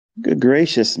Good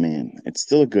gracious, man. It's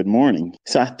still a good morning.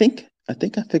 So I think I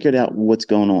figured out what's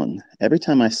going on. Every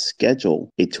time I schedule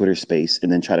a Twitter space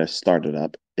and then try to start it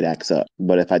up, it acts up.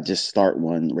 But if I just start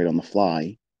one right on the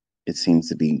fly, it seems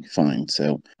to be fine.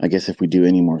 So I guess if we do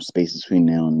any more spaces between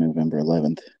now and November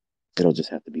 11th, it'll just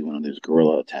have to be one of those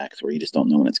guerrilla attacks where you just don't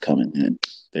know when it's coming and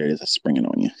there it is, springing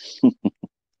on you.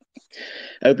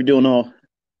 I hope you're doing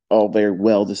all very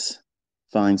well this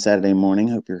fine Saturday morning.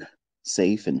 Hope you're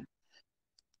safe and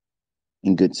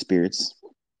in good spirits.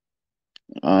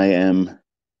 I am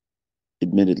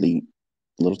admittedly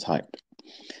a little tired.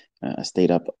 I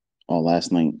stayed up all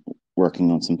last night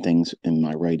working on some things in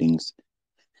my writings,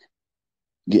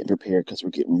 getting prepared because we're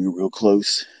getting real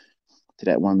close to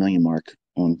that 1 million mark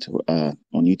on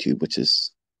YouTube, which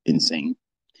is insane.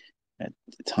 At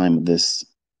the time of this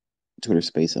Twitter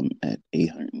space, I'm at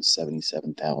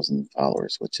 877,000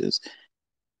 followers, which is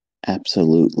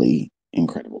absolutely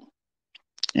incredible.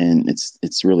 And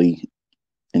it's really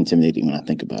intimidating when I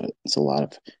think about it. It's a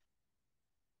lot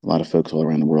of folks all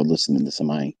around the world listening to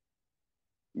somebody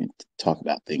talk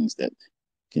about things that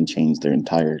can change their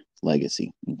entire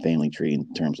legacy and family tree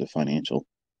in terms of financial.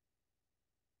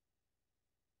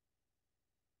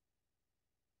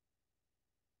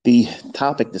 The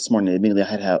topic this morning, admittedly, I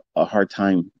had a hard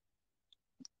time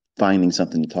finding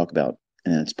something to talk about.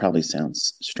 And it probably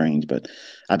sounds strange, but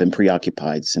I've been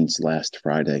preoccupied since last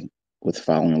Friday with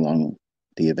following along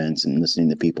the events and listening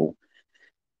to people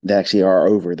that actually are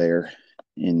over there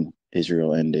in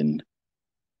Israel and in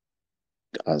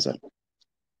Gaza.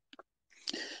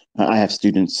 I have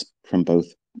students from both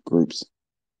groups,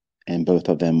 and both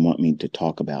of them want me to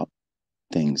talk about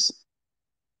things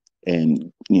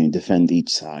and defend each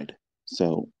side.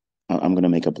 So I'm going to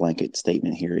make a blanket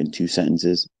statement here in two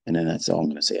sentences, and then that's all I'm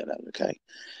going to say about it.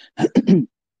 Okay,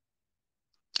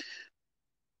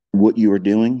 what you are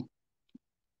doing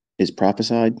is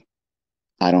prophesied.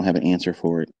 I don't have an answer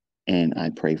for it, and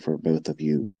I pray for both of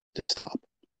you to stop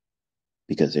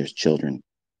because there's children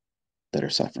that are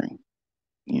suffering.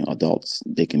 Adults,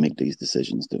 they can make these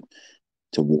decisions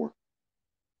to war,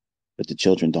 but the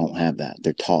children don't have that.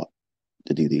 They're taught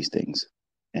to do these things,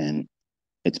 and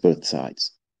it's both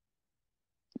sides.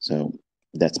 So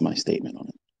that's my statement on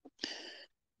it.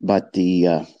 But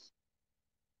the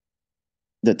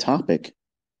topic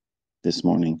this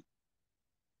morning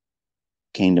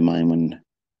came to mind when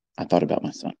I thought about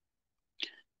my son,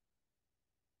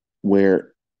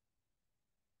 where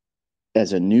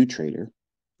as a new trader,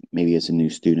 maybe as a new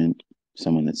student,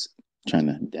 someone that's trying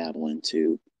to dabble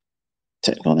into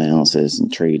technical analysis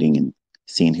and trading and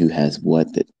seeing who has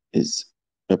what that is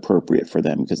appropriate for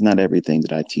them, because not everything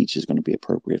that I teach is going to be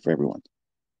appropriate for everyone.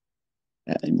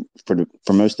 And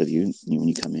for most of you, when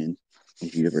you come in,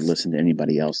 if you ever listen to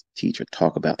anybody else teach or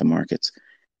talk about the markets,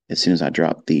 as soon as I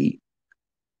drop the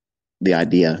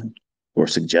idea or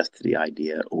suggest the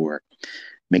idea or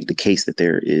make the case that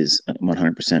there is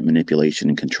 100% manipulation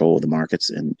and control of the markets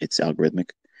and it's algorithmic.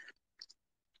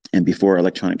 And before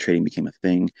electronic trading became a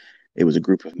thing, it was a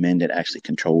group of men that actually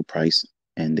controlled price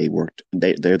and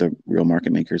they're the real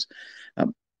market makers.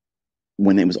 Um,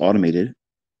 when it was automated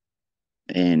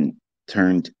and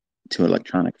turned to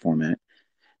electronic format,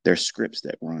 there's scripts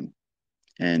that run.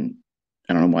 And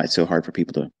I don't know why it's so hard for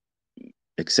people to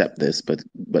accept this, but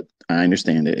I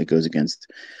understand that it goes against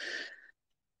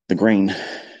the grain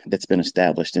that's been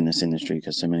established in this industry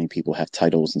because so many people have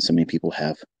titles and so many people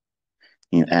have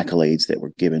accolades that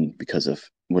were given because of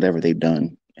whatever they've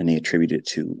done, and they attribute it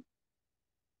to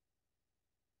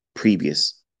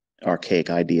previous archaic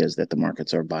ideas that the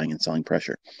markets are buying and selling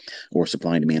pressure or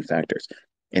supply and demand factors,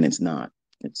 and it's not.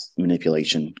 It's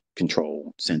manipulation,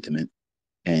 control, sentiment,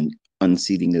 and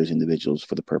unseating those individuals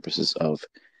for the purposes of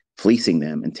fleecing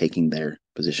them and taking their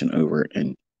position over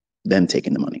and them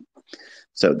taking the money.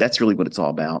 So that's really what it's all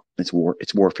about. It's war.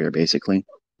 It's warfare, basically,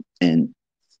 and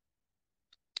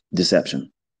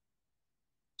deception.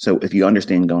 So if you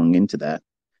understand going into that,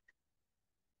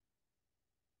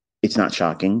 it's not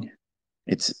shocking.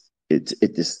 It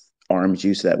just arms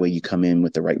you so that way you come in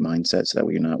with the right mindset. So that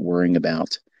way you're not worrying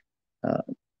about uh,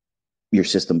 your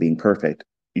system being perfect.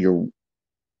 You're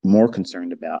more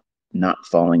concerned about not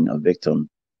falling a victim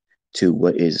to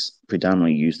what is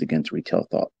predominantly used against retail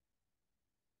thought.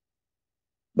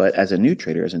 But as a new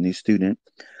trader, as a new student,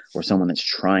 or someone that's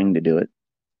trying to do it,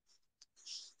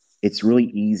 it's really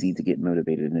easy to get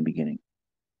motivated in the beginning.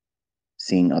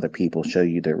 Seeing other people show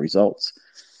you their results,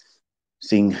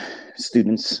 seeing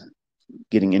students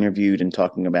getting interviewed and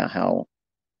talking about how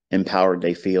empowered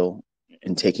they feel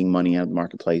in taking money out of the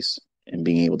marketplace and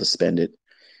being able to spend it,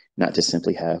 not just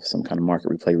simply have some kind of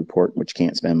market replay report, which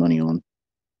can't spend money on.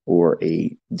 or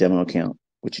a demo account,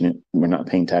 which we're not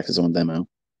paying taxes on demo,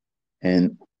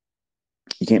 and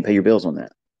you can't pay your bills on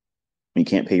that. You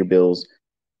can't pay your bills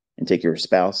and take your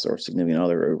spouse or significant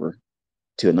other over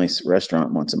to a nice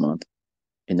restaurant once a month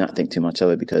and not think too much of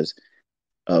it because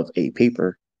of a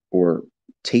paper or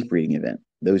tape reading event.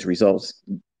 Those results,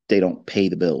 they don't pay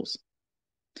the bills.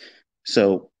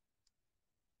 So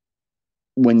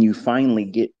when you finally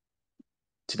get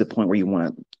to the point where you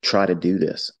want to try to do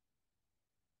this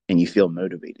and you feel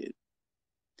motivated,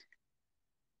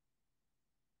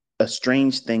 a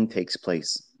strange thing takes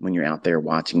place when you're out there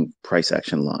watching price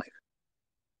action live.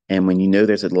 And when you know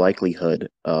there's a likelihood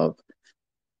of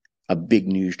a big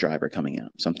news driver coming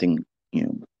out, something,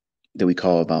 that we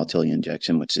call a volatility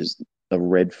injection, which is a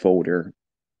red folder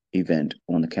event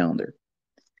on the calendar.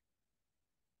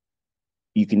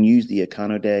 You can use the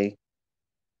Econo Day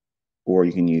or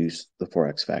you can use the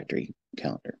Forex Factory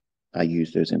calendar. I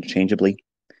use those interchangeably.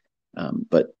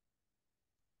 But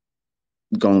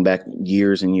going back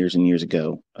years and years and years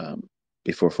ago,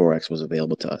 before Forex was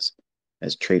available to us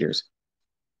as traders,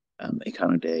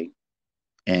 Econo Day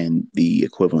and the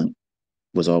equivalent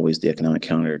was always the economic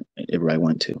calendar everybody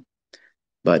went to.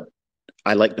 But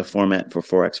I like the format for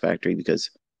Forex Factory because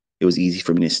it was easy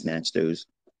for me to snatch those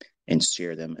and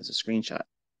share them as a screenshot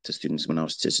to students when I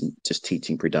was just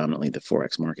teaching predominantly the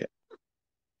Forex market.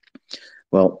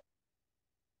 Well,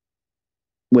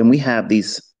 when we have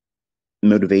these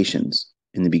motivations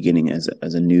in the beginning as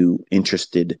a new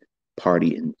interested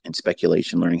party in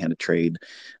speculation, learning how to trade,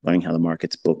 learning how the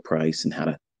market's book price and how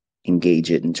to engage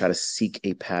it and try to seek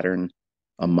a pattern,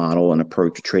 a model, an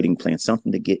approach, a trading plan,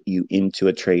 something to get you into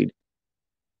a trade,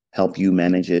 help you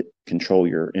manage it, control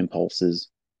your impulses,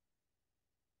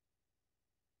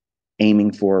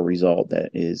 aiming for a result that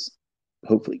is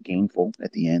hopefully gainful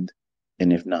at the end.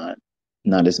 And if not,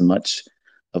 not as much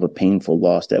of a painful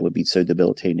loss that would be so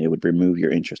debilitating it would remove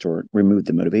your interest or remove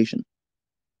the motivation.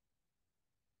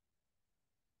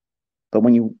 But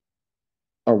when you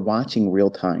are watching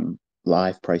real time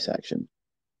live price action,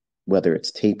 whether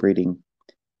it's tape reading,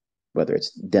 whether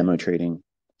it's demo trading,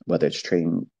 whether it's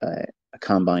trading a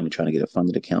combine and trying to get a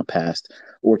funded account passed,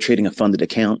 or trading a funded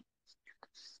account,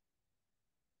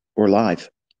 or live,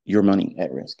 your money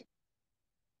at risk.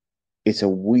 It's a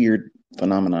weird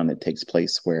phenomenon that takes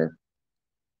place where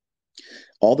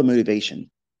all the motivation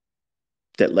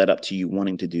that led up to you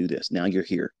wanting to do this, now you're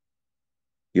here.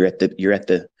 You're at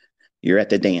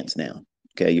the dance now.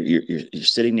 Okay, you're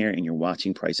sitting there and you're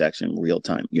watching price action in real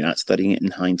time. You're not studying it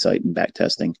in hindsight and back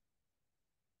testing.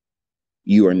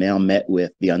 You are now met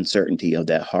with the uncertainty of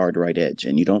that hard right edge,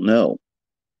 and you don't know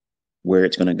where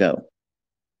it's going to go.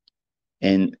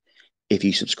 And if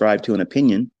you subscribe to an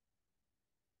opinion,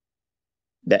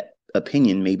 that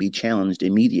opinion may be challenged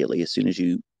immediately as soon as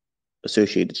you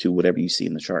associate it to whatever you see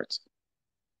in the charts.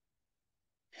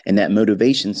 And that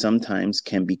motivation sometimes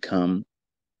can become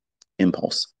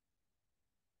impulse.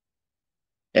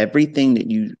 Everything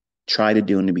that you try to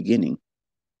do in the beginning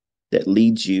that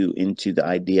leads you into the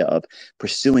idea of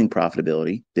pursuing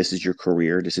profitability. This is your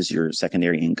career. This is your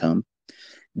secondary income.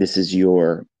 This is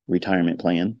your retirement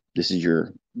plan. This is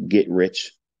your get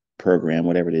rich program,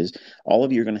 whatever it is. All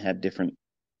of you are going to have different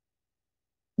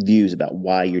views about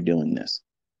why you're doing this.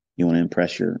 You want to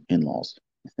impress your in-laws.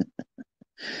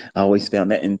 I always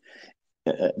found that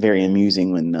very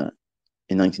amusing when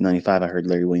in 1995 I heard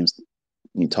Larry Williams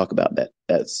talk about that.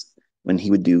 That's when he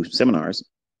would do seminars,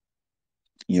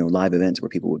 live events where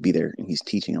people would be there and he's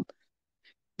teaching them.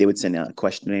 They would send out a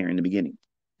questionnaire in the beginning,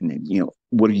 and then,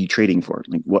 what are you trading for?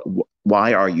 Like,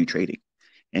 why are you trading?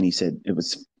 And he said it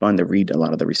was fun to read a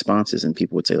lot of the responses, and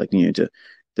people would say, like, to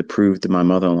prove to my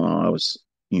mother-in-law I was,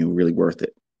 really worth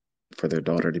it for their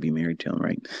daughter to be married to him,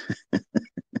 right?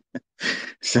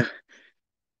 So,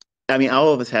 I mean,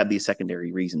 all of us have these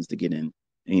secondary reasons to get in.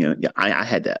 Yeah, I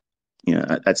had that.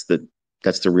 That's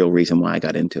the real reason why I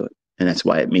got into it, and that's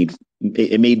why it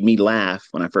made me laugh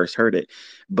when I first heard it,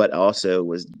 but also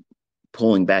was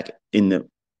pulling back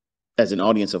as an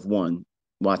audience of one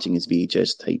watching his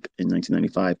VHS tape in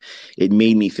 1995. It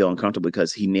made me feel uncomfortable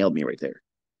because he nailed me right there.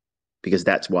 Because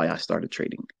that's why I started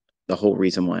trading. The whole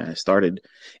reason why I started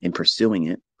in pursuing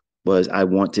it was I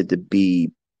wanted to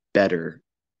be better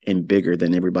and bigger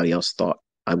than everybody else thought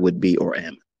I would be or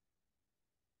am.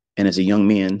 And as a young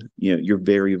man, you're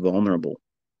very vulnerable.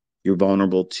 You're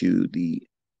vulnerable to the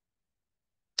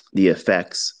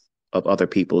effects of other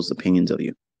people's opinions of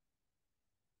you.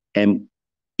 And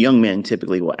young men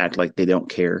typically will act like they don't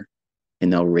care,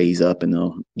 and they'll raise up and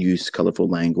they'll use colorful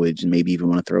language and maybe even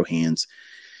want to throw hands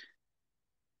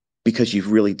because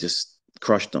you've really just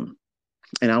crushed them.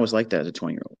 And I was like that as a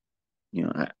 20-year-old. You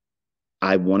know,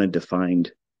 I wanted to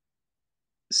find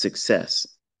success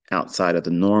outside of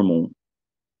the normal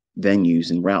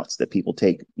venues and routes that people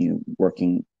take,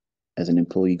 working as an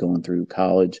employee, going through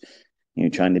college,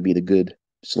 trying to be the good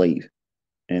slave.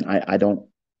 And I don't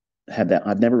have that.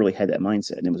 I've never really had that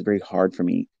mindset. And it was very hard for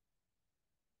me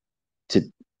to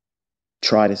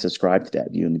try to subscribe to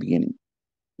that view in the beginning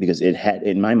because it had,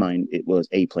 in my mind, it was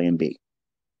a plan B.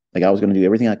 Like I was going to do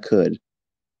everything I could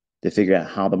to figure out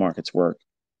how the markets work.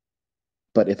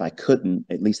 But if I couldn't,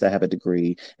 at least I have a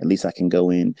degree. At least I can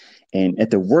go in. And at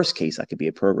the worst case, I could be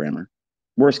a programmer.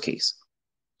 Worst case.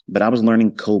 But I was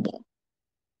learning COBOL,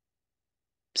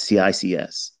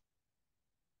 CICS,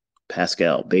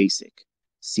 Pascal, Basic,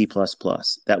 C++.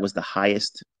 That was the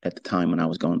highest at the time when I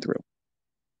was going through.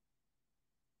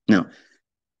 Now,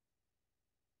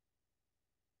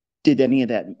 did any of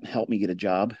that help me get a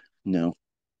job? No,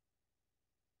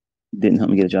 didn't help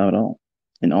me get a job at all.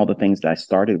 And all the things that I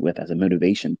started with as a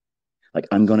motivation, like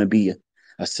I'm going to be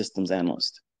a systems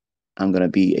analyst. I'm going to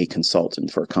be a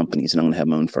consultant for companies and I'm going to have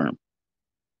my own firm.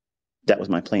 That was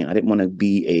my plan. I didn't want to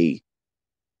be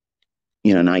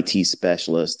an IT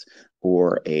specialist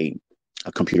or a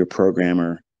computer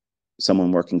programmer,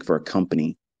 someone working for a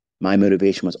company. My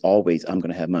motivation was always, I'm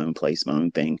going to have my own place, my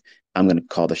own thing. I'm going to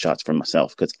call the shots for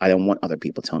myself because I don't want other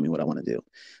people telling me what I want to do.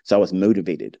 So I was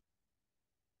motivated.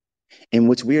 And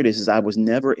what's weird is I was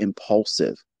never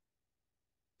impulsive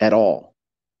at all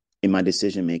in my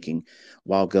decision making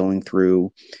while going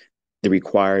through the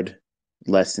required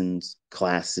lessons,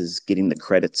 classes, getting the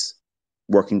credits,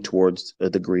 working towards a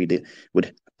degree that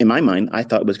would, in my mind, I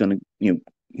thought it was going to,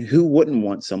 who wouldn't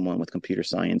want someone with computer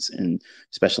science and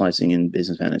specializing in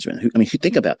business management? I mean, if you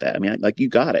think about that, I mean, like you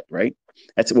got it, right?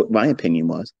 That's what my opinion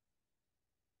was.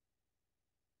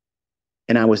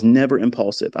 And I was never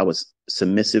impulsive. I was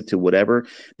submissive to whatever.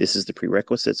 This is the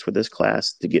prerequisites for this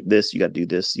class. To get this, you got to do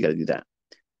this, you got to do that.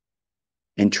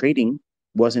 And trading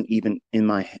wasn't even in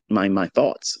my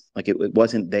thoughts. Like it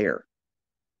wasn't there.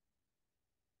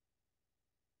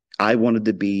 I wanted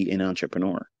to be an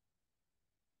entrepreneur.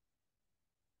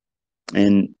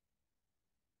 And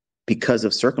because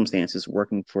of circumstances,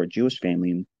 working for a Jewish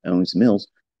family and owns mills,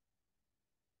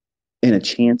 and a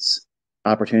chance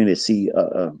opportunity to see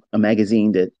a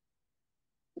magazine that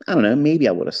I don't know, maybe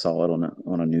I would have saw it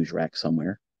on a news rack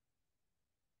somewhere,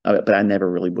 but I never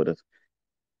really would have,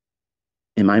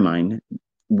 in my mind,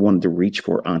 wanted to reach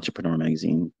for Entrepreneur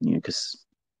magazine, because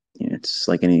it's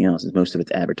like anything else. Most of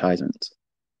it's advertisements.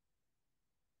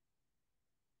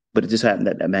 But it just happened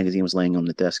that that magazine was laying on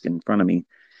the desk in front of me,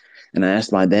 and I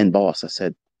asked my then boss. I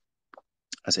said,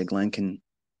 Glenn, can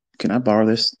I borrow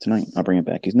this tonight? I'll bring it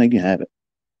back. He's like, you have it.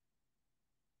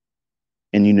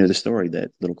 And you know the story,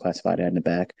 that little classified ad in the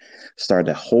back started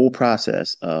the whole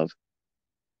process of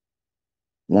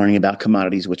learning about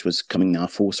commodities, which was coming now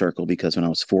full circle because when I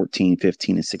was 14,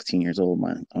 15, and 16 years old,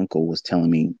 my uncle was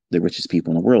telling me the richest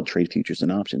people in the world trade futures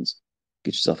and options.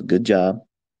 Get yourself a good job.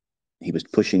 He was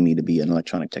pushing me to be an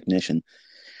electronic technician,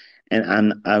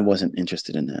 and I wasn't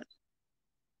interested in that.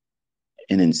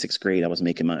 And in sixth grade, I was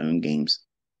making my own games.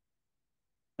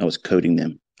 I was coding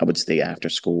them. I would stay after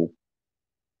school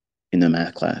in the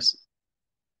math class,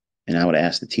 and I would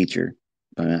ask the teacher,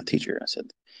 my math teacher, I said,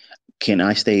 can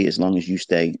I stay as long as you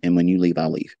stay? And when you leave,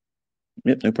 I'll leave.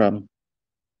 Yep, no problem.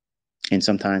 And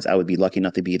sometimes I would be lucky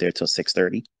enough to be there till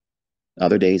 6:30.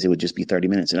 Other days it would just be 30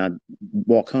 minutes. And I'd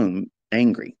walk home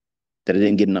angry that I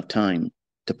didn't get enough time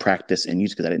to practice and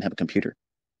use because I didn't have a computer.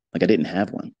 Like I didn't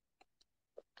have one.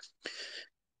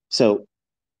 So,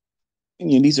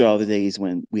 these are all the days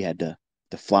when we had the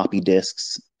floppy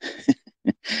disks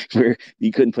where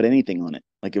you couldn't put anything on it.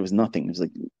 Like it was nothing. It was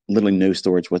like literally no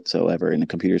storage whatsoever. And the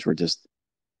computers were just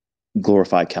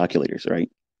glorified calculators, right?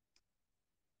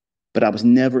 But I was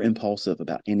never impulsive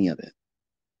about any of it.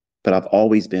 But I've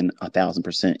always been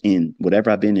 1,000% in whatever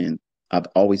I've been in. I've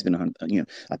always been,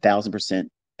 1,000%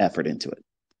 effort into it.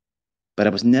 But I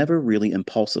was never really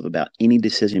impulsive about any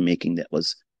decision making that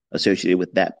was associated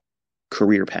with that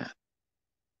career path.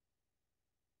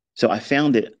 So I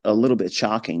found it a little bit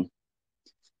shocking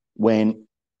when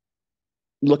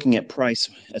looking at price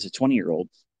as a 20-year-old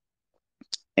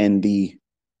and the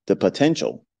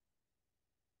potential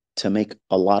to make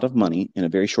a lot of money in a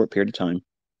very short period of time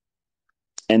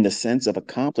and the sense of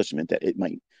accomplishment that it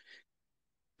might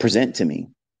present to me.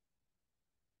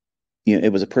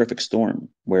 It was a perfect storm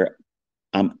where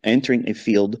I'm entering a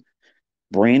field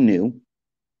brand new,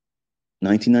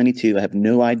 1992. I have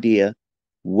no idea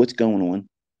what's going on,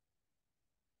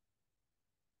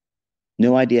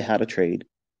 no idea how to trade.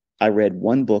 I read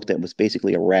one book that was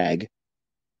basically a rag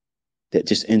that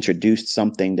just introduced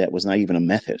something that was not even a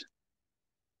method.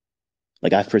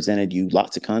 Like I've presented you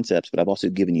lots of concepts, but I've also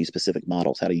given you specific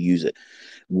models, how to use it,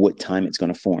 what time it's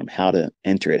going to form, how to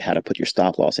enter it, how to put your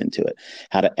stop loss into it,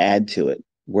 how to add to it,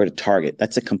 where to target.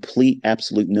 That's a complete,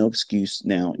 absolute no excuse.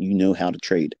 Now you know how to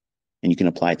trade and you can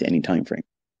apply it to any time frame.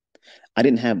 I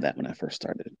didn't have that when I first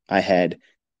started. I had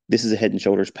this is a head and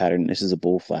shoulders pattern. This is a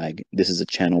bull flag. This is a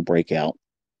channel breakout.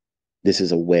 This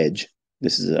is a wedge.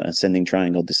 This is a ascending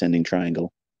triangle, descending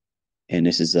triangle. And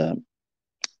this is a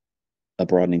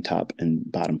broadening top and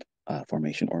bottom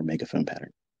formation or megaphone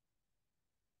pattern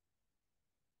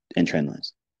and trend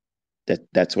lines.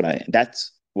 That's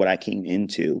what I came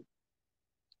into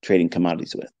trading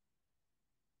commodities with.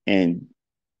 And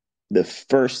the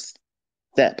first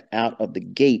step out of the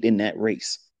gate in that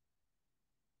race,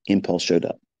 impulse showed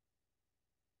up.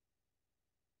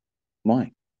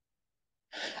 Why?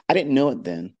 I didn't know it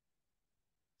then.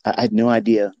 I had no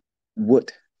idea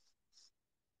what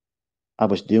I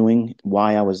was doing,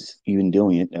 why I was even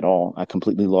doing it at all. I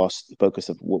completely lost the focus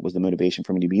of what was the motivation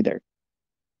for me to be there.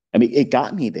 I mean, it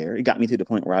got me there. It got me to the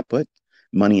point where I put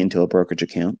money into a brokerage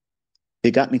account.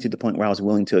 It got me to the point where I was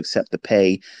willing to accept the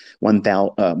pay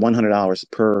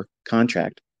 $100 per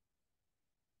contract,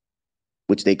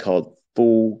 which they called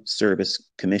full service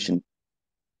commission.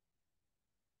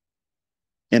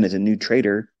 And as a new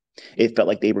trader, it felt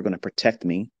like they were going to protect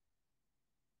me.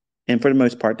 And for the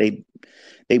most part, they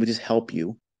would just help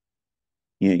you.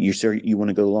 You're sure you want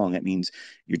to go long. That means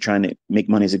you're trying to make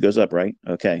money as it goes up, right?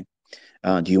 Okay.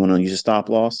 Do you want to use a stop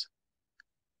loss?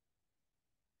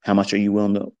 How much are you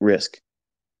willing to risk?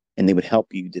 And they would help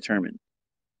you determine.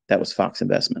 That was Fox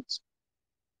Investments.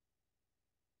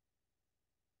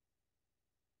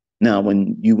 Now,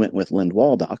 when you went with Lind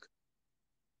Waldock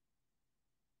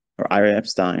or Ira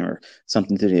Epstein or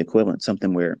something to the equivalent,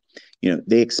 something where,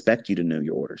 they expect you to know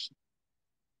your orders.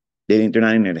 They're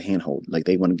not in there to handhold. Like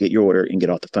they want to get your order and get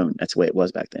off the phone. That's the way it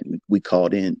was back then. We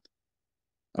called in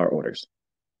our orders.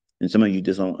 And some of you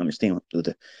just don't understand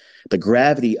the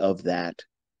gravity of that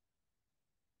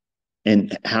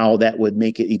and how that would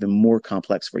make it even more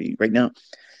complex for you. Right now,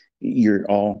 you're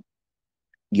all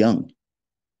young.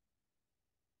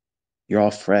 You're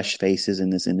all fresh faces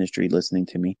in this industry listening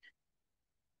to me.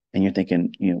 And you're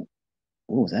thinking,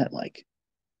 what was that like?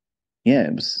 Yeah,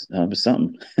 it was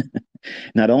something.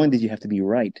 Not only did you have to be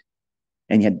right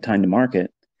and you had time to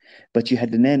market, but you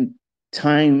had to then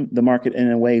time the market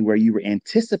in a way where you were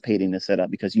anticipating the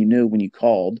setup because when you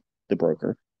called the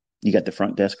broker, you got the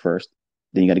front desk first,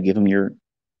 then you got to give them your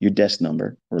desk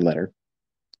number or letter.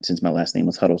 Since my last name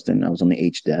was Huddleston, I was on the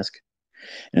H desk.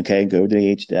 Okay, go to the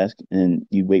H desk and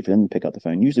you wait for them to pick up the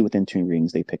phone. Usually within 2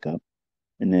 rings, they pick up.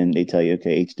 And then they tell you,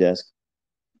 okay, H desk,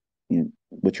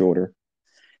 what's your order?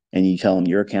 And you tell them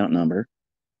your account number.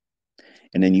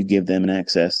 And then you give them an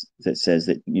access that says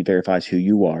that you verifies who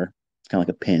you are, kind of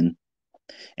like a PIN.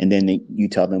 And then you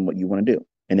tell them what you want to do.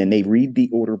 And then they read the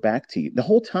order back to you. The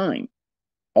whole time,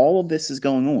 all of this is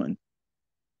going on.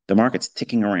 The market's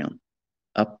ticking around,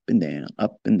 up and down,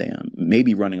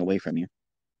 maybe running away from you.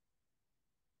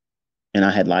 And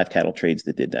I had live cattle trades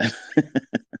that did that.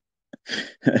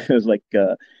 It was like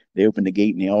they opened the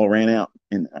gate and they all ran out.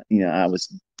 And, I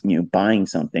was, buying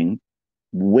something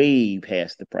way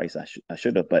past the price I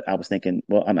should have. But I was thinking,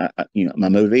 well, my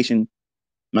motivation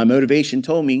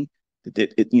told me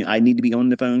that I need to be on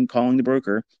the phone calling the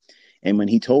broker. And when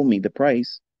he told me the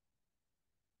price,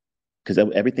 because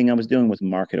everything I was doing was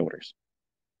market orders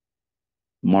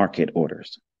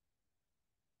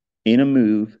in a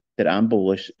move that I'm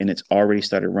bullish and it's already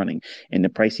started running. And the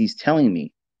price he's telling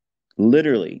me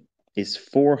literally is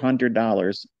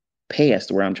 $400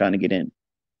 past where I'm trying to get in.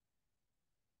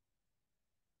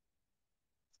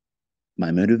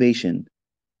 My motivation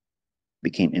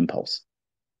became impulse.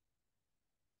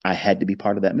 I had to be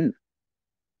part of that move.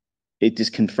 It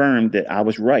just confirmed that I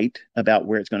was right about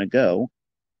where it's going to go.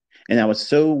 And I was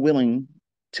so willing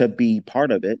to be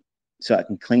part of it so I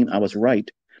can claim I was right.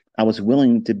 I was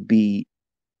willing to be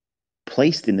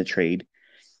placed in the trade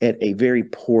at a very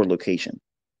poor location.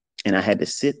 And I had to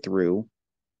sit through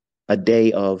a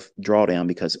day of drawdown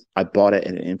because I bought it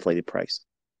at an inflated price.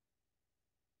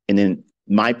 And then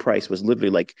my price was literally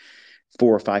like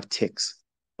 4 or 5 ticks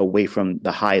away from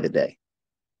the high of the day.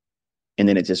 And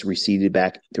then it just receded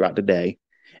back throughout the day.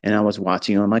 And I was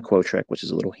watching on my Quotrek, which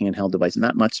is a little handheld device,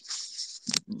 not much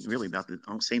really about the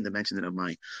same dimension of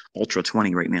my Ultra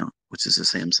 20 right now, which is a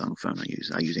Samsung phone I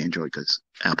use. I use Android because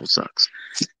Apple sucks.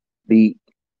 The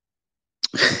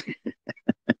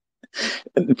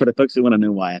For the folks who want to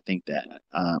know why I think that,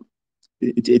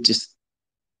 it just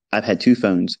I've had 2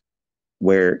 phones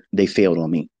where they failed on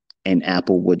me. and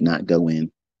Apple would not go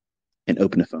in and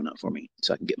open the phone up for me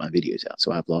so I can get my videos out.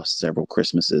 So I've lost several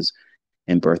Christmases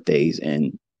and birthdays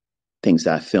and things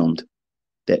that I filmed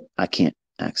that I can't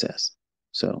access.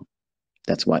 So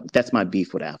that's my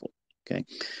beef with Apple. Okay.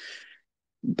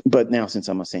 But now since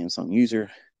I'm a Samsung user,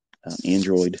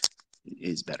 Android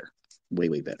is better, way,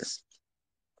 way better.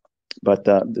 But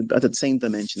the same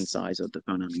dimension size of the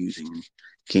phone I'm using,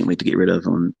 can't wait to get rid of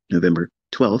on November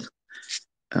 12th.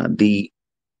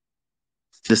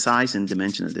 The size and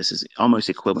dimension of this is almost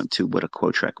equivalent to what a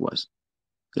Quotrek was.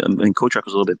 And Quotrek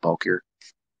was a little bit bulkier,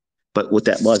 but what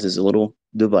that was is a little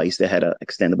device that had an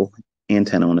extendable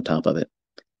antenna on the top of it,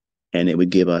 and it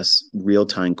would give us real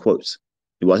time quotes.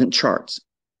 It wasn't charts;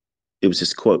 it was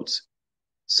just quotes.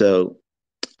 So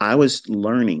I was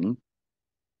learning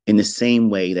in the same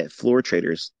way that floor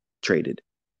traders traded.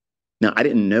 Now I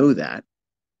didn't know that.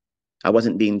 I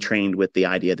wasn't being trained with the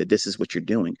idea that this is what you're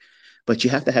doing, but you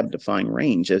have to have a defined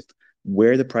range of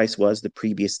where the price was the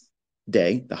previous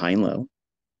day, the high and low.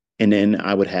 And then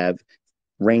I would have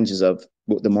ranges of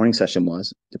what the morning session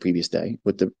was the previous day,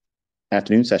 what the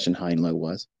afternoon session high and low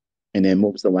was, and then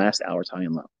what was the last hour's high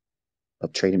and low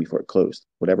of trading before it closed,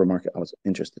 whatever market I was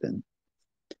interested in.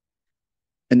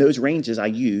 And those ranges I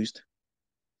used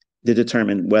to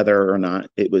determine whether or not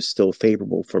it was still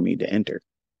favorable for me to enter.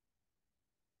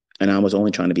 And I was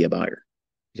only trying to be a buyer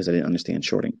because I didn't understand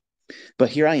shorting. But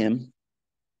here I am.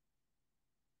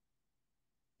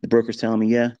 The broker's telling me,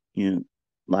 yeah,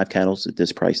 live cattle's at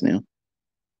this price now.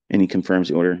 And he confirms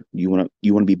the order. You want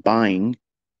to be buying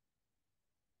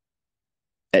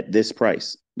at this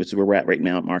price, which is where we're at right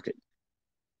now at market.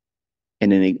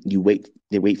 And then they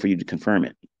wait for you to confirm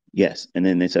it. Yes. And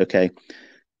then they say, okay,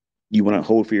 you want to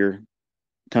hold for your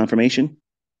confirmation?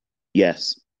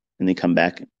 Yes. And they come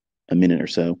back a minute or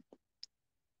so.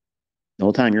 The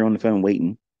whole time you're on the phone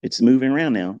waiting. It's moving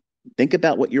around now. Think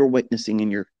about what you're witnessing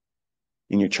in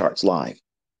your charts live.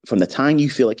 From the time you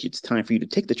feel like it's time for you to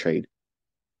take the trade,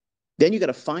 then you got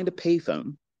to find a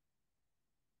payphone,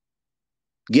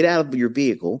 get out of your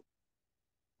vehicle,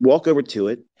 walk over to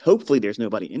it. Hopefully there's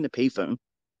nobody in the payphone.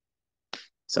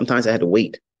 Sometimes I had to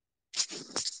wait.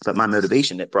 But my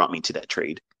motivation that brought me to that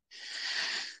trade.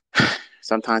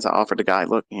 Sometimes I offered the guy,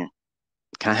 look, here,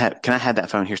 can I have that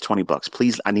phone? Here's $20.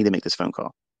 Please, I need to make this phone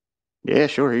call. Yeah,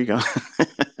 sure, here you go.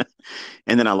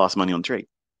 And then I lost money on the trade.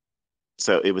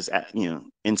 So it was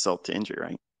insult to injury,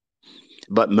 right?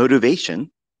 But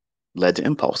motivation led to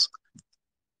impulse.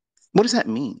 What does that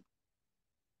mean?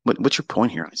 What's your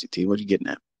point here, ICT? What are you getting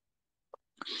at?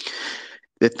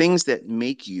 The things that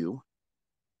make you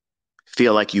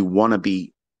feel like you want to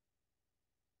be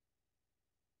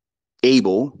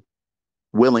able,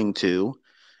 willing to,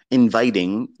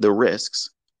 inviting the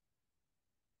risks,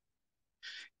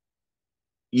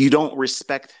 you don't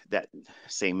respect that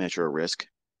same measure of risk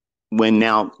when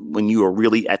you are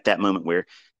really at that moment where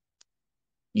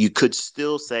you could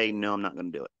still say, no, I'm not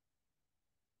going to do it.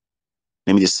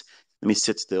 Let me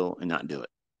sit still and not do it.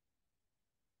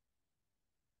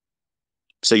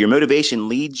 So your motivation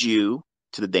leads you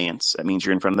to the dance. That means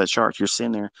you're in front of that chart. You're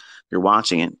sitting there, you're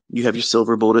watching it. You have your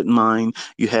silver bullet in mind.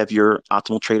 You have your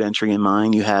optimal trade entry in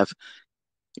mind. You have,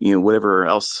 whatever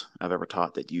else I've ever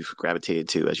taught that you've gravitated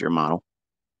to as your model.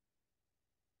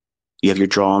 You have your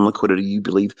draw on liquidity. You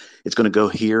believe it's going to go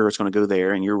here or it's going to go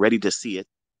there, and you're ready to see it.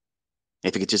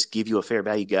 If it could just give you a fair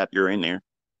value gap, you're in there.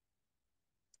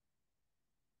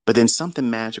 But then something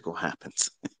magical happens.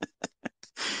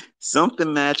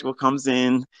 Something magical comes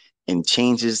in and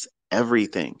changes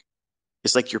everything.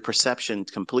 It's like your perception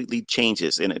completely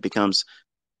changes and it becomes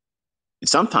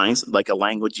sometimes like a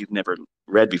language you've never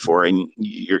read before, and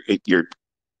you're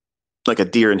like a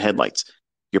deer in headlights.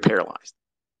 You're paralyzed.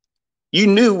 You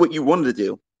knew what you wanted to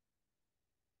do,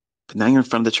 but now you're in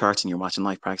front of the charts and you're watching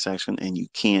live price action and you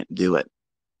can't do it.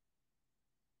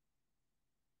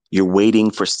 You're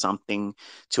waiting for something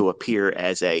to appear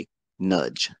as a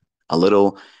nudge, a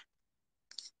little,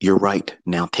 you're right,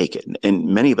 now take it. And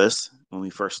many of us, when we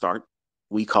first start,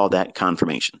 we call that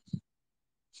confirmation.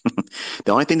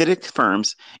 The only thing that it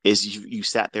confirms is you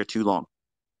sat there too long.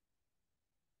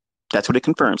 That's what it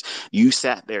confirms. You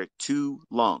sat there too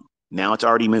long. Now it's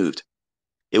already moved.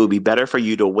 It would be better for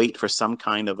you to wait for some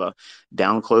kind of a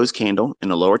down close candle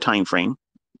in a lower time frame,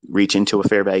 reach into a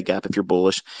fair value gap if you're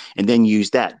bullish, and then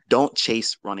use that. Don't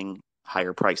chase running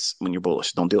higher price when you're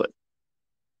bullish. Don't do it.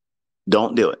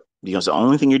 Don't do it. Because the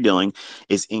only thing you're doing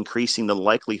is increasing the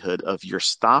likelihood of your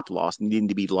stop loss needing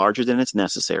to be larger than it's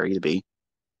necessary to be,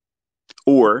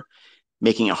 or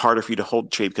making it harder for you to hold the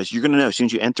trade because you're going to know as soon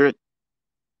as you enter it,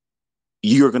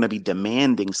 you're going to be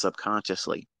demanding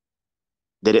subconsciously,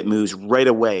 that it moves right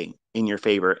away in your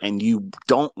favor and you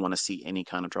don't want to see any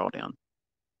kind of drawdown.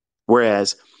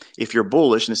 Whereas if you're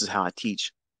bullish, and this is how I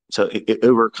teach, so it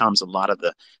overcomes a lot of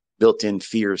the built-in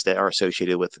fears that are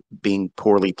associated with being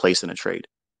poorly placed in a trade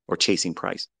or chasing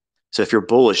price. So if you're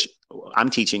bullish, I'm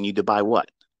teaching you to buy what?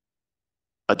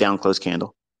 A down close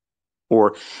candle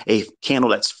or a candle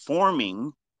that's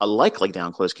forming a likely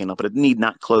down close candle, but it need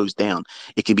not close down.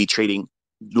 It could be trading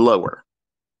lower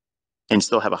and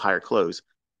still have a higher close.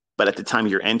 But at the time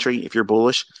of your entry, if you're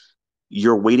bullish,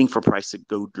 you're waiting for price to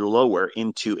go lower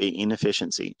into an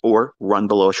inefficiency or run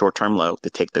below a short-term low to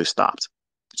take those stops.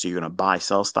 So you're going to buy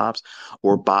sell stops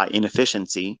or buy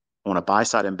inefficiency on a buy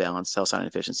side imbalance, sell side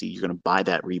inefficiency. You're going to buy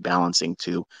that rebalancing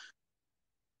to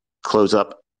close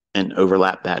up and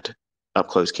overlap that up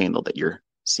close candle that you're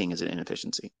seeing as an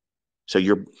inefficiency. So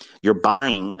you're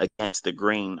buying against the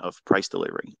grain of price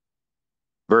delivery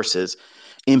versus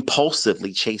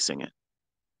impulsively chasing it.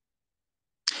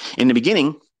 In the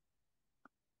beginning,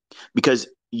 because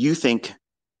you think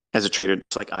as a trader,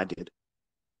 just like I did,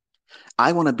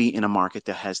 I want to be in a market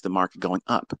that has the market going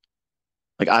up.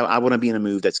 Like I want to be in a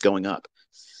move that's going up.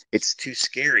 It's too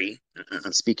scary.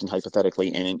 I'm speaking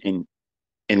hypothetically and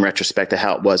in retrospect to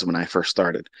how it was when I first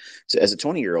started. So as a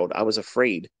 20-year-old, I was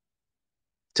afraid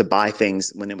to buy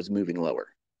things when it was moving lower.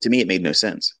 To me, it made no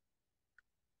sense.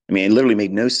 I mean, it literally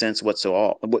made no sense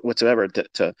whatsoever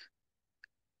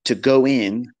to go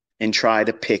in and try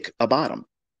to pick a bottom.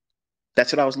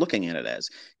 That's what I was looking at it as,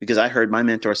 because I heard my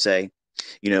mentor say,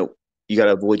 you got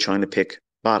to avoid trying to pick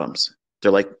bottoms.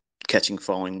 They're like catching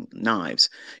falling knives.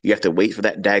 You have to wait for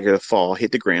that dagger to fall,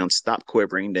 hit the ground, stop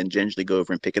quivering, then gingerly go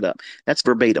over and pick it up. That's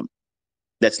verbatim.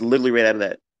 That's literally right out of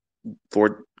that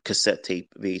Ford cassette tape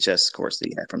VHS course that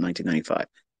he had from 1995.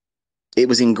 It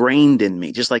was ingrained in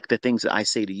me, just like the things that I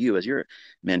say to you as your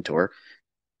mentor.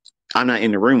 I'm not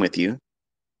in the room with you,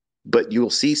 but you will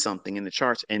see something in the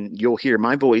charts and you'll hear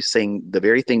my voice saying the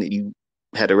very thing that you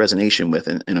had a resonation with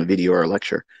in a video or a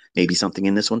lecture, maybe something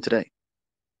in this one today.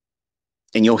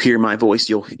 And you'll hear my voice,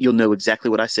 you'll know exactly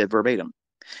what I said verbatim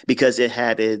because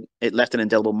it left an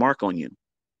indelible mark on you.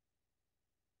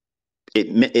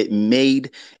 It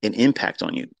made an impact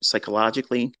on you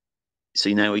psychologically, so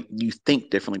you think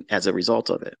differently as a result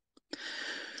of it.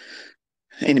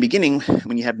 In the beginning,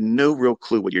 when you have no real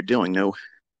clue what you're doing, no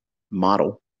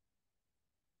model,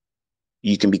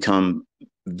 you can become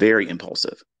very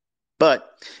impulsive. But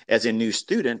as a new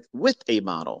student with a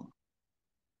model,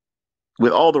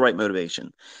 with all the right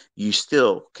motivation, you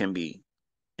still can be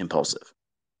impulsive.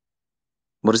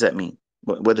 What does that mean?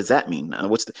 What does that mean?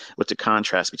 What's the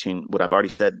contrast between what I've already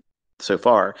said so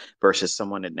far versus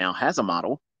someone that now has a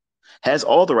model, has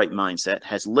all the right mindset,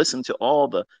 has listened to all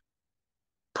the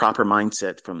proper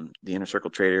mindset from the inner circle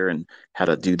trader and how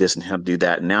to do this and how to do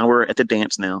that. And now we're at the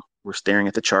dance now. We're staring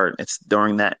at the chart. It's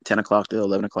during that 10 o'clock to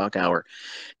 11 o'clock hour.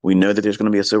 We know that there's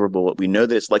going to be a silver bullet. We know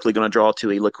that it's likely going to draw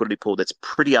to a liquidity pool that's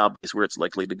pretty obvious where it's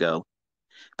likely to go.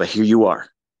 But here you are,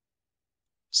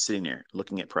 sitting there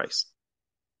looking at price.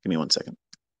 Give me 1 second.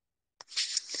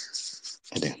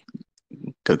 I do.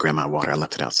 Go grab my water. I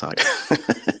left it outside.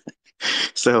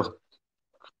 So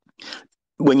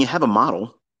when you have a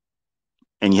model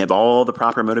and you have all the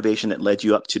proper motivation that led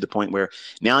you up to the point where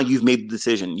now you've made the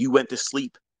decision, you went to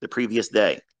sleep the previous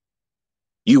day.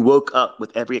 You woke up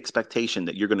with every expectation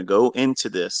that you're going to go into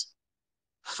this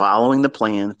following the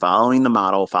plan, following the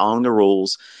model, following the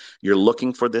rules. You're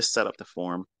looking for this setup to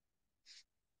form.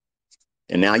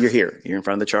 And now you're here. You're in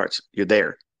front of the charts. You're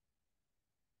there.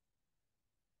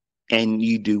 And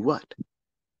you do what?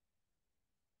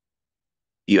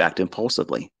 You act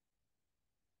impulsively.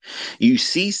 You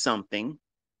see something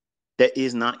that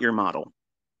is not your model.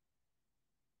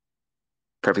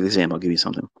 Perfect example. I'll give you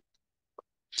something.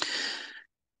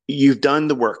 You've done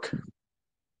the work.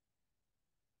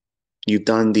 You've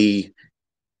done the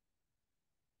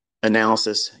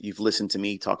analysis. You've listened to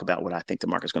me talk about what I think the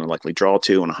market's going to likely draw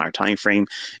to on a higher time frame.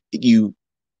 You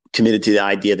committed to the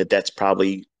idea that that's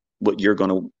probably what you're going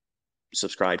to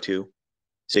subscribe to.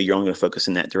 So you're only going to focus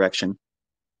in that direction.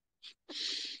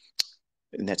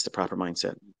 And that's the proper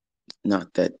mindset.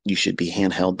 Not that you should be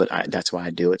handheld, but that's why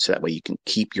I do it. So that way you can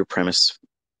keep your premise,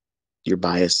 your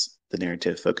bias, the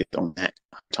narrative focused on that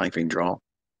time frame draw.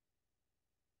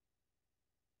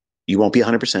 You won't be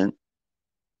 100%,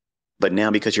 but now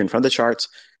because you're in front of the charts,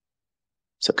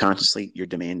 subconsciously you're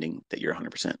demanding that you're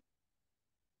 100%.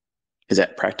 Is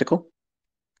that practical?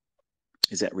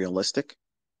 Is that realistic?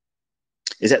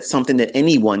 Is that something that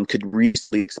anyone could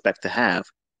reasonably expect to have?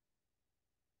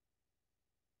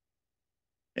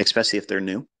 Especially if they're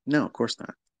new? No, of course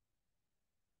not.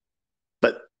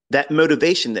 But That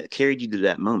motivation that carried you to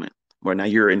that moment where now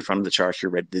you're in front of the charts,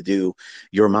 you're ready to do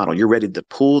your model, you're ready to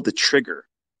pull the trigger.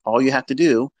 All you have to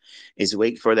do is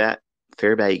wait for that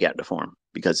fair value gap to form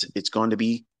because it's going to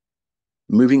be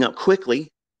moving up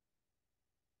quickly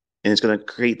and it's going to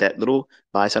create that little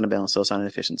buy sign of balance, sell sign of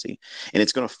efficiency. And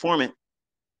it's going to form it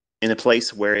in a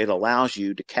place where it allows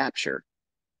you to capture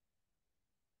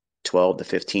 12 to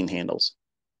 15 handles.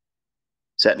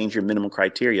 So that means your minimum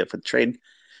criteria for the trade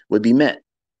would be met.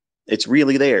 It's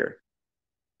really there.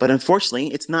 But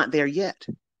unfortunately, it's not there yet.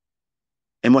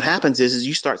 And what happens is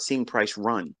you start seeing price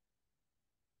run.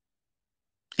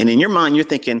 And in your mind, you're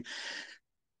thinking,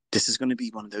 this is going to be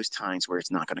one of those times where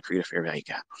it's not going to create a fair value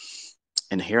gap.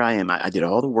 And here I am. I did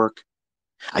all the work.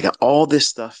 I got all this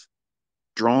stuff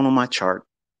drawn on my chart.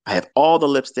 I have all the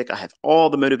lipstick. I have all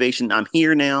the motivation. I'm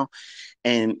here now.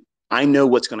 And I know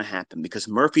what's going to happen because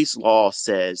Murphy's Law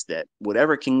says that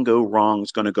whatever can go wrong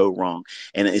is going to go wrong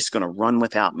and it's going to run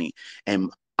without me. And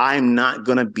I'm not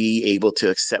going to be able to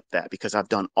accept that because I've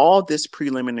done all this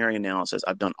preliminary analysis.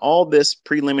 I've done all this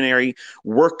preliminary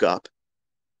workup,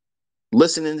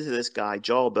 listening to this guy,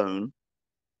 Jawbone.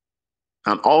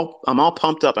 I'm all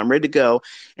pumped up. I'm ready to go.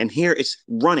 And here it's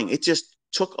running. It just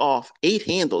took off 8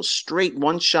 handles straight,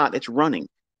 one shot. It's running.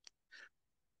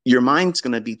 Your mind's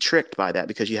going to be tricked by that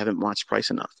because you haven't watched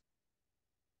price enough.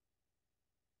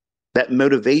 That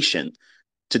motivation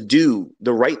to do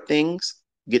the right things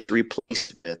gets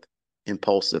replaced with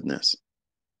impulsiveness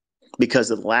because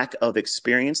the lack of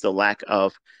experience, the lack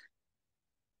of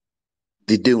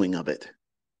the doing of it,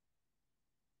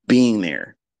 being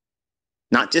there,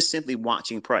 not just simply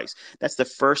watching price. That's the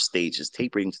first stage. Is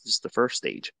tape reading is just the first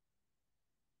stage.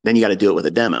 Then you got to do it with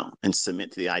a demo and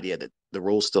submit to the idea that the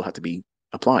rules still have to be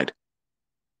applied.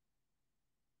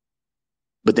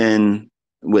 But then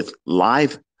with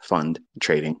live fund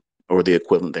trading or the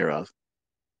equivalent thereof,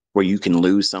 where you can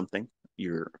lose something,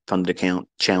 your funded account,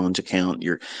 challenge account,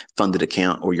 your funded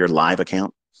account, or your live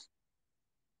account,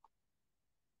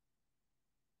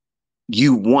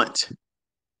 you want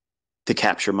to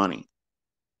capture money.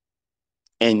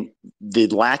 And the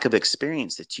lack of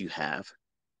experience that you have,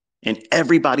 and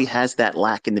everybody has that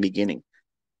lack in the beginning.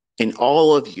 And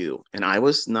all of you, and I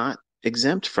was not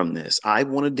exempt from this, I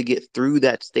wanted to get through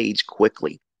that stage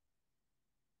quickly.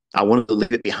 I wanted to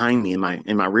leave it behind me in my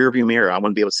rearview mirror. I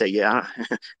want to be able to say, yeah,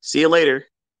 see you later.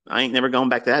 I ain't never going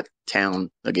back to that town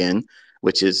again,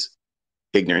 which is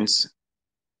ignorance,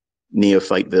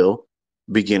 neophyteville,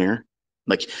 beginner.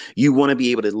 Like you want to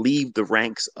be able to leave the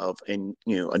ranks of a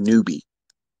newbie.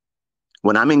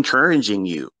 When I'm encouraging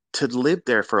you to live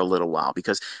there for a little while,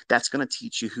 because that's going to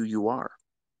teach you who you are.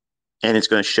 And it's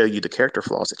going to show you the character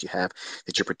flaws that you have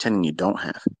that you're pretending you don't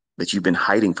have, that you've been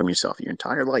hiding from yourself your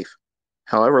entire life.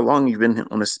 However long you've been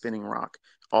on a spinning rock,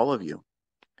 all of you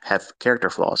have character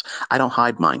flaws. I don't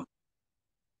hide mine.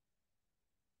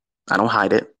 I don't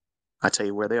hide it. I tell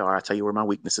you where they are. I tell you where my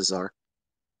weaknesses are.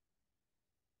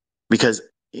 Because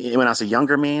when I was a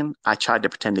younger man, I tried to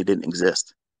pretend they didn't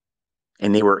exist.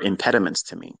 And they were impediments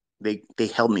to me. They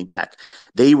held me back.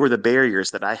 They were the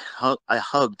barriers that I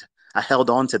hugged. I held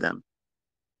on to them.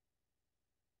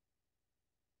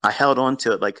 I held on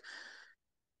to it like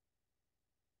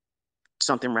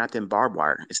something wrapped in barbed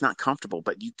wire. It's not comfortable,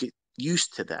 but you get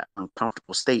used to that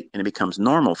uncomfortable state and it becomes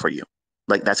normal for you.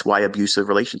 Like that's why abusive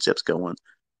relationships go on.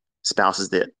 Spouses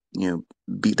that,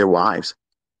 beat their wives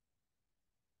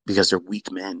because they're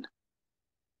weak men.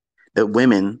 That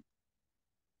women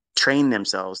train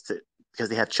themselves to because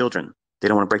they have children. They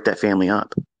don't want to break that family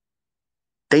up.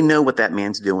 They know what that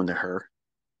man's doing to her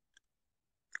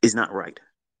is not right.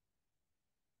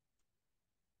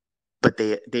 But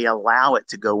they allow it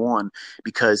to go on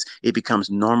because it becomes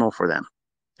normal for them.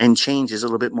 And change is a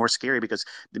little bit more scary because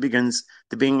it begins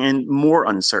to bring in more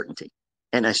uncertainty.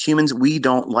 And as humans, we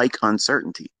don't like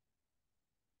uncertainty.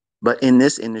 But in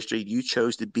this industry, you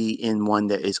chose to be in one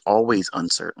that is always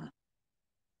uncertain.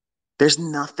 There's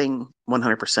nothing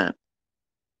 100%.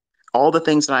 All the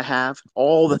things that I have,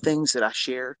 all the things that I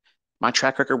share, my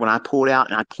track record when I pull it out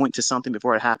and I point to something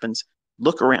before it happens,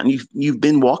 look around. You've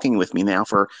been walking with me now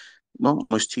for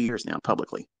almost 2 years now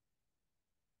publicly.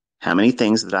 How many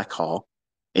things did I call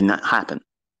and not happen?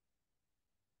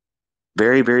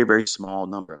 Very, very, very small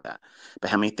number of that. But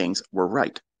how many things were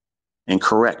right and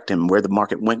correct and where the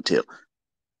market went to?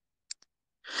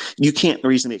 You can't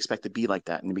reasonably expect to be like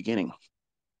that in the beginning.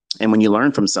 And when you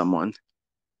learn from someone,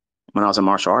 when I was a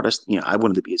martial artist, I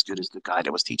wanted to be as good as the guy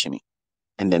that was teaching me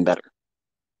and then better.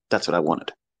 That's what I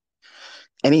wanted.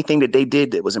 Anything that they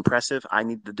did that was impressive, I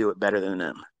needed to do it better than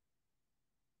them.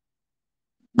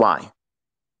 Why?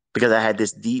 because I had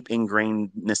this deep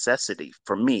ingrained necessity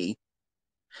for me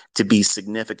to be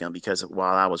significant because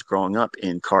while I was growing up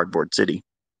in Cardboard City,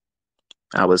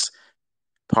 I was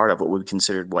part of what we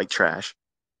considered white trash.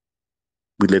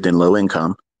 We lived in low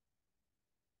income,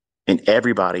 and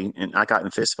everybody, and I got in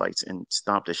fistfights and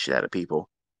stomped the shit out of people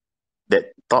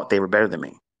that thought they were better than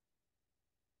me.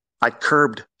 I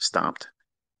curbed stomped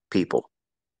people.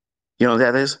 You know what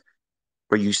that is?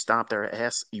 Where you stomp their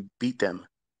ass, you beat them,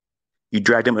 you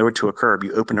drag them over to a curb,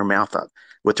 you open their mouth up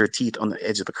with their teeth on the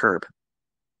edge of the curb,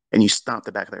 and you stomp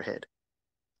the back of their head.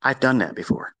 I've done that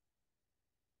before.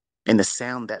 And the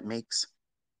sound that makes,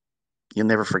 you'll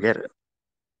never forget it.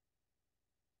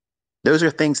 Those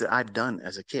are things that I've done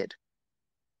as a kid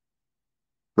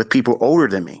with people older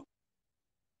than me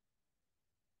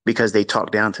because they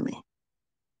talked down to me.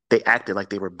 They acted like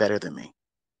they were better than me.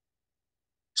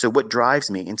 So what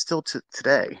drives me, and still to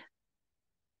today,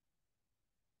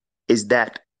 is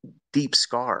that deep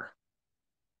scar.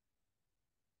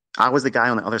 I was the guy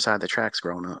on the other side of the tracks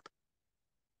growing up.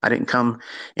 I didn't come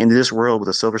into this world with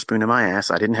a silver spoon in my ass.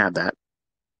 I didn't have that.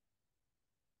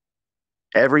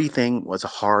 Everything was a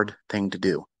hard thing to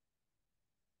do.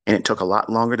 And it took a lot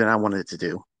longer than I wanted it to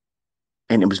do.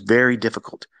 And it was very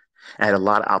difficult. I had a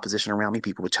lot of opposition around me.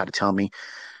 People would try to tell me,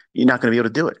 you're not going to be able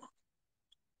to do it.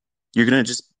 You're going to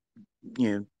just,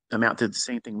 amount to the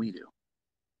same thing we do.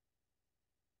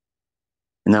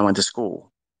 And then I went to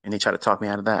school and they tried to talk me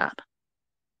out of that.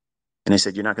 And they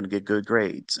said, you're not going to get good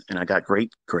grades. And I got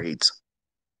great grades.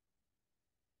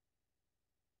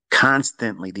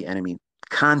 Constantly, the enemy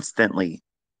constantly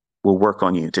will work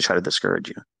on you to try to discourage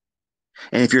you.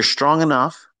 And if you're strong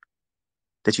enough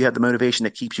that you have the motivation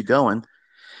that keeps you going,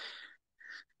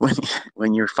 when,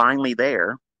 when you're finally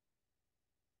there,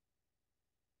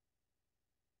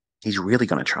 he's really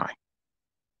going to try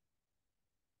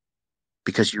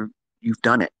because you've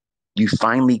done it. You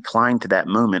finally climbed to that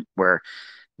moment where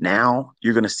now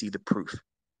you're going to see the proof.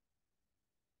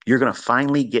 You're going to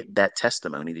finally get that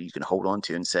testimony that you can hold on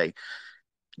to and say,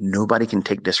 nobody can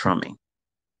take this from me.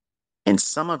 And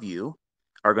some of you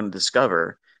are going to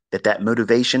discover that that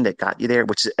motivation that got you there,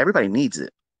 which is, everybody needs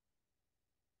it.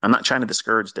 I'm not trying to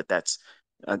discourage that that's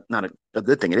not a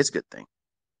good thing. It is a good thing.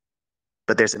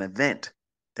 But there's an event,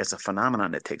 there's a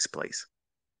phenomenon that takes place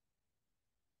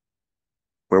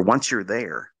where once you're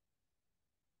there,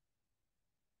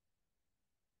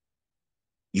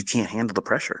 you can't handle the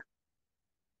pressure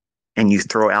and you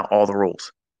throw out all the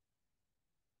rules.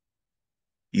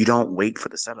 You don't wait for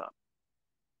the setup.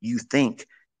 You think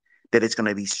that it's going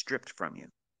to be stripped from you.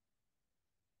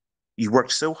 You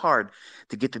worked so hard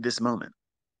to get to this moment.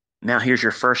 Now here's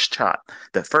your first shot,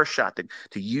 the first shot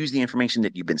to use the information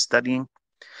that you've been studying.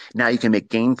 Now you can make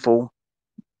gainful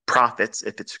profits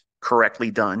if it's correctly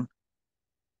done,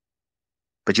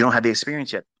 but you don't have the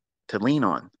experience yet to lean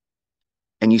on.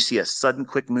 And you see a sudden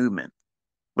quick movement,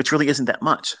 which really isn't that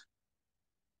much.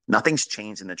 Nothing's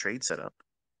changed in the trade setup.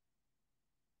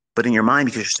 But in your mind,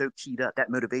 because you're so keyed up, that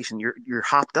motivation, you're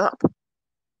hopped up.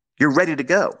 You're ready to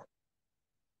go.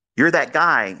 You're that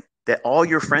guy that all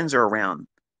your friends are around.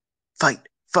 Fight,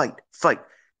 fight, fight.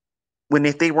 When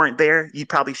if they weren't there, you'd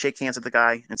probably shake hands with the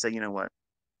guy and say, you know what?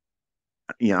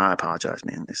 Yeah, I apologize,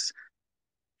 man.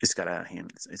 It's got out of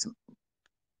hand. It's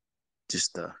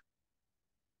just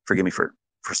forgive me for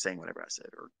saying whatever I said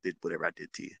or did whatever I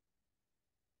did to you.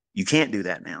 You can't do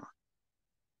that now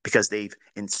because they've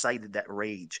incited that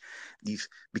rage. You've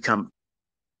become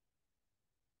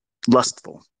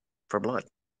lustful for blood.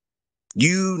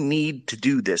 You need to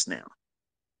do this now.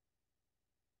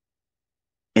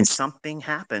 And something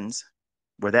happens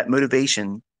where that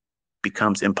motivation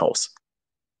becomes impulse.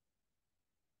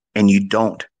 And you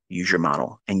don't use your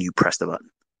model and you press the button.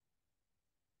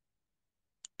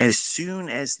 And as soon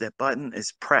as that button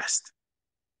is pressed,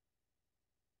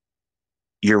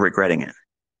 you're regretting it.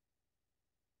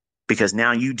 Because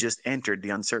now you just entered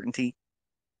the uncertainty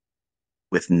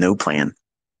with no plan,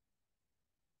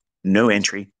 no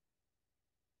entry,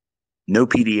 no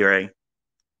PDRA.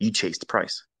 You chase the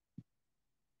price.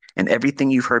 And everything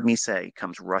you've heard me say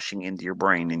comes rushing into your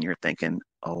brain, and you're thinking,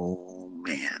 oh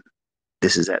man,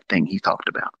 this is that thing he talked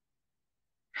about.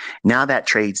 Now that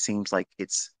trade seems like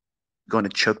it's going to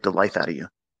choke the life out of you.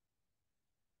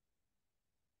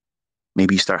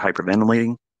 Maybe you start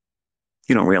hyperventilating.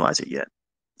 You don't realize it yet.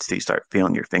 So you start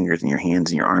feeling your fingers and your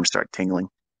hands and your arms start tingling.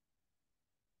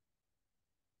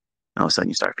 All of a sudden,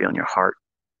 you start feeling your heart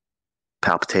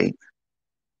palpitate.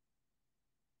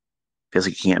 Feels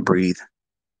like you can't breathe.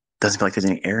 Doesn't feel like there's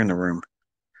any air in the room.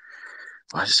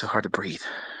 Why is it so hard to breathe?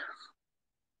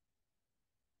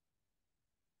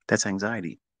 That's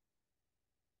anxiety.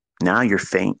 Now you're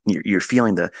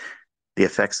feeling the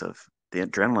effects of the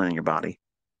adrenaline in your body,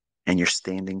 and you're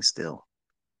standing still.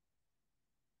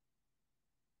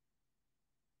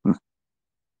 Hmm.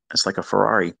 It's like a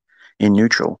Ferrari in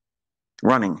neutral,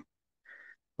 running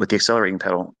with the accelerating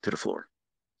pedal to the floor.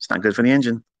 It's not good for the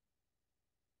engine.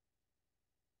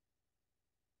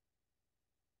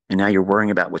 And now you're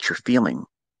worrying about what you're feeling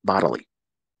bodily.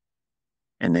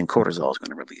 And then cortisol is going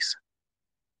to release.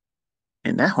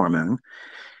 And that hormone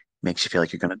makes you feel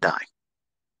like you're going to die.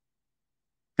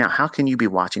 Now, how can you be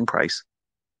watching price,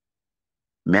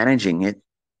 managing it,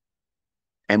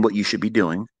 and what you should be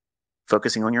doing,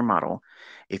 focusing on your model,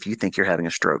 if you think you're having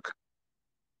a stroke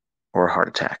or a heart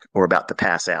attack or about to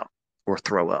pass out or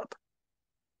throw up?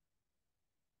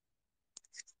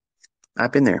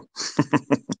 I've been there.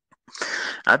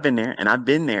 I've been there, and I've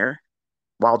been there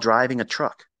while driving a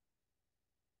truck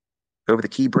over the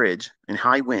Key Bridge in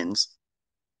high winds,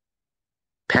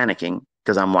 panicking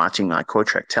because I'm watching my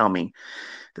co-track tell me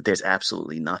that there's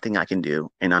absolutely nothing I can do,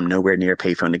 and I'm nowhere near a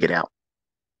payphone to get out.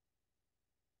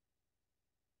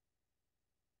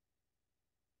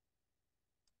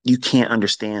 You can't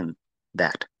understand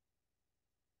that.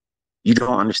 You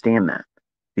don't understand that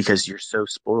because you're so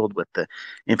spoiled with the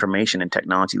information and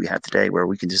technology we have today where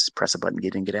we can just press a button,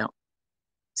 get in, get out.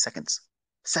 Seconds.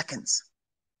 Seconds.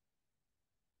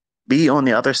 Be on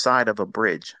the other side of a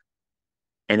bridge,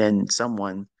 and then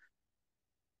someone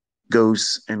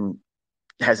goes and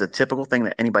has a typical thing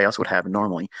that anybody else would have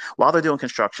normally while they're doing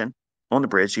construction on the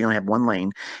bridge. You only have one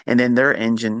lane, and then their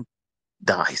engine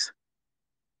dies,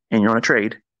 and you're on a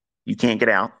trade. You can't get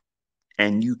out,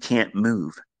 and you can't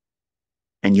move,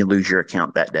 and you lose your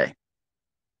account that day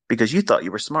because you thought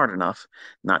you were smart enough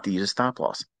not to use a stop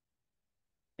loss.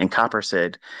 And Copper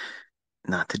said,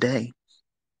 not today.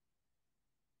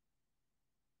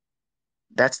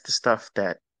 That's the stuff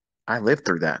that I lived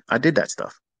through that. I did that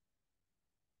stuff.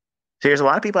 So there's a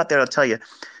lot of people out there that'll tell you,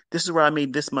 this is where I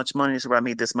made this much money. This is where I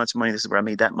made this much money. This is where I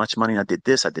made that much money. I did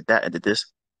this. I did that. I did this.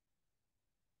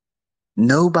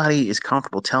 Nobody is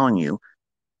comfortable telling you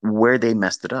where they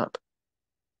messed it up.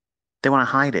 They want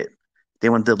to hide it. They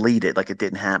want to delete it like it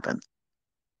didn't happen.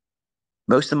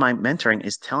 Most of my mentoring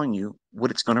is telling you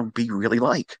what it's going to be really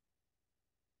like.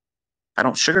 I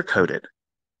don't sugarcoat it.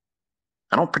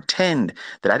 I don't pretend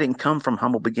that I didn't come from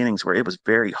humble beginnings where it was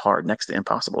very hard, next to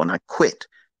impossible, and I quit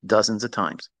dozens of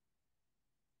times.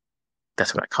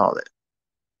 That's what I call it.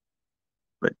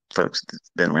 But folks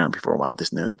that's been around before a while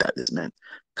just know that this meant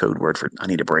code word for I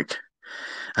need a break.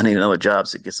 I need another job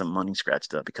to get some money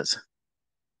scratched up because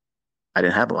I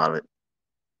didn't have a lot of it.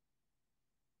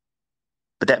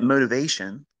 But that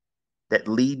motivation that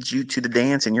leads you to the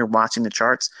dance and you're watching the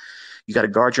charts, you got to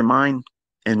guard your mind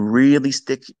and really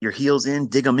stick your heels in,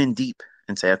 dig them in deep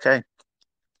and say, okay,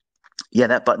 yeah,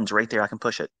 that button's right there. I can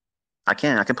push it. I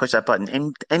can push that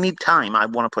button. Any time I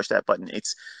want to push that button,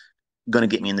 it's going to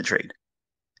get me in the trade.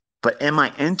 But am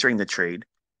I entering the trade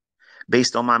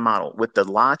based on my model with the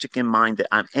logic in mind that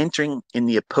I'm entering in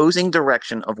the opposing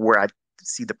direction of where I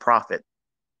see the profit?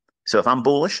 So if I'm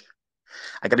bullish,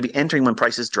 I got to be entering when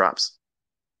prices drops.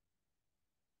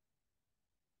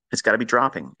 It's got to be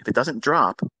dropping. If it doesn't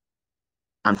drop,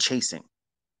 I'm chasing.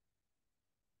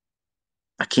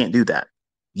 I can't do that.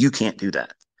 You can't do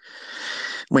that.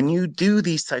 When you do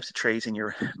these types of trades and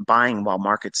you're buying while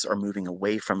markets are moving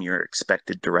away from your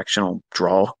expected directional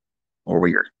draw or where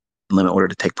your limit order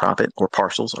to take profit or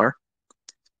partials are,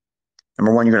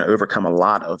 number one, you're going to overcome a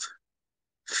lot of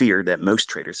fear that most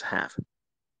traders have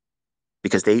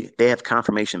because they have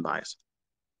confirmation bias.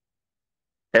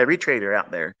 Every trader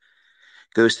out there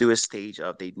goes through a stage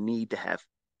of they need to have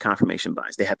confirmation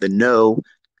bias. They have to know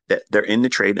that they're in the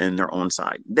trade and they're on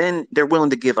side. Then they're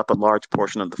willing to give up a large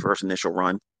portion of the first initial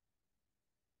run.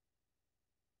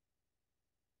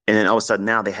 And then all of a sudden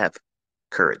now they have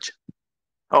courage.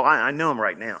 Oh, I know I'm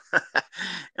right now.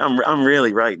 I'm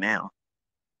really right now.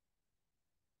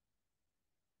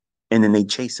 And then they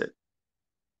chase it.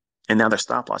 And now their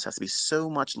stop loss has to be so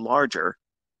much larger.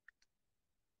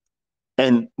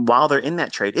 And while they're in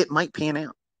that trade, it might pan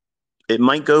out. It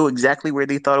might go exactly where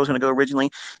they thought it was going to go originally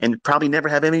and probably never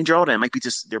have any drawdown. It might be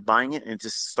just they're buying it and it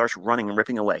just starts running and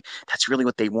ripping away. That's really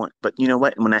what they want. But you know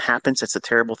what? When that happens, it's a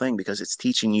terrible thing because it's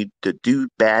teaching you to do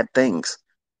bad things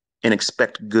and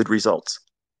expect good results.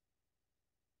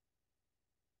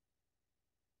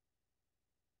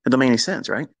 It don't make any sense,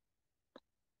 right?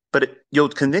 But you'll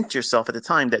convince yourself at the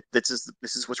time that this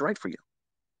is what's right for you.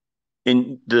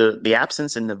 In the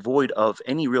absence and the void of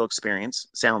any real experience,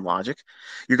 sound logic,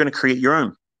 you're going to create your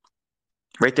own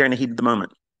right there in the heat of the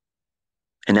moment.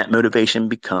 And that motivation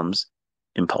becomes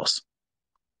impulse.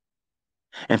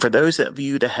 And for those of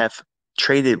you that have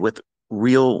traded with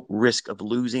real risk of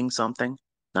losing something,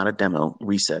 not a demo,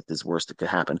 reset is the worst that could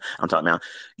happen. I'm talking about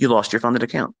you lost your funded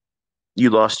account. You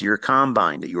lost your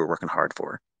combine that you were working hard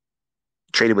for.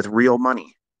 Traded with real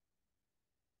money.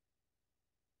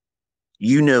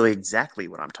 You know exactly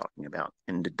what I'm talking about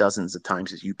in the dozens of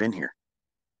times that you've been here.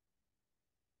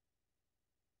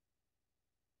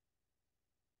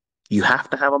 You have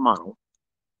to have a model,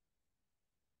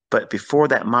 but before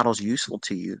that model is useful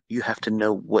to you, you have to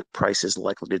know what price is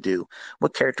likely to do.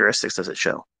 What characteristics does it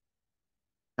show?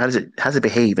 How does it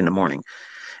behave in the morning?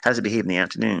 How does it behave in the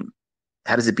afternoon?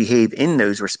 How does it behave in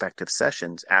those respective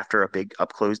sessions after a big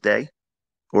up close day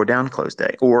or down close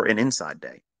day or an inside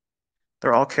day?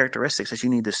 They're all characteristics that you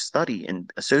need to study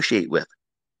and associate with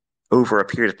over a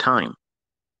period of time.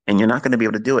 And you're not going to be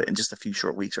able to do it in just a few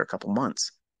short weeks or a couple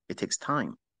months. It takes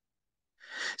time.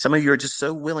 Some of you are just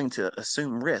so willing to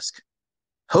assume risk,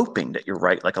 hoping that you're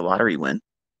right like a lottery win,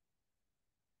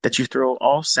 that you throw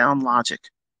all sound logic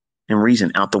and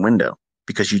reason out the window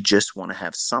because you just want to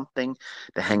have something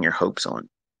to hang your hopes on.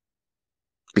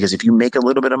 Because if you make a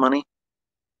little bit of money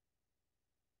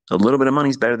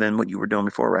is better than what you were doing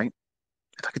before, right?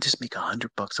 If I could just make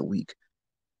 $100 a week,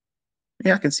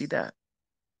 yeah, I can see that.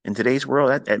 In today's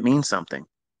world, that means something.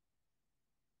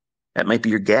 That might be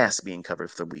your gas being covered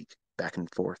for the week, back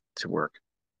and forth to work.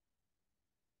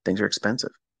 Things are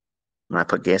expensive. When I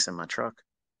put gas in my truck,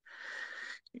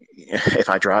 if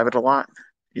I drive it a lot,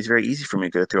 it's very easy for me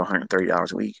to go through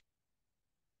 $130 a week.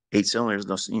 8 cylinders,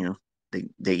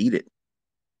 they eat it.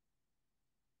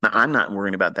 Now, I'm not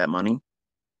worrying about that money,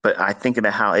 but I think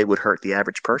about how it would hurt the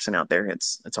average person out there.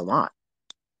 It's a lot.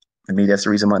 I mean, that's the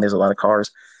reason why there's a lot of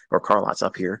cars or car lots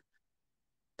up here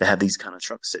that have these kind of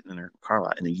trucks sitting in their car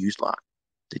lot in a used lot.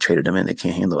 They traded them in. They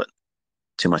can't handle it.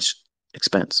 Too much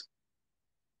expense.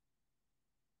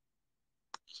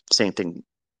 Same thing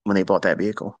when they bought that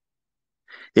vehicle.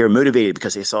 They were motivated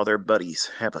because they saw their buddies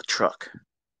have a truck.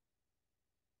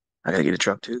 I got to get a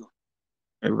truck too.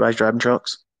 Everybody's driving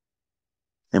trucks.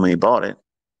 And when they bought it,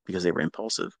 because they were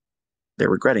impulsive, they're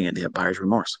regretting it. They have buyer's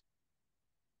remorse.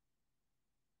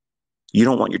 You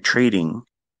don't want your trading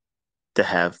to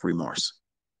have remorse.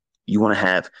 You want to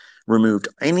have removed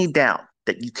any doubt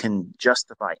that you can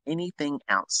justify anything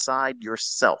outside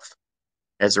yourself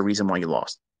as the reason why you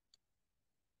lost.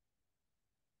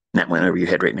 And that went over your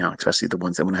head right now, especially the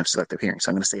ones that want to have selective hearing. So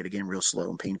I'm going to say it again real slow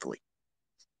and painfully.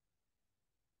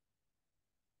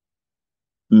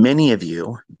 Many of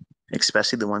you,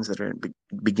 especially the ones that are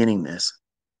beginning this,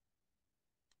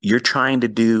 you're trying to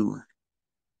do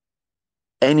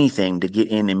anything to get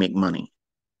in and make money,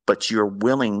 but you're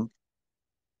willing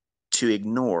to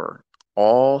ignore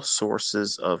all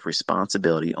sources of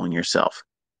responsibility on yourself.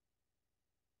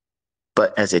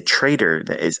 But as a trader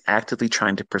that is actively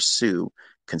trying to pursue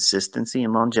consistency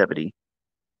and longevity,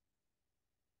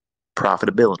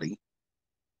 profitability,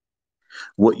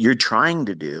 what you're trying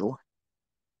to do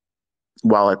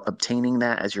while obtaining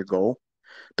that as your goal,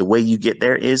 the way you get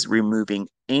there is removing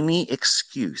any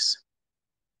excuse,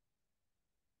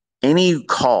 any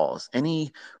cause,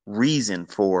 any reason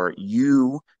for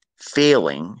you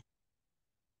failing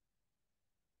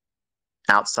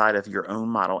outside of your own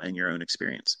model and your own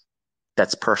experience.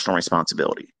 That's personal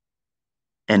responsibility.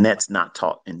 And that's not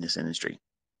taught in this industry.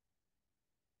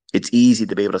 It's easy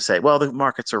to be able to say, well, the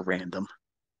markets are random.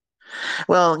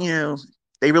 Well,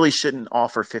 they really shouldn't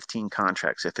offer 15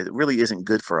 contracts. If it really isn't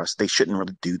good for us, they shouldn't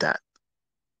really do that.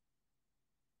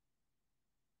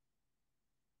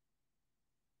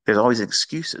 There's always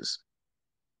excuses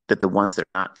that the ones that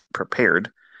are not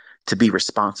prepared to be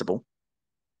responsible,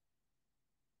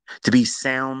 to be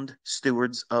sound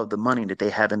stewards of the money that they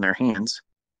have in their hands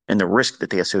and the risk that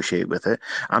they associate with it.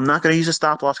 I'm not going to use a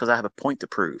stop loss because I have a point to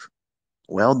prove.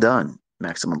 Well done,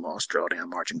 maximum loss drawdown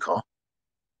margin call.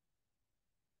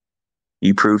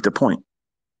 You proved a point.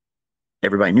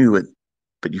 Everybody knew it,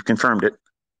 but you confirmed it.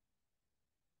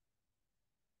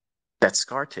 That's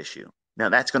scar tissue. Now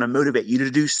that's going to motivate you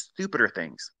to do stupider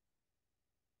things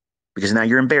because now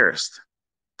you're embarrassed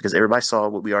because everybody saw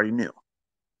what we already knew.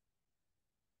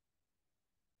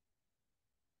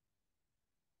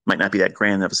 Might not be that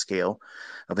grand of a scale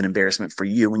of an embarrassment for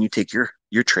you when you take your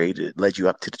trade. It led you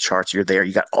up to the charts. You're there.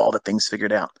 You got all the things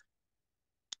figured out.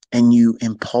 And you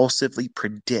impulsively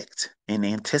predict and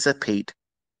anticipate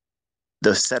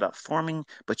the setup forming,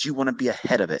 but you want to be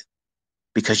ahead of it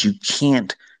because you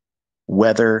can't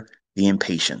weather the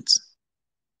impatience.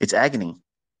 It's agony.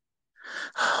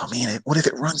 Oh man, what if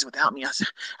it runs without me? I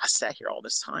sat here all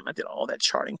this time. I did all that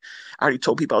charting. I already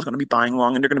told people I was going to be buying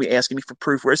long, and they're going to be asking me for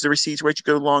proof. Where's the receipts? Where'd you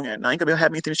go long at? And I ain't going to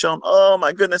have anything to show them. Oh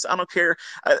my goodness, I don't care.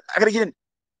 I got to get in.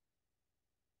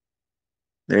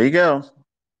 There you go.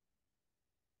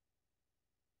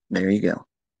 There you go.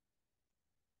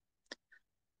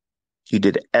 You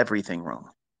did everything wrong.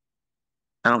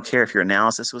 I don't care if your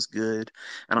analysis was good.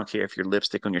 I don't care if your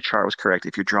lipstick on your chart was correct,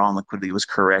 if your draw on liquidity was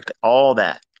correct, all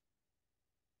that.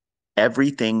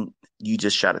 Everything you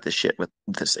just shot at the shit with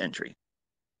this entry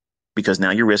because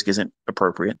now your risk isn't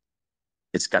appropriate.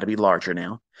 It's got to be larger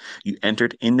now. You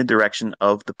entered in the direction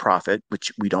of the profit,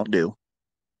 which we don't do.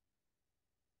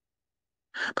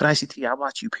 But ICT, I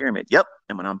watch you pyramid. Yep.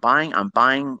 And when I'm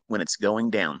buying when it's going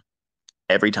down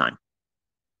every time.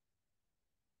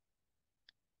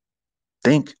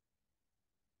 Think.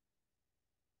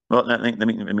 Well, let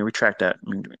me retract that.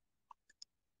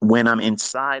 When I'm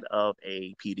inside of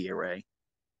a PD array,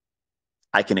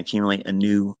 I can accumulate a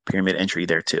new pyramid entry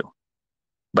there too.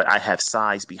 But I have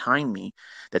size behind me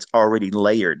that's already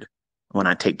layered when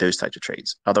I take those types of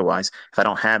trades. Otherwise, if I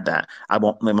don't have that, I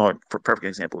won't. More perfect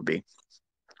example would be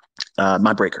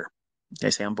my breaker.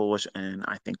 They say I'm bullish and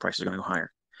I think prices are going to go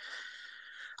higher.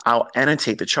 I'll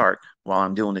annotate the chart while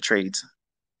I'm doing the trades,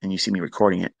 and you see me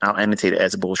recording it. I'll annotate it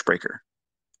as a bullish breaker,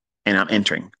 and I'm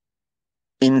entering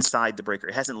inside the breaker.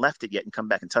 It hasn't left it yet and come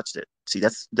back and touched it. See,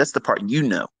 that's the part you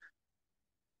know.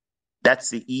 That's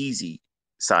the easy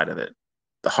side of it.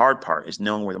 The hard part is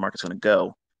knowing where the market's going to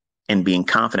go and being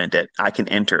confident that I can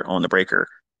enter on the breaker.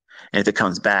 And if it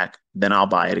comes back, then I'll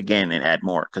buy it again and add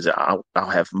more because I'll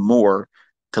have more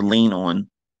to lean on,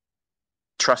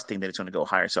 trusting that it's going to go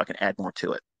higher so I can add more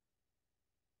to it.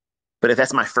 But if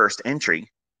that's my first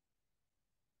entry,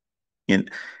 and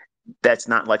that's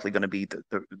not likely going to be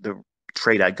the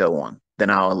trade I go on, then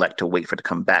I'll elect to wait for it to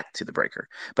come back to the breaker.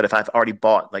 But if I've already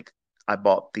bought, like I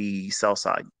bought the sell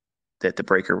side that the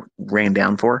breaker ran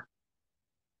down for,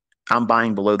 I'm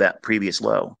buying below that previous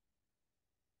low.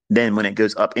 Then when it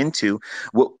goes up into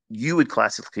what you would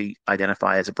classically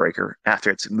identify as a breaker after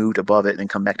it's moved above it and then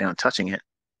come back down and touching it,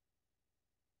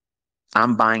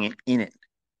 I'm buying it in it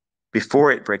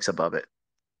before it breaks above it,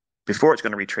 before it's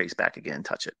going to retrace back again and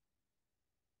touch it.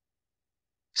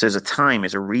 So there's a time,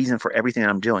 there's a reason for everything that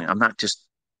I'm doing. I'm not just,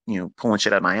 pulling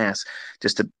shit out of my ass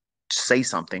just to say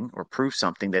something or prove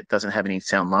something that doesn't have any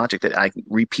sound logic that I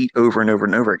repeat over and over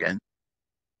and over again.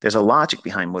 There's a logic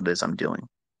behind what it is I'm doing.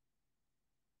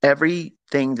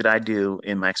 Everything that I do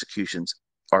in my executions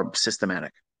are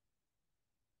systematic.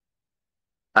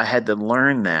 I had to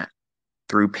learn that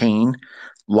through pain,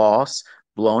 loss,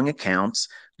 blowing accounts,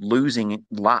 losing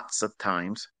lots of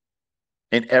times.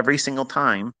 And every single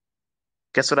time,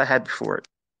 guess what I had before it?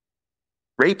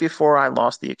 Right before I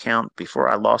lost the account, before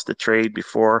I lost the trade,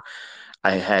 before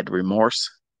I had remorse,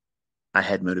 I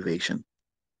had motivation.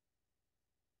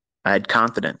 I had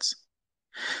confidence.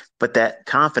 But that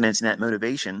confidence and that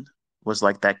motivation was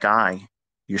like that guy.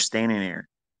 You're standing there.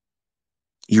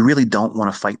 You really don't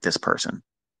want to fight this person.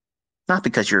 Not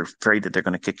because you're afraid that they're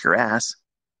going to kick your ass,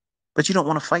 but you don't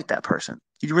want to fight that person.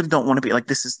 You really don't want to be like,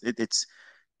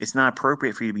 it's not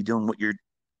appropriate for you to be doing what you're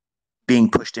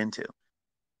being pushed into.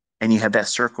 And you have that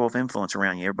circle of influence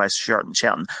around you. Everybody's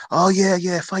shouting, oh, yeah,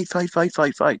 yeah, fight, fight, fight,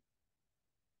 fight, fight.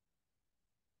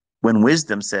 When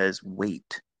wisdom says,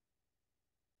 wait,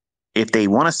 if they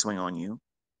want to swing on you,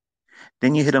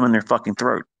 then you hit them in their fucking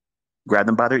throat, grab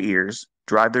them by their ears,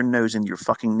 drive their nose into your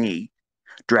fucking knee,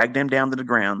 drag them down to the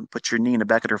ground, put your knee in the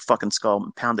back of their fucking skull,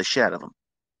 and pound the shit out of them.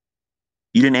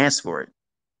 You didn't ask for it,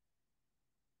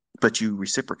 but you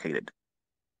reciprocated.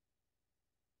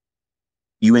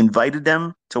 You invited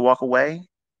them to walk away,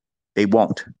 they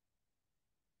won't.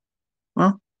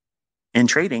 Well, in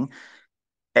trading,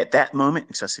 at that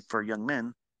moment, especially for young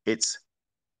men, it's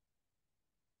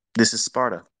this is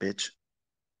Sparta, bitch.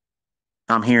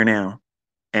 I'm here now.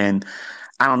 And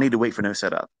I don't need to wait for no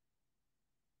setup.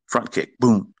 Front kick,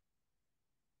 boom.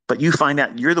 But you find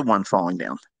out you're the one falling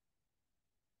down.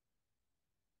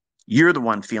 You're the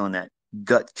one feeling that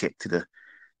gut kick to the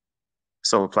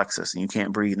solar plexus, and you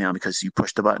can't breathe now because you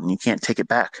pushed the button. You can't take it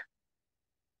back.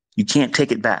 You can't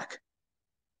take it back.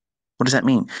 What does that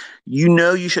mean? You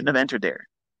know you shouldn't have entered there.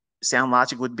 Sound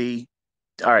logic would be,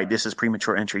 all right, this is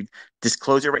premature entry. Just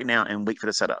close it right now and wait for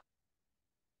the setup.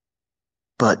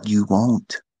 But you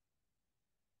won't.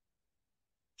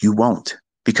 You won't.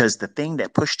 Because the thing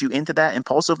that pushed you into that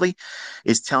impulsively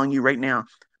is telling you right now,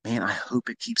 man, I hope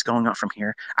it keeps going up from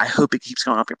here. I hope it keeps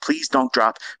going up here. Please don't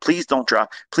drop. Please don't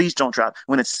drop. Please don't drop.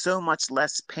 When it's so much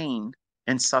less pain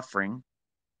and suffering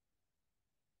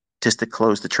just to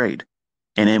close the trade.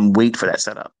 and then wait for that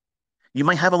setup. You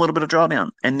might have a little bit of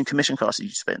drawdown and the commission costs that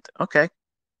you spent. Okay.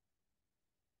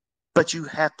 But you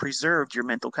have preserved your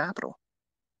mental capital.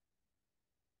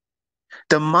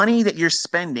 The money that you're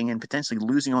spending and potentially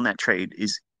losing on that trade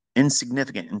is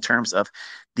insignificant in terms of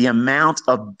the amount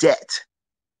of debt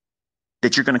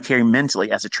that you're going to carry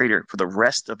mentally as a trader for the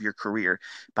rest of your career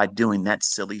by doing that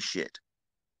silly shit.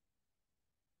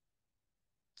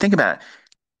 Think about it.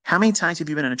 How many times have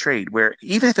you been in a trade where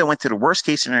even if it went to the worst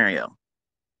case scenario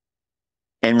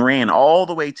and ran all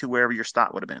the way to wherever your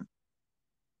stop would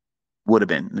have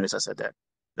been. Notice I said that.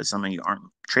 But some of you aren't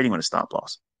trading with a stop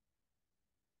loss.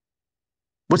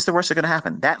 What's the worst that's going to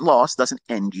happen? That loss doesn't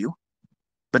end you,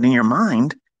 but in your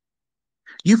mind,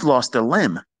 you've lost a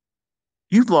limb.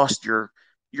 You've lost your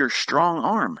strong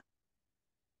arm.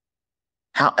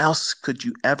 How else could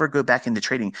you ever go back into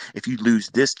trading if you lose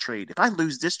this trade? If I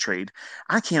lose this trade,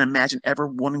 I can't imagine ever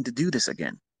wanting to do this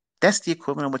again. That's the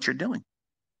equivalent of what you're doing.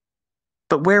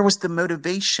 But where was the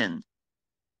motivation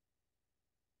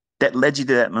that led you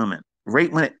to that moment? Right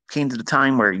when it came to the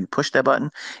time where you push that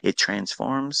button, it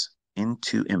transforms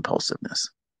into impulsiveness.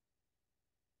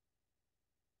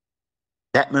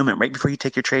 That moment, right before you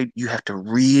take your trade, you have to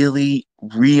really,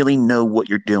 really know what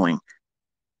you're doing.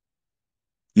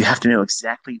 You have to know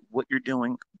exactly what you're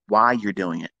doing, why you're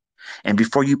doing it. And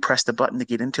before you press the button to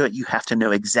get into it, you have to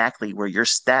know exactly where your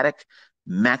static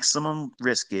maximum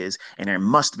risk is, and there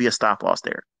must be a stop loss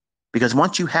there. Because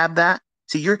once you have that,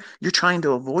 see, you're trying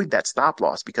to avoid that stop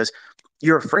loss because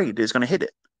you're afraid it's going to hit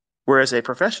it. Whereas a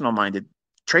professional minded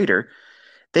trader,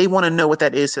 they want to know what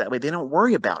that is so that way they don't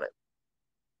worry about it.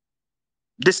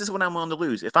 This is what I'm willing to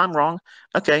lose. If I'm wrong,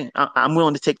 okay, I'm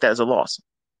willing to take that as a loss.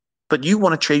 But you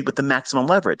want to trade with the maximum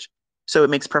leverage. So it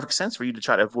makes perfect sense for you to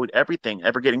try to avoid everything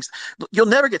ever getting. You'll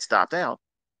never get stopped out.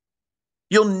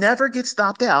 You'll never get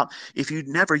stopped out if you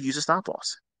never use a stop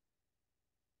loss.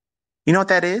 You know what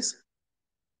that is?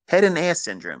 Head and ass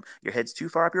syndrome. Your head's too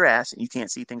far up your ass and you can't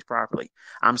see things properly.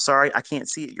 I'm sorry, I can't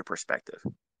see it your perspective.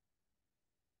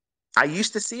 I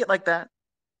used to see it like that.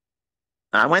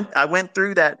 I went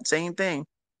through that same thing,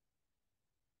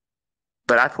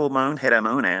 but I pulled my own head out of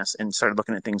my own ass and started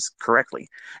looking at things correctly.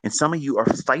 And some of you are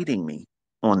fighting me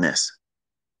on this.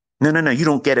 No, no, no, you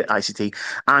don't get it, ICT.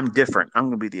 I'm different. I'm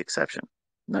going to be the exception.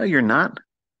 No, you're not.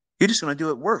 You're just going to do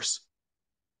it worse,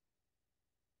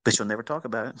 but you'll never talk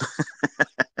about it.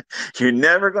 You're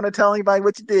never going to tell anybody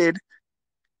what you did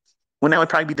when that would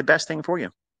probably be the best thing for you.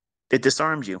 It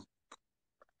disarms you.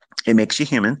 It makes you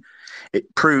human.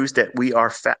 It proves that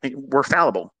we're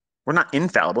fallible. We're not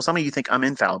infallible. Some of you think I'm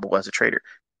infallible as a trader.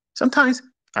 Sometimes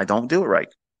I don't do it right.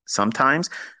 Sometimes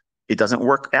it doesn't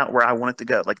work out where I want it to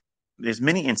go. Like there's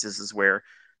many instances where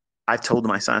I've told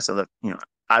my son, so that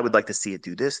I would like to see it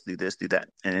do this, do this, do that,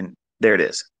 and there it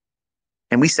is.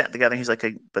 And we sat together. And he's like,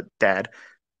 "Hey, but Dad,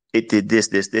 it did this,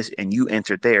 this, this, and you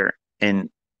entered there, and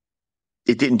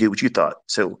it didn't do what you thought.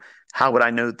 So how would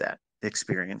I know that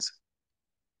experience?"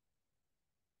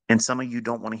 And some of you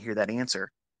don't want to hear that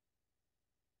answer.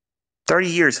 30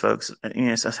 years, folks.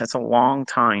 That's a long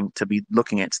time to be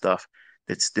looking at stuff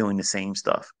that's doing the same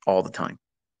stuff all the time.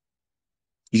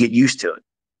 You get used to it.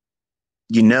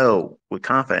 You know with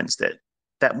confidence that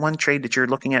that one trade that you're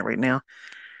looking at right now,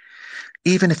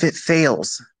 even if it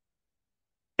fails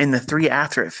and the three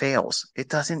after it fails, it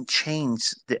doesn't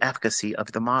change the efficacy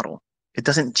of the model. It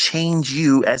doesn't change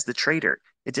you as the trader.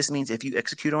 It just means if you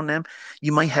execute on them,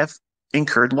 you might have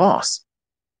incurred loss.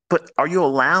 But are you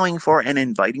allowing for and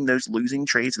inviting those losing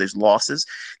trades, those losses,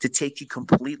 to take you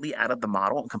completely out of the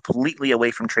model and completely away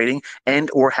from trading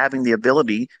and or having the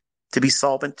ability to be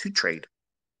solvent to trade?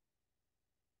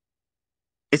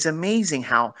 It's amazing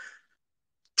how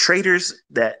traders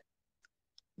that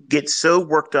get so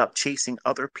worked up chasing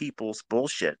other people's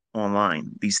bullshit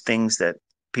online, these things that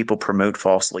people promote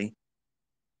falsely,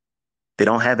 they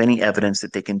don't have any evidence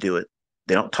that they can do it.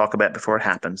 They don't talk about it before it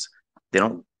happens. They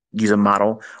don't use a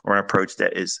model or an approach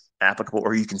that is applicable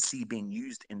or you can see being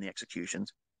used in the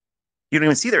executions. You don't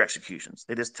even see their executions.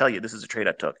 They just tell you this is a trade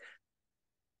I took.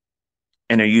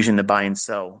 And they're using the buy and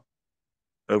sell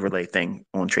overlay thing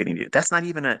on Tradingview. That's not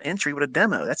even an entry with a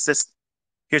demo. That's just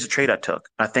here's a trade I took.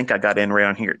 I think I got in right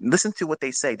on here. Listen to what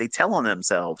they say. They tell on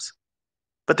themselves,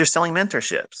 but they're selling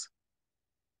mentorships.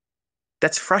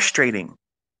 That's frustrating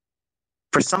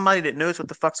for somebody that knows what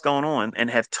the fuck's going on and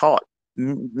have taught,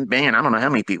 man, I don't know how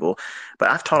many people, but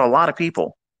I've taught a lot of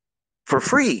people for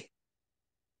free.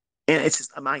 And it's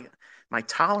just my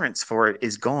tolerance for it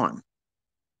is gone.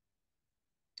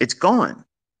 It's gone.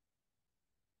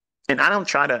 And I don't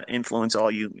try to influence all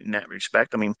you in that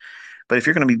respect. I mean, but if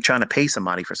you're going to be trying to pay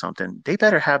somebody for something, they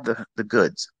better have the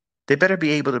goods. They better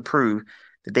be able to prove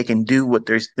that they can do what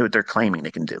they're claiming they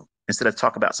can do instead of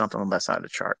talk about something on the left side of the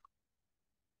chart.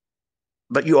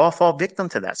 But you all fall victim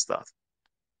to that stuff,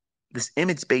 this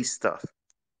image-based stuff,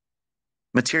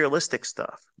 materialistic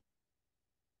stuff,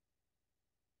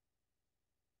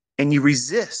 and you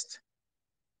resist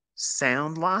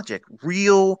sound logic,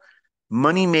 real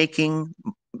money making,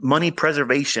 money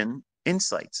preservation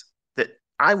insights. That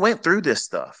I went through this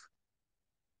stuff.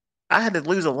 I had to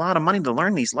lose a lot of money to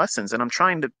learn these lessons, and I'm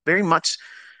trying to very much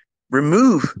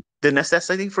remove the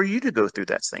necessity for you to go through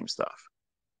that same stuff.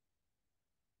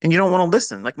 And you don't want to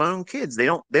listen. Like my own kids, they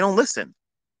don't listen.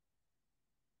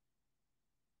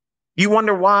 You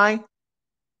wonder why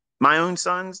my own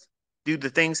sons do the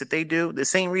things that they do. The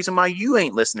same reason why you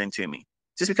ain't listening to me.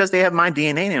 Just because they have my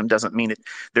DNA in them doesn't mean that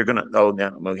they're gonna. Oh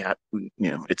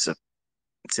no, it's a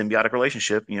symbiotic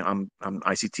relationship. I'm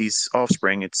ICT's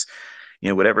offspring. It's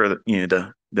whatever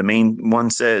the main one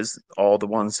says. All the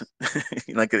ones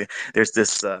like there's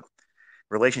this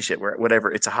relationship where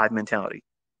whatever it's a hive mentality.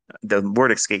 The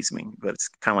word escapes me, but it's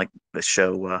kind of like the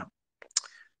show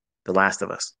The Last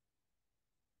of Us.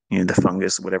 The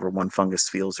fungus, whatever one fungus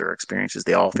feels or experiences,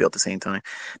 they all feel at the same time.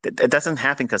 That doesn't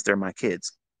happen because they're my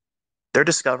kids. They're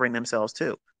discovering themselves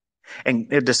too. And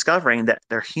they're discovering that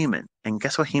they're human. And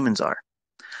guess what humans are?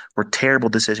 We're terrible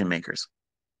decision makers.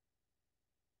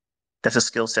 That's a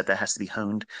skill set that has to be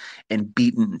honed and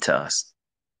beaten to us.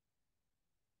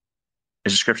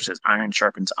 As the scripture says, iron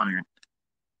sharpens iron,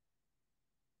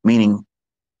 meaning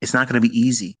it's not going to be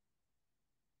easy.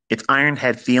 If iron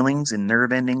had feelings and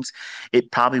nerve endings,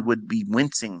 it probably would be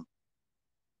wincing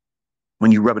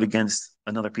when you rub it against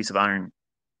another piece of iron.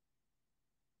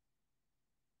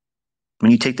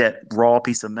 When you take that raw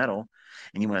piece of metal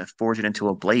and you want to forge it into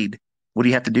a blade, what do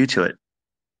you have to do to it?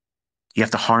 You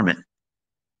have to harm it.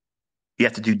 You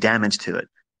have to do damage to it.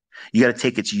 You got to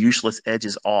take its useless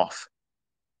edges off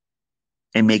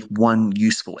and make one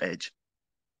useful edge.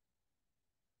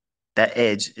 That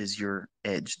edge is your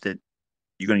edge that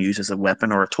you're going to use as a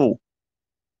weapon or a tool,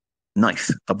 knife,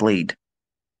 a blade.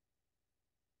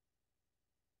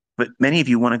 But many of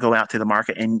you want to go out to the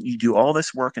market and you do all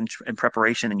this work and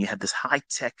preparation, and you have this high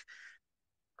tech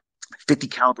 50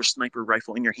 caliber sniper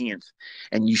rifle in your hands,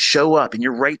 and you show up and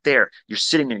you're right there. You're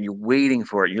sitting there, you're waiting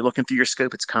for it. You're looking through your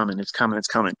scope. It's coming, it's coming, it's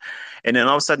coming. And then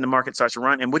all of a sudden the market starts to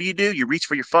run. And what do? You reach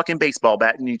for your fucking baseball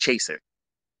bat and you chase it.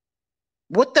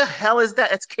 What the hell is that?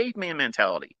 That's caveman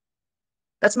mentality.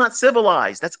 That's not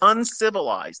civilized. That's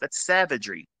uncivilized. That's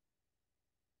savagery.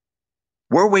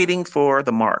 We're waiting for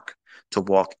the mark to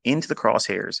walk into the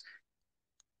crosshairs,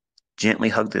 gently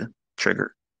hug the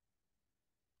trigger,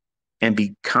 and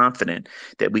be confident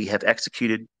that we have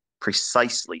executed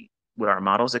precisely what our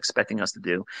model is expecting us to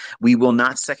do. We will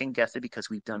not second guess it because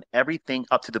we've done everything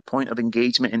up to the point of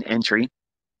engagement and entry.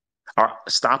 Our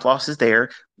stop loss is there.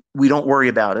 We don't worry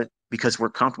about it because we're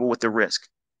comfortable with the risk.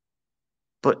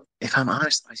 But if I'm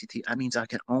honest, ICT, that means I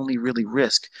can only really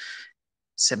risk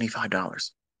 $75.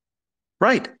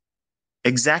 Right.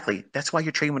 Exactly. That's why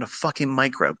you're trading with a fucking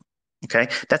micro. Okay.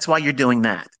 That's why you're doing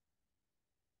that.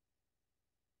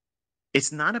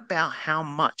 It's not about how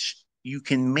much you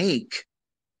can make.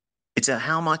 It's a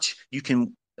how much you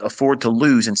can afford to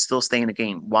lose and still stay in the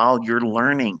game while you're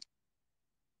learning.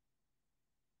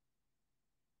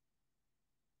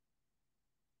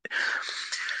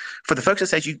 For the folks that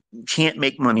says you can't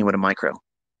make money with a micro,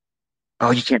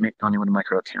 oh, you can't make money with a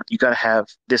micro account. You got to have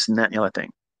this and that and the other thing.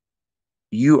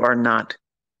 You are not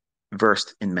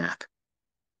versed in math.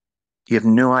 You have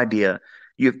no idea.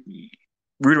 You have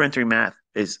rudimentary math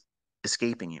is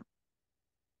escaping you.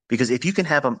 Because if you can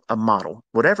have a model,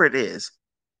 whatever it is,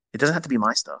 it doesn't have to be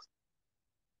my stuff.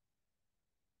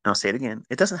 And I'll say it again.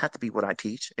 It doesn't have to be what I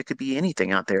teach. It could be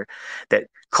anything out there that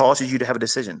causes you to have a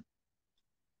decision.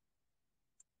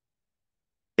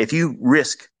 If you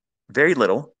risk very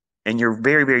little and you're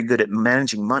very, very good at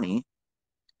managing money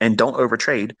and don't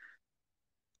overtrade,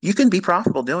 you can be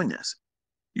profitable doing this.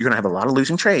 You're going to have a lot of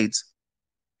losing trades,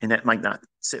 and that might not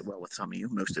sit well with some of you,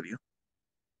 most of you.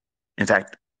 In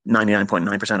fact,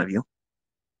 99.9% of you,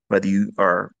 whether you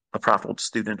are a profitable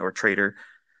student or trader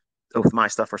with my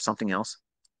stuff or something else,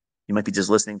 you might be just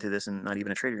listening to this and not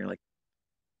even a trader. You're like,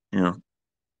 you know,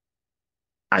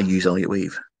 I use Elliott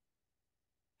Wave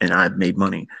and I've made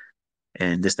money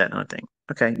and this, that, and other thing.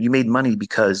 Okay, you made money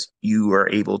because you were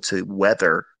able to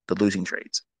weather the losing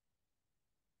trades.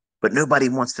 But nobody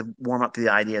wants to warm up to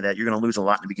the idea that you're going to lose a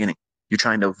lot in the beginning. You're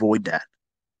trying to avoid that.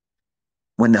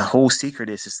 When the whole secret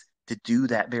is to do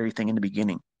that very thing in the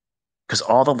beginning. Because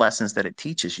all the lessons that it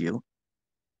teaches you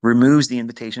removes the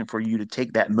invitation for you to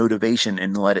take that motivation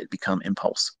and let it become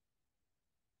impulse.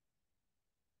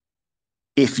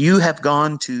 If you have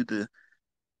gone to the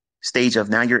stage of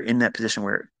now you're in that position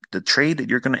where the trade that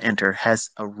you're going to enter has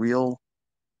a real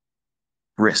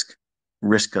risk,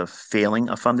 risk of failing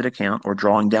a funded account or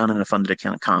drawing down in a funded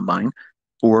account combine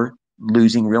or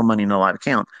losing real money in a live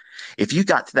account. If you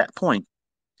got to that point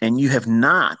and you have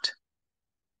not,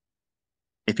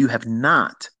 if you have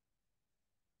not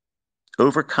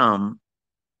overcome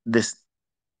this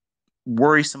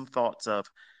worrisome thoughts of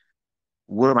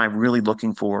what am I really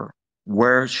looking for?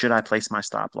 Where should I place my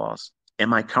stop loss?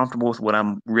 Am I comfortable with what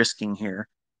I'm risking here?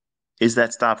 Is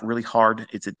that stop really hard?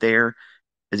 Is it there?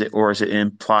 Is it, or is it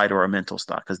implied or a mental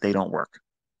stop? Because they don't work.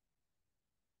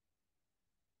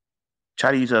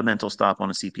 Try to use a mental stop on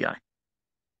a CPI.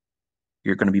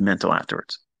 You're going to be mental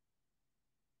afterwards.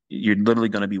 You're literally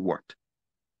going to be warped.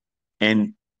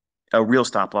 And a real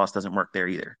stop loss doesn't work there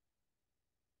either.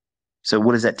 So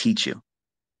what does that teach you?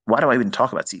 Why do I even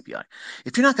talk about CPI?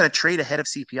 If you're not going to trade ahead of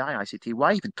CPI, ICT,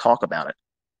 why even talk about it?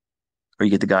 Or you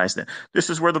get the guys that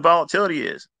this is where the volatility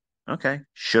is. Okay,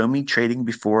 show me trading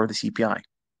before the CPI,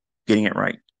 getting it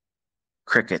right.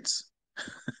 Crickets.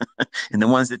 And the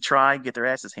ones that try get their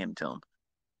asses handed to them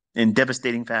in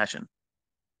devastating fashion.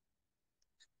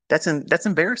 That's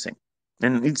embarrassing.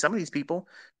 And some of these people,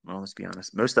 well, let's be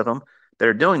honest, most of them that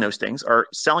are doing those things are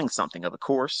selling something of a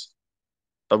course,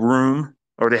 a room,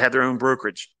 or they have their own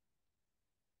brokerage.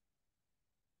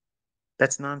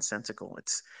 That's nonsensical.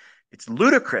 It's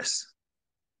ludicrous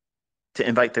to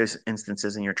invite those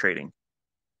instances in your trading.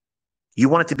 You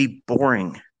want it to be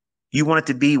boring. You want it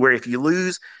to be where if you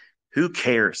lose, who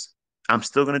cares? I'm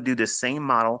still going to do this same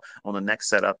model on the next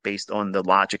setup based on the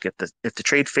logic. If the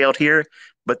trade failed here,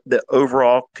 but the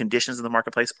overall conditions of the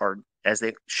marketplace are as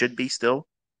they should be still,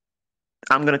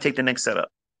 I'm going to take the next setup.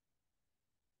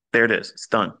 There it is. It's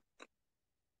done.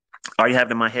 I already have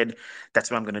it in my head. That's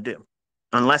what I'm going to do.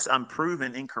 Unless I'm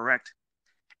proven incorrect,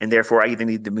 and therefore I either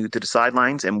need to move to the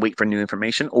sidelines and wait for new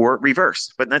information or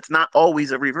reverse. But that's not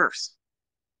always a reverse.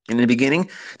 In the beginning,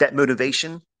 that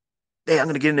motivation, hey, I'm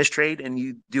going to get in this trade, and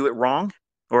you do it wrong,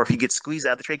 or if you get squeezed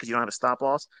out of the trade because you don't have a stop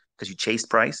loss because you chased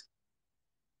price,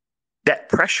 that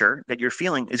pressure that you're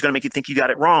feeling is going to make you think you got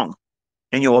it wrong,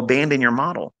 and you'll abandon your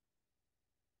model.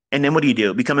 And then what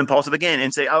do? Become impulsive again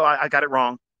and say, oh, I got it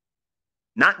wrong,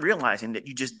 not realizing that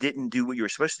you just didn't do what you were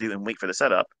supposed to do and wait for the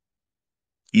setup.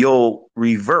 You'll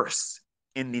reverse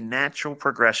in the natural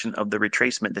progression of the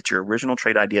retracement that your original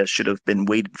trade idea should have been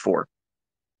waited for.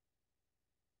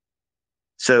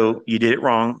 So you did it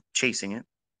wrong, chasing it.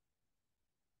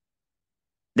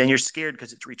 Then you're scared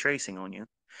because it's retracing on you,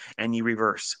 and you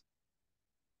reverse.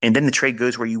 And then the trade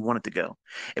goes where you want it to go.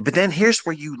 But then here's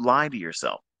where you lie to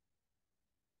yourself.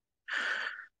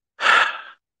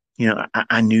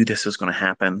 I knew this was going to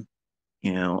happen,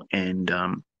 and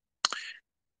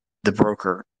the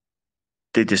broker,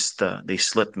 they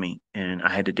slipped me, and I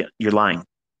had to. You're lying.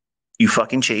 You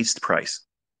fucking chased the price.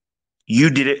 You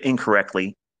did it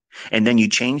incorrectly, and then you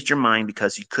changed your mind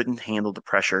because you couldn't handle the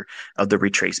pressure of the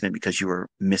retracement because you were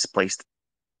misplaced.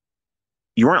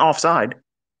 You weren't offside.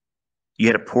 You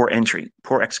had a poor entry,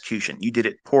 poor execution. You did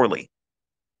it poorly.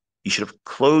 You should have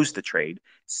closed the trade,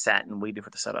 sat and waited for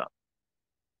the setup,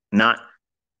 not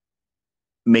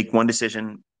make one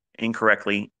decision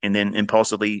incorrectly and then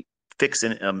impulsively fix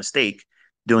a mistake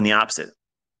doing the opposite,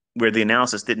 where the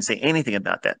analysis didn't say anything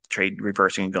about that trade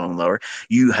reversing and going lower.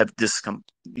 You succumb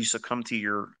to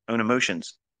your own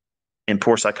emotions and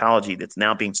poor psychology that's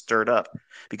now being stirred up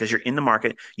because you're in the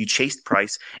market, you chased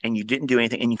price, and you didn't do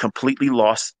anything, and you completely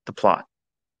lost the plot.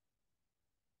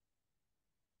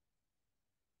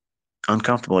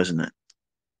 Uncomfortable, isn't it?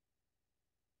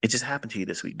 It just happened to you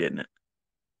this week, didn't it?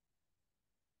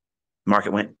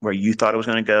 Market went where you thought it was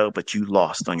going to go, but you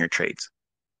lost on your trades.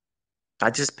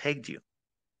 I just pegged you.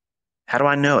 How do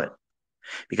I know it?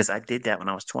 Because I did that when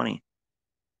I was 20.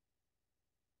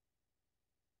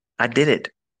 I did it.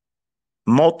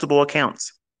 Multiple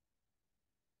accounts.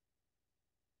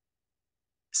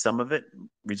 Some of it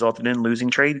resulted in losing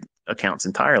trade accounts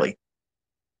entirely.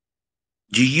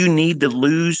 Do you need to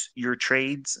lose your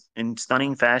trades in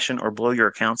stunning fashion or blow your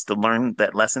accounts to learn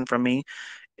that lesson from me?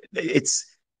 It's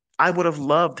I would have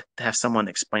loved to have someone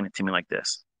explain it to me like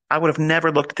this. I would have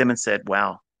never looked at them and said,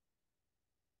 "Wow,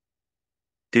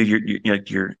 dude,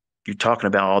 you're talking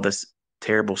about all this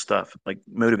terrible stuff. Like,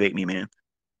 motivate me, man."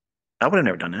 I would have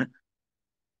never done that.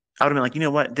 I would have been like, you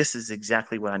know what? This is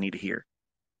exactly what I need to hear.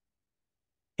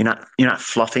 You're not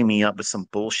fluffing me up with some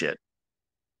bullshit.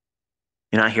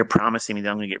 You're not here promising me that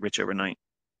I'm going to get rich overnight.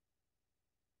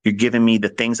 You're giving me the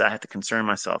things I have to concern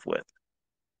myself with,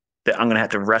 that I'm going to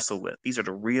have to wrestle with. These are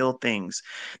the real things.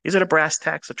 These are the brass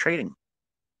tacks of trading.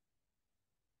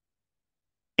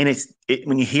 And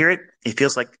when you hear it, it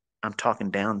feels like I'm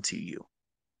talking down to you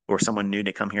or someone new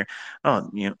to come here. Oh,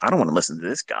 I don't want to listen to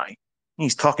this guy.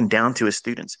 He's talking down to his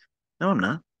students. No, I'm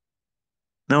not.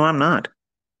 No, I'm not.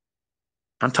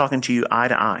 I'm talking to you eye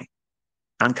to eye.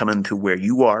 I'm coming to where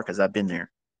you are because I've been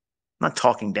there. I'm not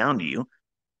talking down to you.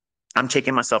 I'm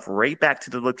taking myself right back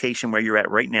to the location where you're at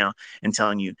right now and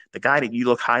telling you the guy that you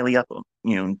look highly up,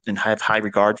 and have high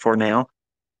regard for now.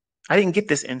 I didn't get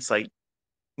this insight,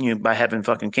 by having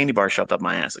fucking candy bars shoved up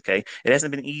my ass. Okay, it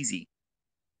hasn't been easy.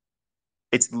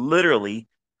 It's literally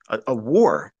a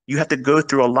war. You have to go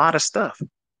through a lot of stuff,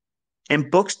 and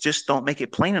books just don't make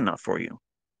it plain enough for you.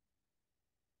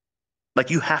 Like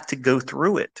you have to go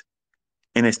through it,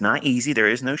 and it's not easy. There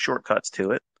is no shortcuts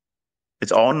to it.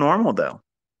 It's all normal though,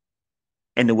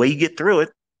 and the way you get through it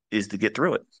is to get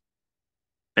through it.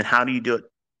 And how do you do it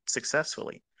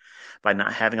successfully? By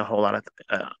not having a whole lot of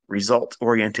result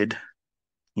oriented,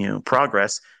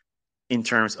 progress in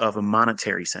terms of a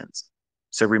monetary sense.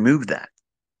 So remove that.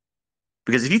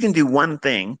 Because if you can do one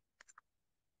thing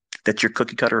that's your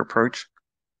cookie cutter approach,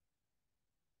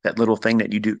 that little thing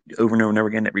that you do over and over and over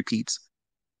again that repeats,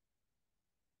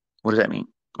 what does that mean?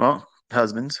 Well,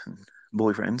 husbands and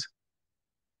boyfriends,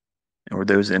 or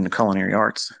those in the culinary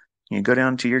arts, you go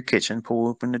down to your kitchen, pull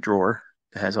open the drawer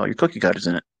that has all your cookie cutters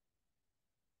in it.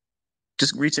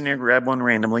 Just reach in there, grab one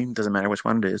randomly, doesn't matter which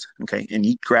one it is, okay? And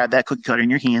you grab that cookie cutter in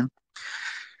your hand,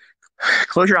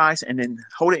 close your eyes, and then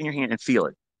hold it in your hand and feel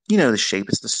it. You know the shape.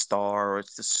 It's the star, or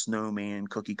it's the snowman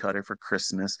cookie cutter for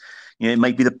Christmas. It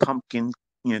might be the pumpkin,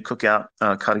 cookie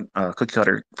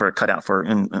cutter for a cutout for,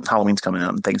 and Halloween's coming up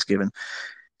and Thanksgiving.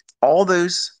 All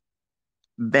those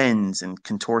bends and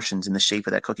contortions in the shape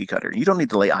of that cookie cutter. You don't need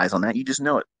to lay eyes on that. You just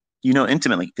know it. You know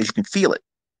intimately because you can feel it.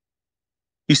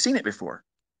 You've seen it before.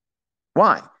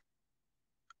 Why?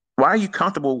 Why are you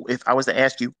comfortable if I was to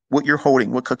ask you what you're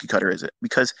holding, what cookie cutter is it?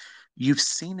 Because you've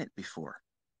seen it before.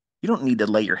 You don't need to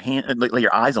lay your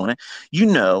eyes on it. You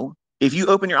know, if you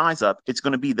open your eyes up, it's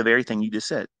going to be the very thing you just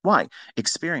said. Why?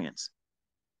 Experience.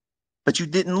 But you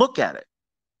didn't look at it.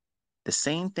 The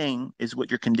same thing is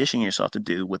what you're conditioning yourself to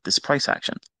do with this price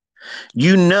action.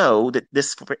 You know that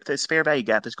this fair value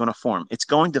gap is going to form. It's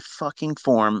going to fucking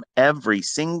form every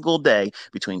single day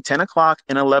between 10 o'clock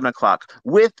and 11 o'clock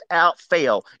without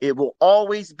fail. It will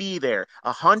always be there.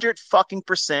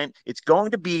 100% it's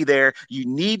going to be there. You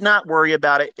need not worry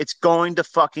about it. It's going to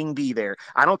fucking be there.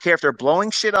 I don't care if they're blowing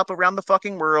shit up around the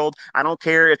fucking world. I don't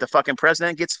care if the fucking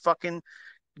president gets fucking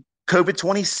COVID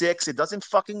 26, it doesn't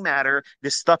fucking matter.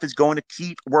 This stuff is going to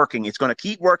keep working. It's going to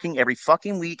keep working every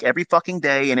fucking week, every fucking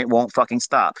day, and it won't fucking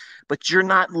stop. But you're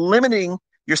not limiting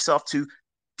yourself to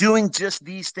doing just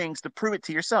these things to prove it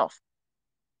to yourself.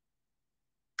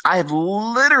 I have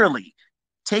literally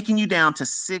taken you down to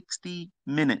 60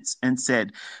 minutes and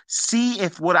said, see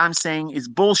if what I'm saying is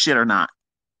bullshit or not.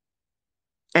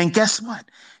 And guess what?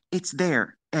 It's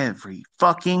there every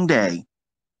fucking day.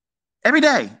 Every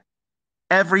day.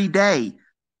 Every day.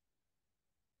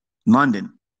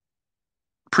 London,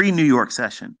 pre-New York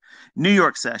session, New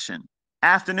York session,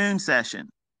 afternoon session,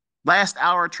 last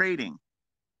hour trading.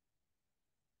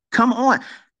 Come on.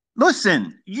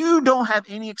 Listen, you don't have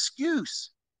any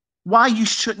excuse why you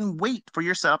shouldn't wait for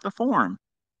your setup to form.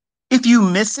 If you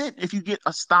miss it, if you get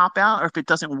a stop out, or if it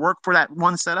doesn't work for that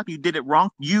one setup, you did it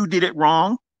wrong. You did it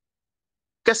wrong.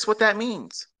 Guess what that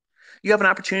means? You have an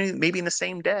opportunity, maybe in the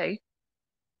same day,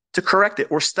 to correct it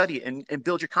or study it and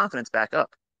build your confidence back up.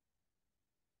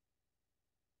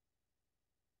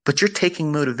 But you're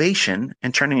taking motivation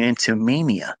and turning it into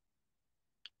mania.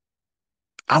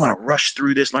 I want to rush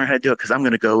through this, learn how to do it because I'm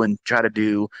going to go and try to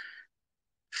do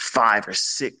 5 or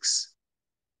 6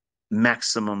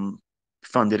 maximum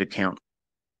funded account.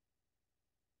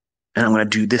 And I'm going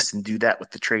to do this and do that with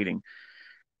the trading.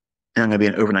 And I'm going to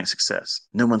be an overnight success.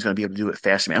 No one's going to be able to do it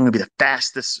faster than me. I'm going to be the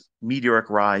fastest meteoric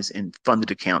rise in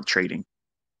funded account trading.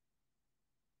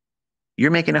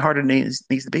 You're making it harder than it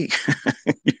needs to be.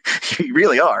 You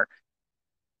really are.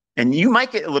 And you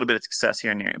might get a little bit of success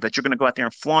here and there, but you're going to go out there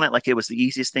and flaunt it like it was the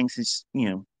easiest thing since,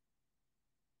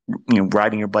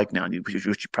 riding your bike now, which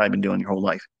you've probably been doing your whole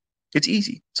life. It's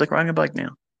easy. It's like riding a bike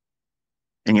now.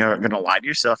 And you're going to lie to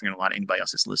yourself. You're going to lie to anybody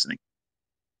else that's listening.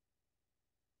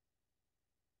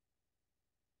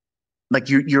 Like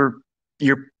you're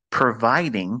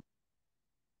providing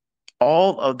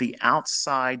all of the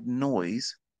outside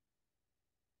noise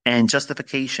and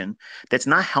justification that's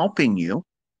not helping you.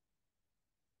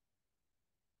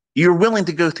 You're willing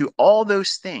to go through all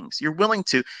those things. You're willing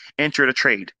to enter a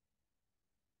trade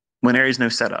when there is no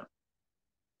setup.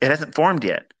 It hasn't formed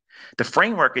yet. The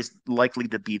framework is likely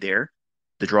to be there,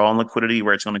 the draw on liquidity,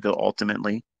 where it's going to go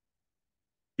ultimately.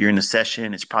 You're in the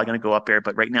session. It's probably going to go up there,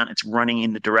 but right now it's running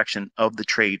in the direction of the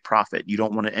trade profit. You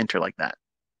don't want to enter like that.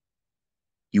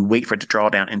 You wait for it to draw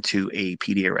down into a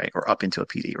PD array or up into a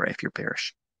PD array if you're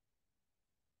bearish.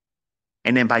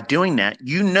 And then by doing that,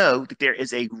 you know that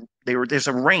there's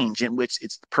a range in which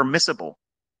it's permissible.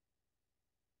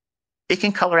 It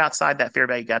can color outside that fair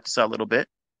value gap just a little bit.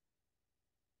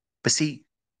 But see,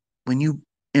 when you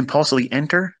impulsively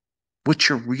enter, what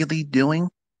you're really doing,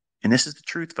 and this is the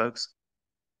truth, folks,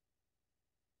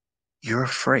 you're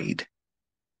afraid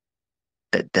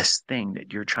that this thing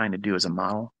that you're trying to do as a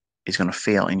model is going to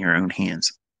fail in your own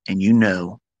hands. And you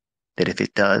know that if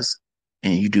it does,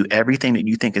 and you do everything that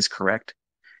you think is correct,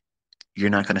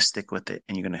 you're not going to stick with it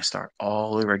and you're going to start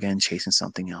all over again chasing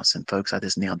something else. And folks, I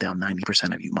just nailed down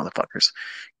 90% of you motherfuckers.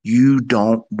 You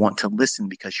don't want to listen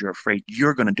because you're afraid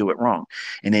you're going to do it wrong.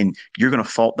 And then you're going to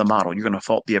fault the model. You're going to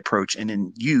fault the approach. And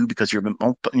then you, because you're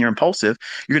impulsive,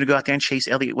 you're going to go out there and chase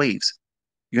Elliott waves.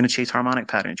 You're going to chase harmonic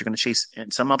patterns. You're going to chase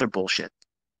some other bullshit.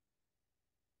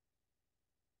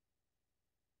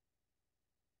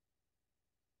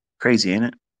 Crazy, ain't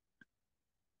it?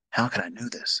 How could I know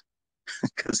this?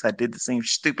 Because I did the same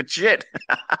stupid shit.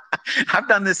 I've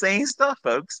done the same stuff,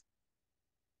 folks.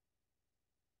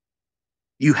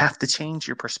 You have to change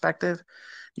your perspective.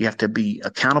 You have to be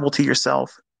accountable to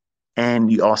yourself.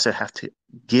 And you also have to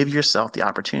give yourself the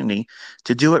opportunity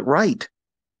to do it right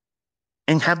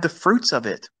and have the fruits of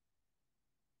it.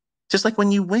 Just like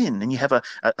when you win and you have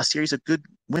a series of good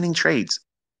winning trades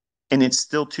and it's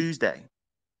still Tuesday.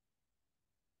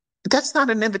 That's not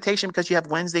an invitation because you have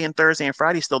Wednesday and Thursday and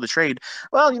Friday still to trade.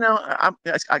 Well,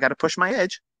 I got to push my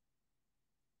edge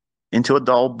into a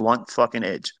dull, blunt fucking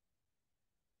edge.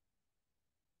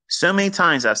 So many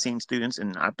times I've seen students,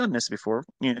 and I've done this before.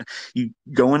 You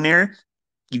go in there,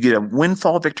 you get a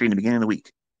windfall victory in the beginning of the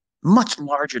week, much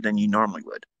larger than you normally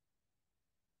would.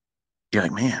 You're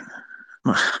like, man,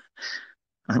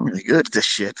 I'm really good at this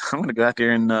shit. I'm gonna go out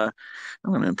there and I'm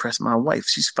gonna impress my wife.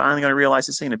 She's finally gonna realize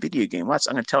this ain't a video game. Watch,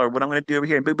 I'm gonna tell her what I'm gonna do over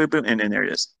here, and boom, boom, boom, and then there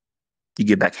it is. You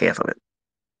get back half of it,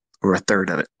 or a third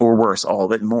of it, or worse, all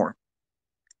of it and more.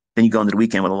 Then you go into the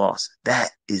weekend with a loss. That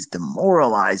is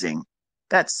demoralizing.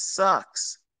 That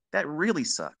sucks. That really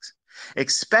sucks.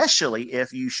 Especially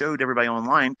if you showed everybody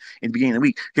online in the beginning of the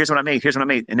week, here's what I made, here's what I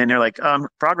made. And then they're like,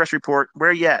 progress report,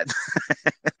 where you at?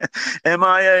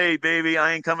 MIA, baby,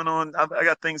 I ain't coming on. I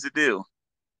got things to do.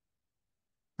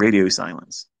 Radio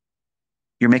silence.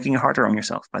 You're making it harder on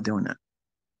yourself by doing that.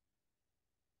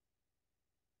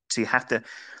 So you have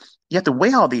to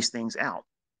weigh all these things out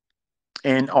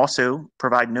and also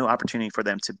provide no opportunity for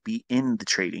them to be in the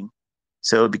trading.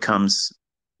 So it becomes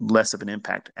less of an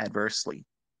impact adversely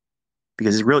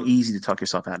because it's real easy to talk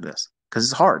yourself out of this because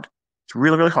it's hard. It's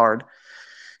really, really hard.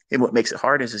 And what makes it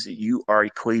hard is that you are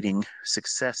equating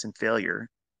success and failure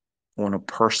on a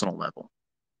personal level.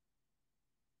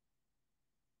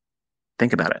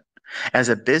 Think about it. As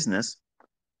a business,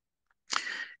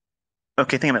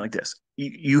 okay, think about it like this.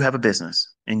 You have a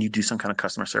business and you do some kind of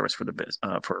customer service for the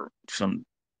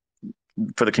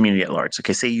for the community at large.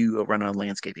 Okay, say you run a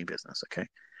landscaping business, okay?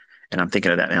 And I'm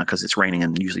thinking of that now because it's raining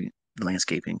and usually the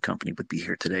landscaping company would be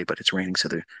here today, but it's raining, so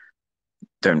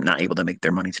they're not able to make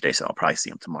their money today, so I'll probably see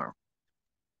them tomorrow.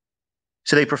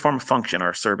 So they perform a function or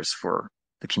a service for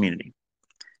the community.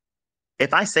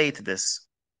 If I say to this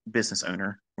business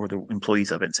owner or the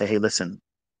employees of it and say, hey, listen,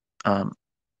 um,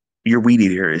 your weed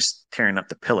eater is tearing up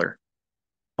the pillar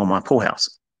on my pool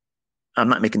house. I'm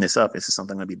not making this up. This is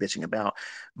something I'm going to be bitching about.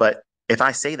 But if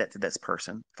I say that to this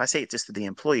person, if I say it just to the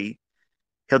employee,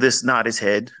 he'll just nod his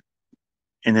head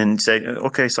and then say,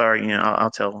 okay, sorry,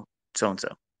 I'll tell so and so.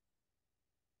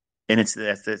 And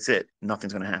that's it.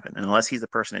 Nothing's going to happen. And unless he's the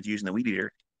person that's using the weed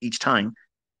eater each time,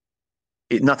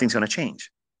 nothing's going to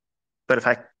change. But if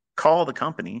I call the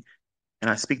company and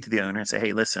I speak to the owner and say,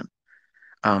 hey, listen,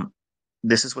 um,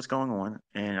 this is what's going on,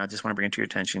 and I just want to bring it to your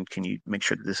attention. Can you make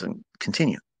sure that this doesn't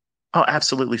continue? Oh,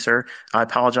 absolutely, sir. I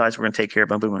apologize. We're going to take care of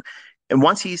it. Boom, boom, boom. And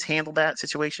once he's handled that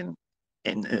situation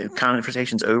and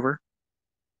conversation's over,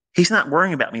 he's not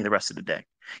worrying about me the rest of the day.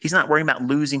 He's not worrying about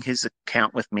losing his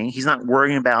account with me. He's not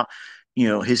worrying about,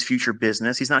 his future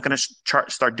business. He's not going to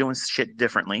start doing shit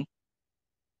differently.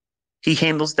 He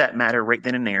handles that matter right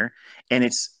then and there, and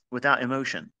it's without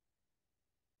emotion.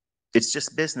 It's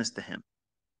just business to him.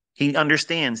 He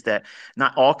understands that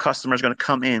not all customers are going to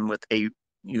come in with a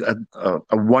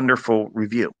wonderful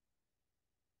review.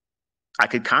 I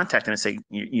could contact him and say,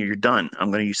 "You're done.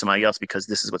 I'm going to use somebody else because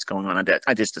this is what's going on.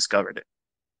 I just discovered it."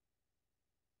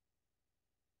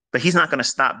 But he's not going to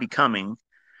stop becoming,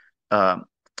 um,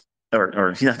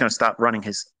 or he's not going to stop running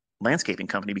his landscaping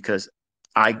company because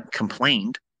I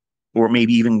complained or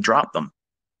maybe even dropped them.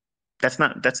 That's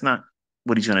not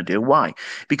what he's going to do. Why?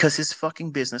 Because his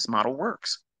fucking business model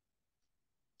works.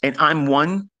 And I'm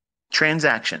one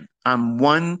transaction. I'm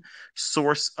one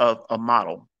source of a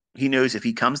model. He knows if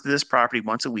he comes to this property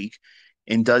once a week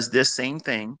and does this same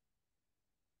thing,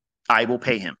 I will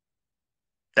pay him.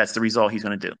 That's the result he's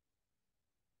going to do.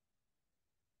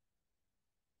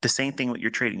 The same thing with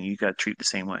your trading. You got to treat it the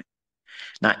same way.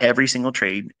 Not every single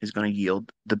trade is going to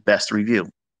yield the best review.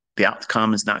 The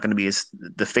outcome is not going to be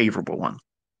the favorable one.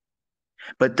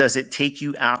 But does it take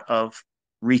you out of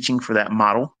reaching for that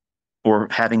model or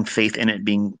having faith in it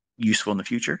being useful in the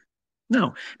future?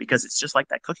 No, because it's just like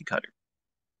that cookie cutter.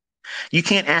 You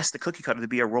can't ask the cookie cutter to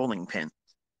be a rolling pin.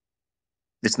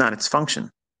 It's not its function.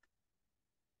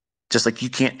 Just like you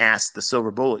can't ask the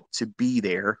silver bullet to be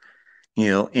there,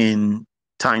 in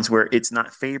times where it's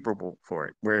not favorable for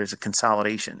it, where there's a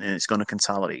consolidation and it's going to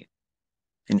consolidate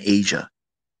in Asia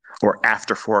or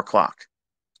after 4 o'clock,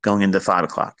 going into 5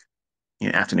 o'clock,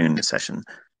 afternoon session.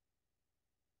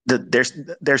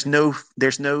 There's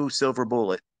no silver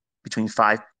bullet between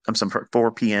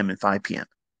 4 p.m. and 5 p.m.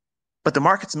 But the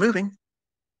market's moving.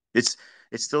 It's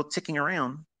it's still ticking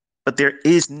around, but there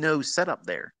is no setup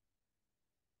there.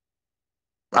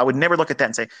 I would never look at that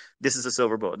and say, this is a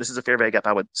silver bullet. This is a fair value gap.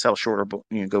 I would sell short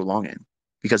or go long in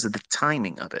because of the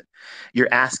timing of it.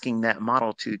 You're asking that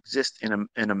model to exist in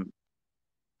a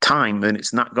time when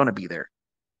it's not going to be there,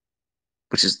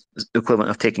 which is the equivalent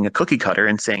of taking a cookie cutter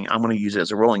and saying, I'm going to use it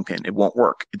as a rolling pin. It won't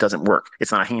work. It doesn't work.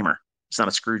 It's not a hammer. It's not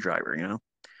a screwdriver.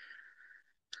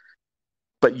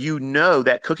 But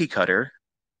that cookie cutter,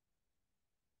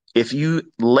 if you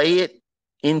lay it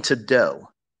into dough,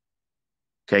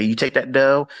 okay, you take that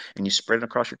dough and you spread it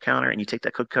across your counter and you take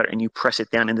that cookie cutter and you press it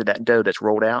down into that dough that's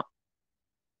rolled out.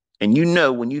 And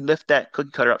when you lift that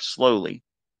cookie cutter up slowly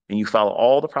and you follow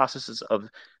all the processes of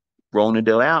rolling the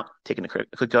dough out, taking the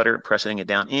cookie cutter, pressing it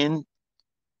down in,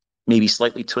 maybe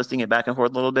slightly twisting it back and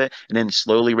forth a little bit, and then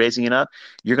slowly raising it up,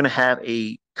 you're going to have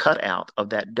a cutout of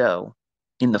that dough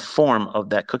in the form of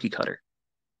that cookie cutter.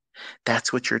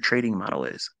 That's what your trading model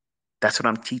is. That's what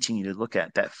I'm teaching you to look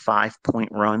at, that 5 point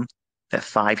run, that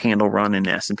 5 handle run in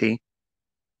the S&P.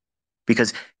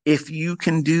 Because if you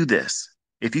can do this,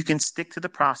 if you can stick to the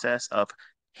process of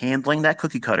handling that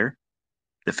cookie cutter,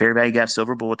 the fair value gap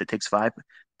silver bullet that takes 5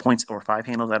 points or 5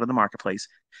 handles out of the marketplace,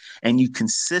 and you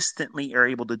consistently are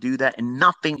able to do that and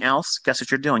nothing else, guess what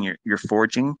you're doing? You're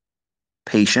forging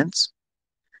patience.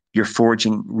 You're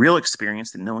forging real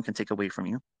experience that no one can take away from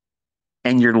you.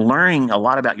 And you're learning a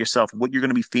lot about yourself, what you're going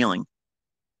to be feeling.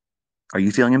 Are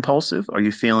you feeling impulsive? Are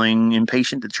you feeling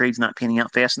impatient? The trade's not panning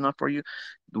out fast enough for you?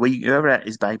 The way you get over that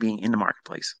is by being in the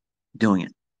marketplace, doing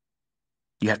it.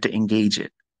 You have to engage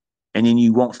it. And then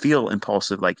you won't feel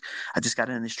impulsive like, I just got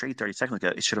in this trade 30 seconds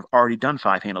ago. It should have already done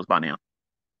 5 handles by now.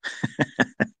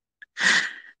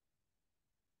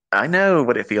 I know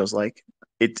what it feels like.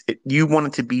 You want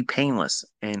it to be painless,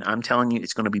 and I'm telling you,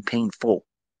 it's going to be painful,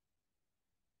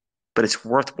 but it's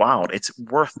worthwhile. It's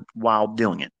worthwhile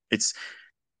doing it. It's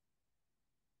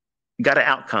got an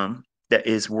outcome that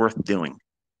is worth doing.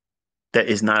 That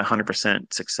is not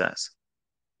 100% success,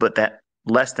 but that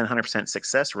less than 100%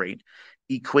 success rate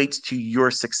equates to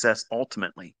your success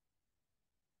ultimately.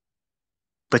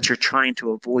 But you're trying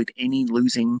to avoid any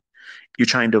losing. You're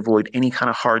trying to avoid any kind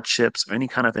of hardships or any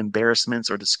kind of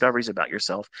embarrassments or discoveries about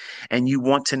yourself. And you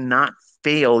want to not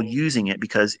fail using it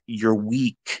because you're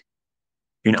weak,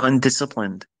 you're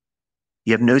undisciplined,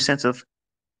 you have no sense of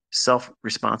self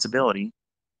responsibility.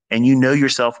 And you know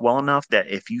yourself well enough that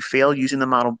if you fail using the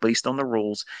model based on the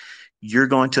rules, you're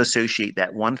going to associate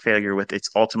that one failure with it's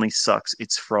ultimately sucks,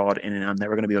 it's fraud, and I'm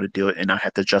never going to be able to do it. And I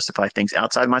have to justify things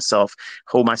outside myself,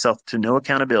 hold myself to no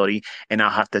accountability, and I'll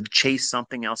have to chase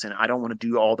something else. And I don't want to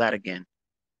do all that again.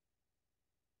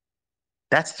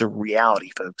 That's the reality,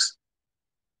 folks.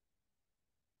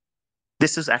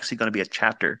 This is actually going to be a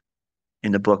chapter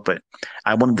in the book, but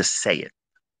I wanted to say it.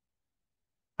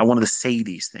 I wanted to say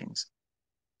these things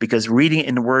because reading it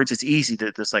in the words, it's easy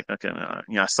to just like, okay,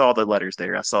 I saw the letters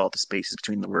there. I saw the spaces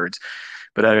between the words,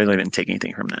 but I really didn't take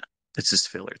anything from that. It's just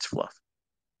filler. It's fluff.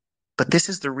 But this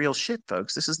is the real shit,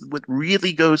 folks. This is what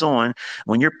really goes on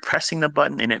when you're pressing the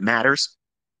button and it matters.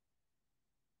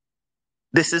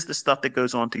 This is the stuff that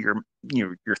goes on to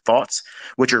your thoughts,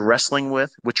 what you're wrestling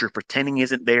with, what you're pretending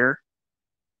isn't there.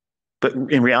 But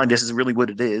in reality, this is really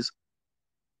what it is.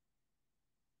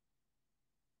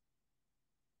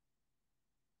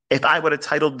 If I would have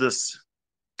titled this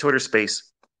Twitter space,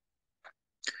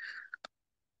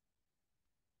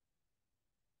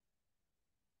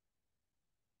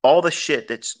 all the shit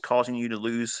that's causing you to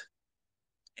lose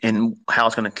and how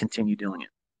it's going to continue doing it.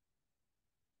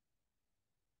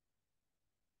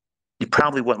 You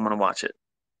probably wouldn't want to watch it.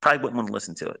 Probably wouldn't want to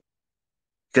listen to it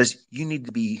because you need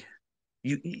to be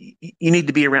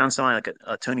around somebody like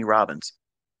a Tony Robbins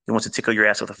who wants to tickle your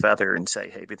ass with a feather and say,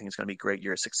 "Hey, everything's going to be great.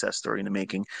 You're a success story in the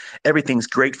making. Everything's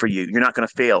great for you. You're not going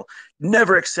to fail.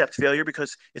 Never accept failure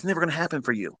because it's never going to happen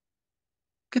for you."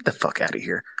 Get the fuck out of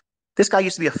here. This guy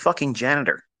used to be a fucking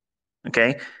janitor,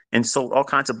 okay, and sold all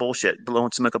kinds of bullshit,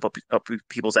 blowing smoke up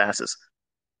people's asses,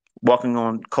 walking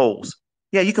on coals.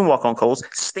 Yeah, you can walk on coals.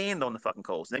 Stand on the fucking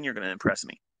coals. Then you're going to impress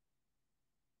me.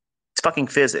 It's fucking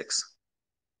physics.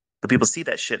 But people see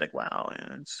that shit like, wow,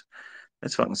 yeah,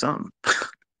 it's fucking something.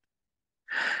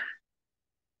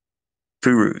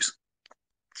 Furus.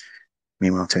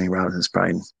 Meanwhile, Tony Robbins is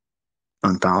probably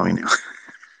unfollowing now.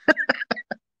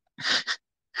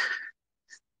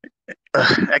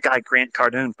 That guy Grant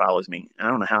Cardone follows me. I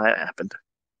don't know how that happened,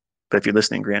 but if you're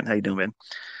listening, Grant, how you doing, man?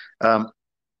 Um,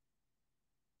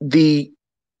 the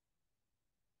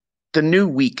the new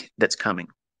week that's coming.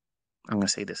 I'm going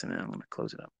to say this and then I'm going to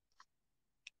close it up.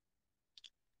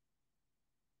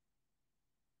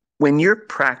 When you're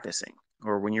practicing,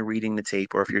 or when you're reading the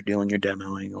tape, or if you're doing your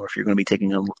demoing, or if you're going to be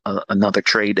taking another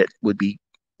trade that would be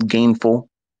gainful,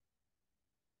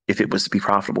 if it was to be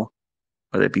profitable,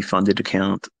 whether it be funded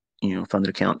account, funded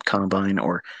account combine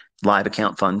or live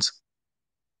account funds.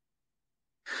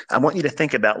 I want you to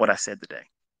think about what I said today.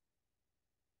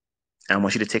 I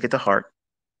want you to take it to heart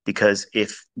because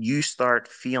if you start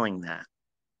feeling that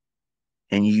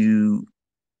and you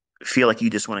feel like you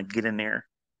just want to get in there,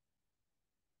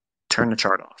 turn the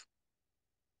chart off.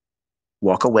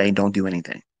 Walk away and don't do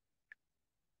anything.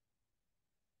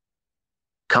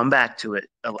 Come back to it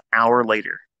an hour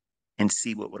later and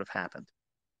see what would have happened.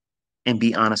 And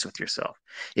be honest with yourself.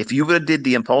 If you would have did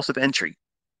the impulsive entry,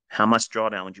 how much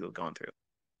drawdown would you have gone through?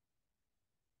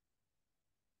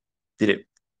 Did it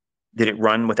did it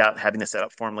run without having the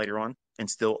setup form later on and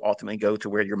still ultimately go to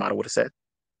where your model would have said?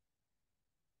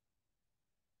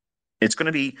 It's going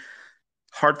to be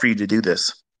hard for you to do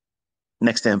this,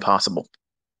 next to impossible.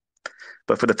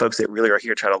 But for the folks that really are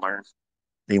here to try to learn,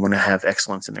 they want to have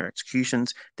excellence in their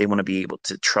executions. They want to be able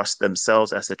to trust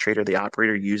themselves as the trader, the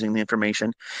operator, using the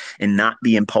information and not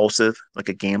be impulsive like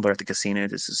a gambler at the casino.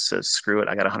 This is says, screw it.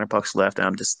 I got $100 left and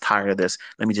I'm just tired of this.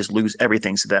 Let me just lose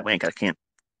everything so that way I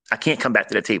can't come back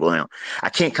to the table now. I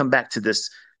can't come back to this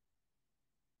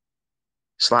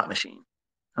slot machine.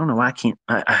 I don't know why I can't.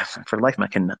 For life, I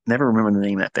can never remember the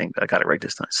name of that thing, but I got it right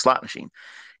this time. Slot machine.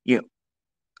 You know,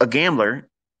 a gambler,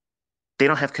 they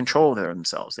don't have control of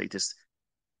themselves.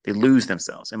 They lose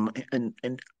themselves.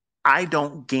 And I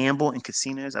don't gamble in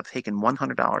casinos. I've taken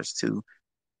 $100 to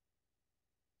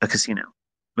a casino.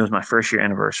 It was my first year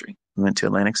anniversary. We went to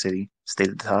Atlantic City, stayed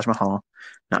at the Taj Mahal,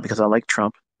 not because I like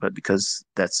Trump, but because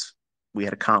we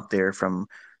had a comp there from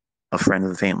a friend of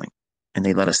the family, and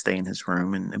they let us stay in his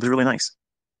room, and it was really nice.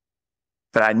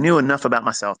 But I knew enough about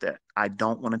myself that I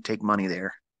don't want to take money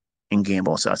there and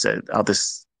gamble. So I said, I'll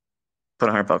just put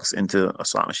 $100 into a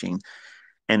slot machine,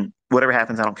 and whatever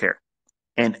happens, I don't care.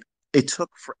 And it took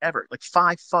forever, like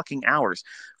 5 fucking hours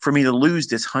for me to lose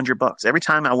this $100. Every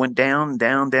time I went down,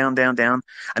 down, down, down, down,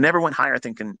 I never went higher,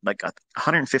 thinking like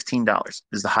 $115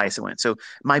 is the highest it went. So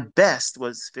my best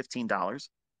was $15,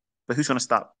 but who's going to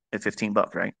stop at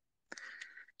 $15, right?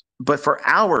 But for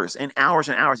hours and hours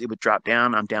and hours, it would drop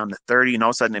down. I'm down to 30, and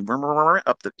all of a sudden,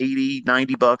 up to 80,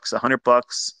 $90,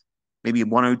 $100, maybe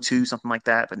 102, something like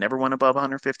that, but never went above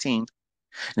 115.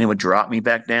 And it would drop me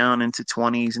back down into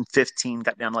 20s and 15,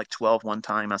 got down to like 12 one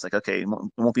time. I was like, okay, it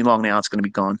won't be long now. It's going to be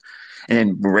gone. And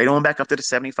then right on back up to the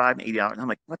 75 and $80. And I'm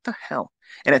like, what the hell?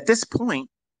 And at this point,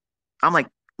 I'm like,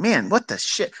 man, what the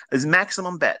shit is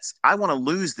maximum bets? I want to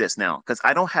lose this now because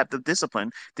I don't have the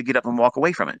discipline to get up and walk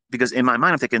away from it. Because in my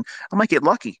mind, I'm thinking I might get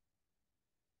lucky.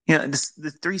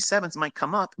 The 3 sevens might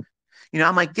come up.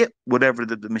 I might get whatever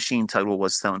the machine title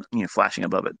was telling, flashing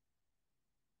above it.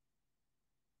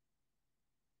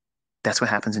 That's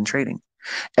what happens in trading.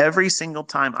 Every single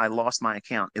time I lost my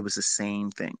account, it was the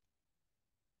same thing.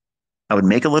 I would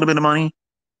make a little bit of money.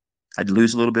 I'd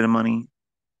lose a little bit of money,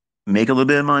 make a little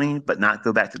bit of money, but not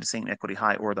go back to the same equity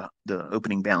high or the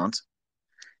opening balance.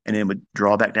 And then it would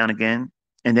draw back down again.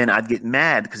 And then I'd get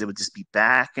mad because it would just be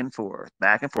back and forth,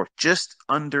 just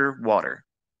underwater.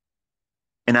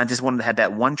 And I just wanted to have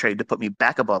that one trade to put me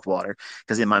back above water.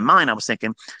 Because in my mind, I was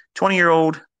thinking,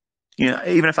 20-year-old,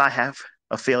 even if I have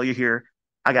a failure here,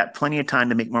 I got plenty of time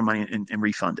to make more money and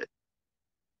refund it.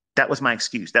 That was my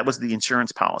excuse. That was the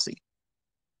insurance policy.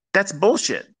 That's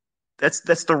bullshit. That's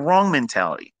the wrong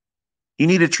mentality. You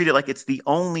need to treat it like it's the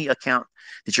only account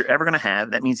that you're ever going to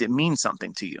have. That means it means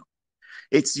something to you.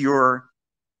 It's your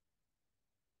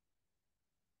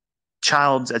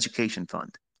child's education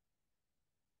fund.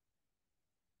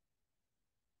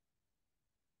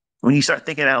 When you start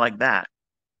thinking about it like that,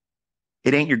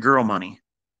 it ain't your girl money.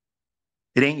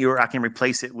 It ain't your, I can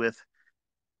replace it with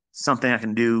something I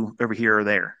can do over here or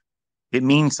there. It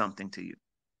means something to you.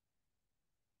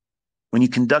 When you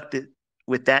conduct it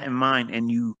with that in mind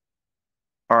and you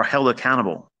are held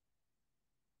accountable,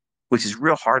 which is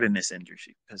real hard in this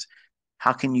industry because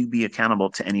how can you be accountable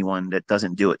to anyone that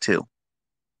doesn't do it too?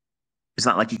 It's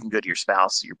not like you can go to your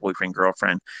spouse, your boyfriend,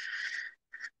 girlfriend,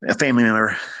 a family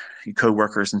member, your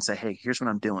coworkers, and say, "Hey, here's what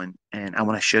I'm doing, and I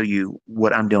want to show you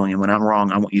what I'm doing. And when I'm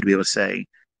wrong, I want you to be able to say,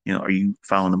 are you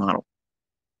following the model?"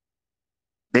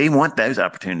 They want those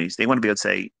opportunities. They want to be able to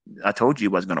say, "I told you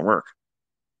it wasn't going to work."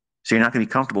 So you're not going to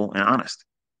be comfortable and honest.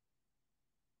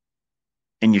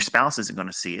 And your spouse isn't going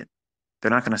to see it.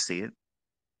 They're not going to see it.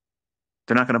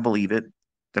 They're not going to believe it.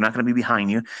 They're not going to be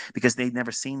behind you because they've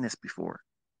never seen this before.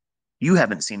 You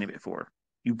haven't seen it before.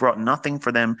 You brought nothing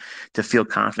for them to feel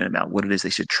confident about what it is they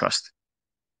should trust.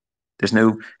 There's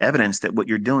no evidence that what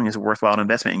you're doing is a worthwhile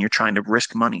investment and you're trying to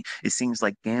risk money. It seems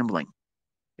like gambling.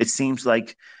 It seems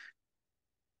like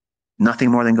nothing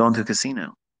more than going to a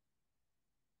casino.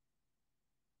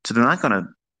 So they're not going to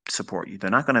support you.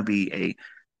 They're not going to be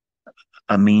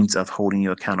a means of holding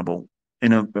you accountable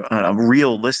in a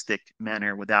realistic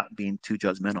manner without being too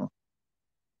judgmental.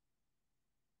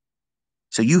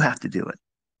 So you have to do it.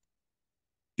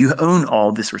 You own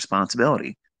all this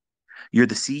responsibility. You're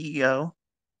the CEO,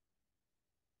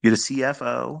 you're the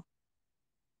CFO,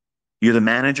 you're the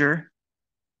manager,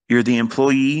 you're the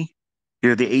employee,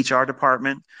 you're the HR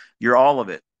department, you're all of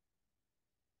it.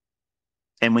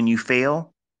 And when you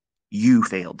fail, you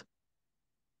failed.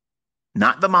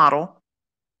 Not the model,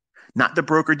 not the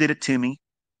broker did it to me.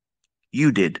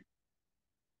 You did.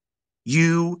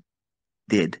 You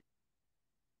did.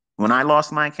 When I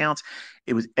lost my accounts,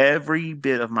 it was every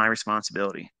bit of my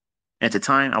responsibility. At the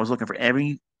time, I was looking for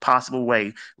every possible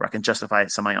way where I can justify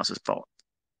it somebody else's fault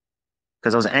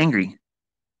because I was angry.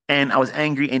 And I was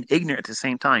angry and ignorant at the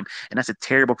same time. And that's a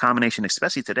terrible combination,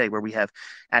 especially today where we have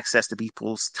access to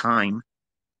people's time,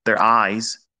 their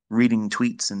eyes, reading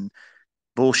tweets and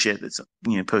bullshit that's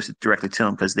posted directly to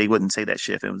them because they wouldn't say that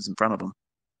shit if it was in front of them.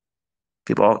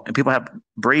 People have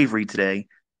bravery today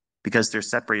because they're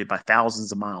separated by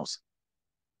thousands of miles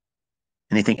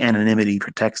and they think anonymity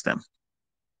protects them.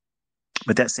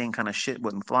 But that same kind of shit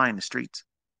wouldn't fly in the streets.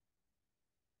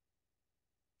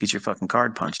 Get your fucking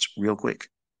card punched real quick.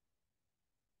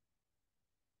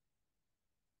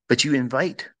 But you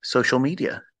invite social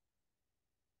media.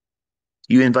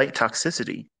 You invite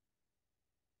toxicity.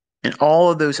 And all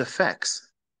of those effects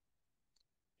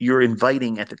you're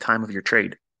inviting at the time of your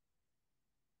trade.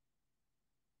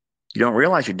 You don't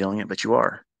realize you're doing it, but you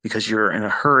are because you're in a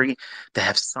hurry to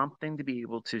have something to be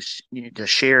able to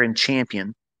share and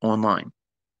champion online.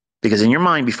 Because in your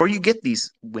mind, before you get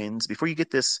these wins, before you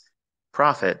get this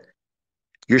profit,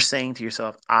 you're saying to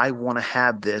yourself, I want to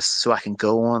have this so I can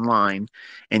go online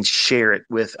and share it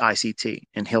with ICT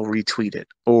and he'll retweet it.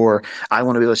 Or I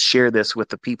want to be able to share this with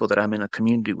the people that I'm in a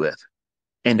community with.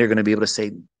 And they're going to be able to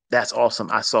say, that's awesome.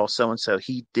 I saw so and so.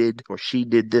 He did or she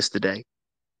did this today.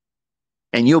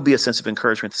 And you'll be a sense of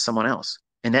encouragement to someone else.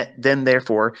 And that then,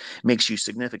 therefore, makes you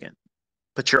significant.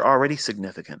 But you're already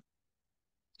significant.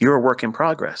 You're a work in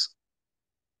progress.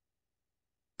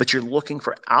 But you're looking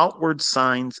for outward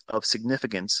signs of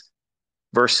significance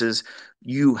versus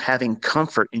you having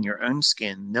comfort in your own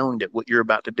skin, knowing that what you're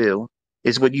about to do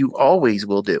is what you always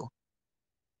will do.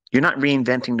 You're not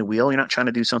reinventing the wheel. You're not trying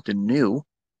to do something new.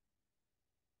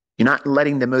 You're not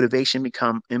letting the motivation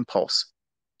become impulse.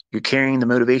 You're carrying the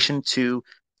motivation to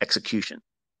execution.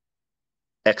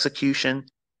 Execution,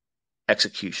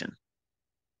 execution.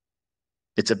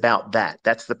 It's about that.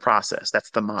 That's the process.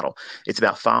 That's the model. It's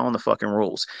about following the fucking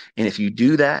rules. And if you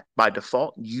do that by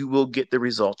default, you will get the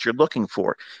results you're looking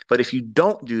for. But if you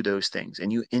don't do those things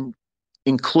and you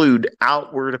include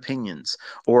outward opinions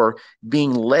or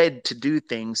being led to do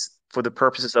things for the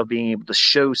purposes of being able to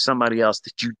show somebody else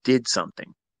that you did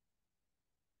something,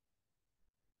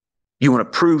 you want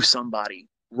to prove somebody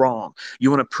wrong.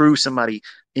 You want to prove somebody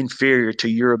inferior to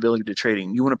your ability to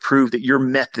trading. You want to prove that your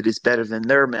method is better than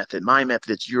their method. My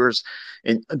method is yours,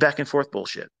 and back and forth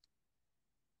bullshit.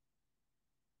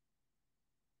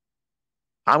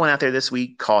 I went out there this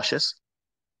week cautious.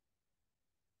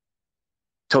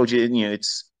 Told you,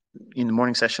 it's in the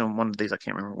morning session. One of the days I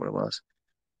can't remember what it was,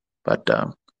 but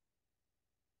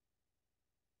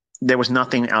there was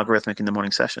nothing algorithmic in the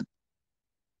morning session.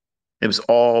 It was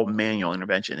all manual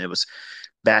intervention. It was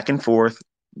back and forth.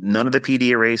 None of the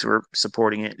PD arrays were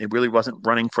supporting it. It really wasn't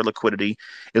running for liquidity.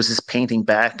 It was just painting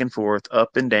back and forth,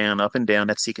 up and down, up and down.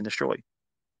 That's seek and destroy.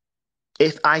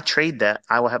 If I trade that,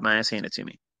 I will have my ass handed to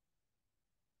me.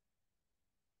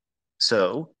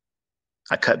 So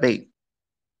I cut bait.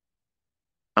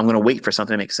 I'm going to wait for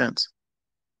something to make sense.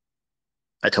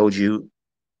 I told you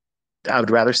I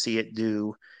would rather see it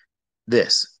do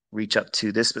this, reach up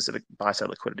to this specific buy side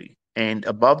liquidity. And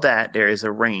above that, there is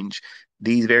a range,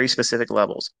 these very specific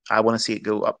levels. I want to see it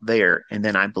go up there, and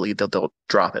then I believe that they'll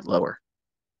drop it lower,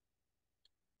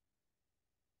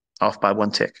 off by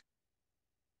one tick.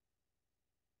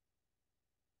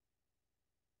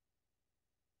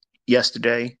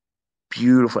 Yesterday,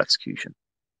 beautiful execution.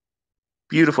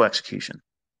 Beautiful execution.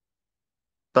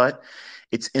 But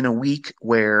it's in a week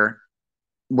where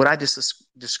what I just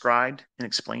described and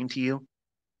explained to you,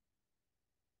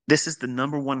 this is the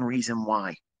number one reason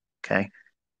why. Okay.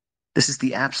 This is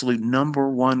the absolute number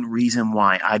one reason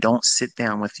why I don't sit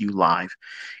down with you live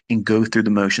and go through the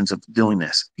motions of doing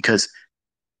this, because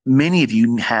many of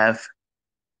you have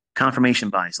confirmation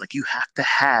bias. Like, you have to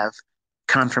have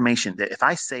confirmation that if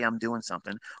I say I'm doing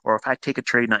something, or if I take a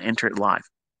trade and I enter it live,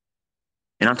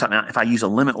 and I'm talking about if I use a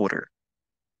limit order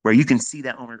where you can see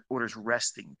that order's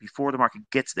resting before the market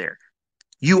gets there,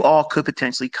 you all could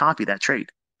potentially copy that trade,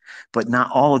 but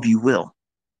not all of you will.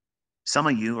 Some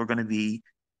of you are going to be,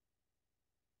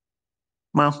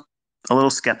 well, a little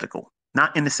skeptical,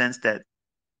 not in the sense that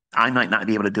I might not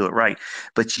be able to do it right,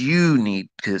 but you need,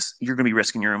 because you're going to be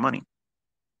risking your own money.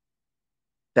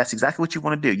 That's exactly what you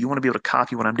want to do. You want to be able to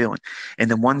copy what I'm doing.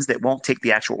 And the ones that won't take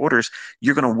the actual orders,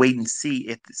 you're going to wait and see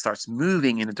if it starts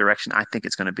moving in the direction I think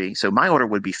it's going to be. So my order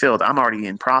would be filled. I'm already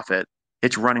in profit.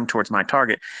 It's running towards my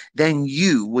target. Then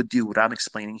you would do what I'm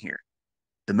explaining here.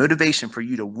 The motivation for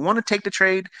you to want to take the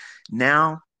trade,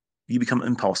 now you become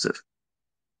impulsive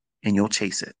and you'll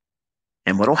chase it.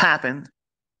 And what'll happen,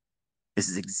 this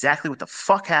is exactly what the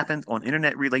fuck happened on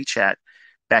Internet Relay Chat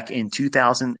back in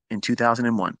 2000 and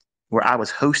 2001, where I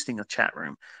was hosting a chat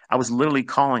room. I was literally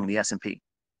calling the S&P.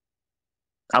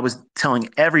 I was telling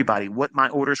everybody what my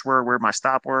orders were, where my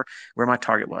stop were, where my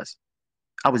target was.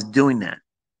 I was doing that.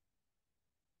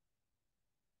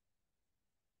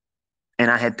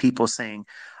 And I had people saying,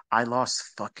 I lost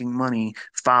fucking money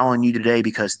following you today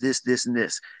because this, and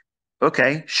this.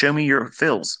 Okay, show me your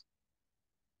fills.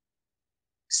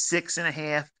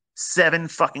 6.5, 7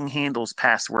 fucking handles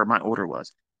past where my order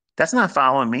was. That's not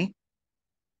following me.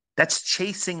 That's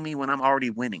chasing me when I'm already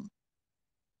winning.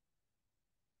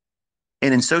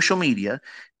 And in social media,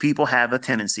 people have a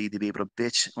tendency to be able to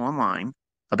bitch online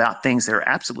about things that are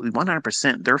absolutely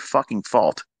 100% their fucking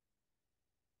fault.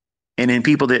 And then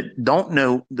people that don't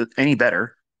know any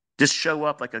better just show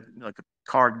up like a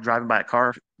car driving by a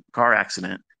car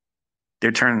accident.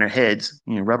 They're turning their heads,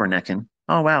 rubbernecking.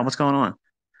 Oh wow, what's going on?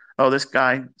 Oh, this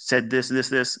guy said this,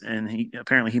 and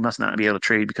he must not be able to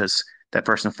trade because that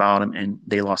person followed him and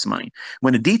they lost money.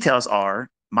 When the details are,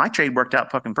 my trade worked out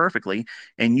fucking perfectly,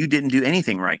 and you didn't do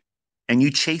anything right, and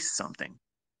you chased something,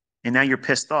 and now you're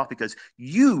pissed off because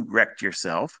you wrecked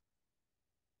yourself.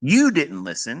 You didn't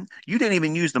listen. You didn't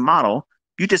even use the model.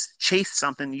 You just chased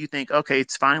something. You think, okay,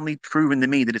 it's finally proven to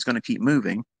me that it's going to keep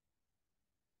moving.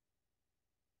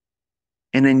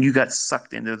 And then you got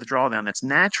sucked into the drawdown. That's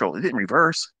natural. It didn't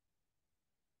reverse,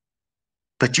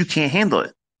 but you can't handle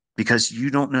it because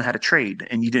you don't know how to trade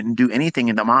and you didn't do anything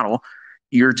in the model.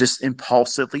 You're just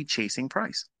impulsively chasing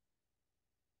price.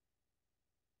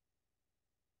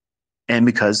 And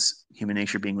because human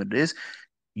nature being what it is,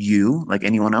 you, like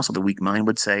anyone else with a weak mind,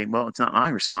 would say, well, it's not my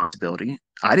responsibility.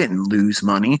 I didn't lose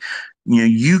money.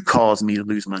 You caused me to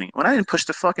lose money. Well, I didn't push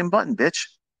the fucking button, bitch.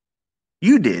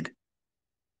 You did.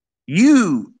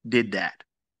 You did that.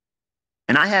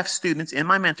 And I have students in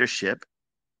my mentorship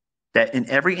that in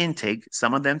every intake,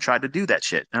 some of them tried to do that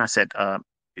shit. And I said,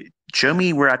 show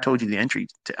me where I told you the entry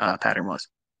pattern was.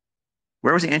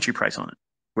 Where was the entry price on it?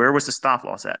 Where was the stop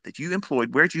loss at that you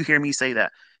employed? Where did you hear me say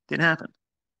that? Didn't happen.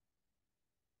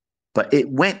 But it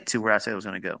went to where I said it was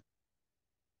going to go.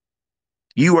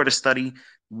 You are to study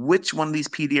which one of these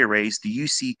PD arrays do you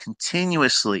see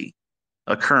continuously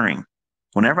occurring.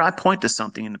 Whenever I point to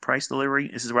something in the price delivery,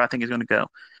 this is where I think it's going to go.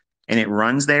 And it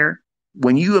runs there.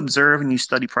 When you observe and you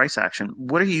study price action,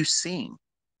 what are you seeing?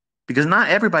 Because not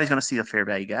everybody's going to see a fair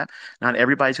value gap. Not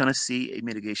everybody's going to see a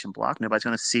mitigation block. Nobody's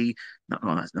going to see, no,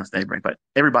 not everybody, but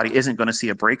everybody isn't going to see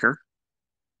a breaker.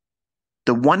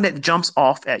 The one that jumps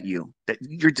off at you, that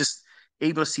you're just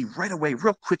able to see right away,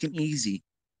 real quick and easy,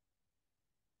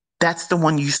 that's the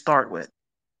one you start with.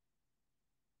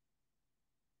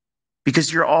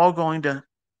 because you're all going to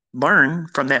learn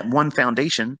from that one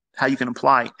foundation how you can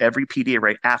apply every PD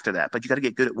array after that. But you got to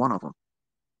get good at one of them.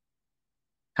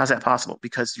 How's that possible?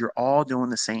 Because you're all doing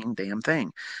the same damn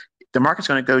thing. The market's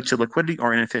going to go to liquidity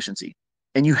or inefficiency.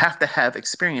 And you have to have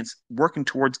experience working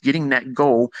towards getting that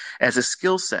goal as a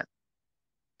skill set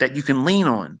that you can lean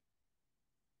on.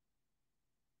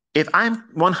 If I'm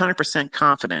 100%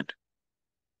 confident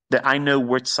that I know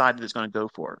which side it's going to go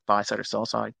for, buy side or sell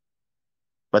side,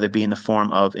 whether it be in the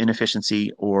form of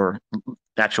inefficiency or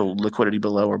actual liquidity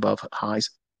below or above highs,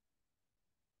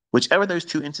 whichever those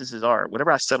two instances are,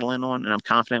 whatever I settle in on and I'm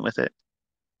confident with it,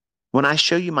 when I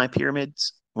show you my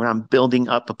pyramids, when I'm building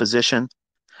up a position,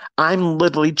 I'm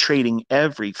literally trading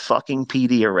every fucking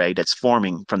PD array that's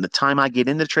forming from the time I get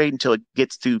in the trade until it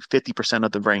gets to 50%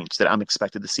 of the range that I'm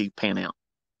expected to see pan out.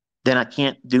 Then I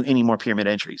can't do any more pyramid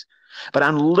entries. But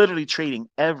I'm literally trading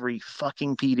every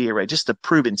fucking PD array just to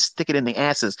prove and stick it in the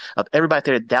asses of everybody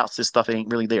there that doubts this stuff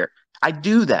ain't really there. I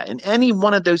do that. And any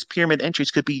one of those pyramid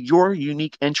entries could be your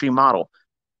unique entry model.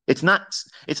 It's not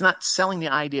it's not selling the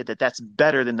idea that that's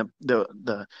better than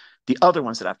the other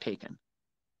ones that I've taken.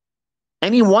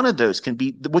 Any one of those can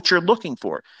be what you're looking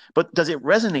for, but does it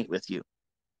resonate with you?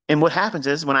 And what happens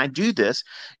is when I do this,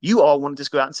 you all want to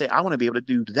just go out and say, I want to be able to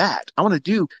do that. I want to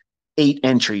do 8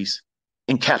 entries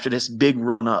and capture this big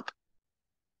run up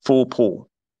full pull.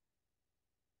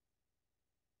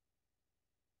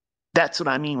 That's what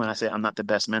I mean when I say I'm not the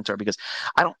best mentor, because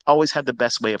I don't always have the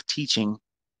best way of teaching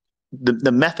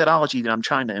the methodology that I'm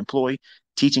trying to employ,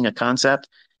 teaching a concept,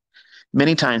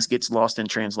 many times gets lost in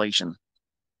translation.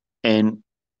 And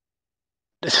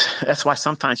that's why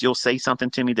sometimes you'll say something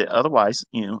to me that otherwise,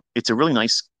 it's a really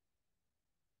nice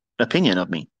opinion of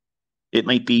me. It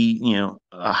might be,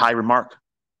 a high remark,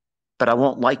 but I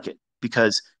won't like it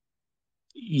because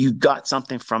you got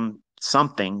something from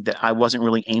something that I wasn't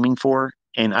really aiming for.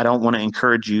 And I don't want to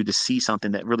encourage you to see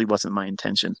something that really wasn't my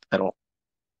intention at all.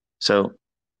 So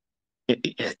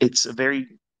it's a very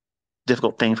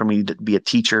difficult thing for me to be a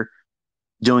teacher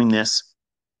doing this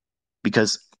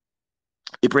because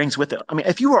it brings with it. I mean,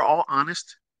 if you were all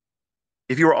honest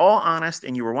and you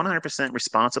were 100%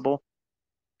 responsible,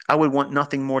 I would want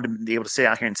nothing more to be able to sit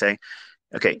out here and say,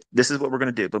 okay, this is what we're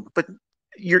going to do. But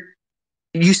you're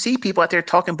you see people out there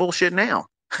talking bullshit now.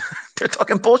 They're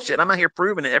talking bullshit. I'm out here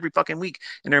proving it every fucking week,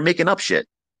 and they're making up shit.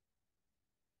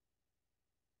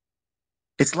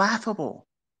 It's laughable.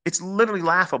 It's literally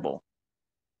laughable.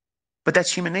 But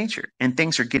that's human nature. And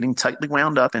things are getting tightly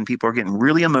wound up, and people are getting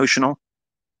really emotional.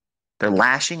 They're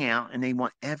lashing out, and they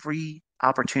want every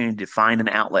opportunity to find an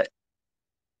outlet.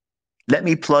 Let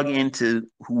me plug into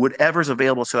whatever's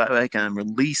available so I can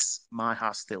release my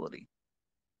hostility.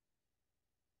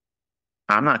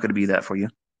 I'm not going to be that for you.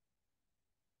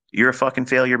 You're a fucking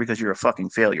failure because you're a fucking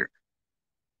failure.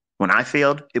 When I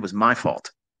failed, it was my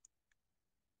fault.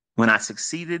 When I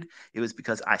succeeded, it was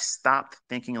because I stopped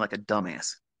thinking like a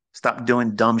dumbass, stopped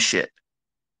doing dumb shit,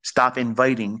 stopped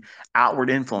inviting outward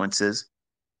influences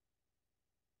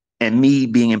and me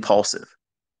being impulsive.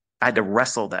 I had to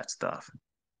wrestle that stuff.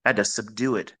 I had to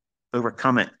subdue it,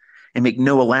 overcome it, and make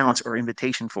no allowance or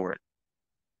invitation for it.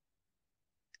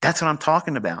 That's what I'm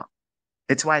talking about.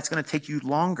 It's why it's going to take you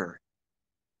longer.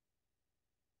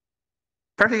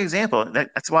 Perfect example.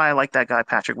 That's why I like that guy,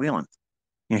 Patrick Whelan.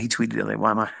 He tweeted the other day,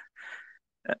 why am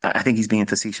I think he's being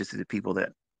facetious to the people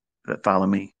that follow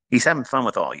me. He's having fun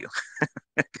with all you.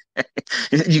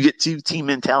 You get team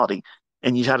mentality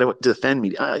and you try to defend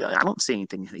me. I don't see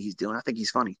anything that he's doing. I think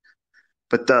he's funny.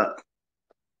 But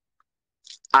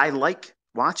I like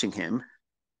watching him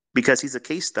because he's a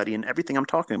case study in everything I'm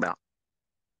talking about.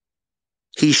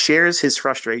 He shares his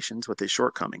frustrations with his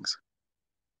shortcomings.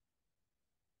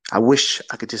 I wish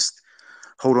I could just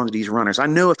hold on to these runners. I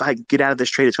know if I get out of this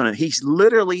trade, it's going to, he's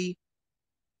literally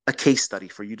a case study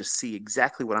for you to see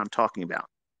exactly what I'm talking about.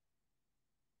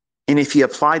 And if he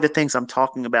applied the things I'm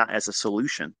talking about as a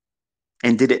solution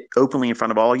and did it openly in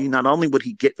front of all you, not only would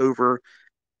he get over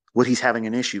what he's having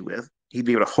an issue with, he'd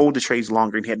be able to hold the trades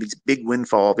longer and he had these big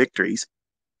windfall victories.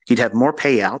 He'd have more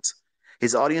payouts.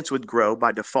 His audience would grow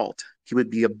by default. He would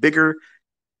be a bigger,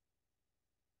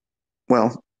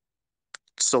 well,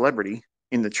 celebrity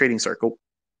in the trading circle.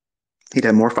 He'd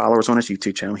have more followers on his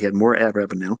YouTube channel. He had more ad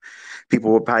revenue.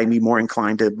 People would probably be more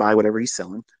inclined to buy whatever he's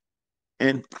selling.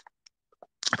 And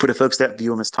for the folks that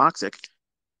view him as toxic,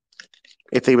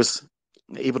 if they was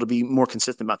able to be more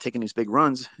consistent about taking these big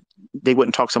runs, they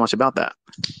wouldn't talk so much about that.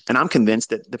 And I'm convinced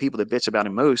that the people that bitch about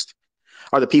him most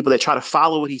are the people that try to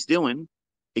follow what he's doing.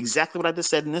 Exactly what I just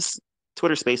said in this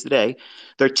Twitter space today.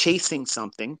 They're chasing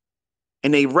something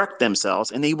and they wreck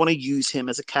themselves and they want to use him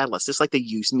as a catalyst, just like they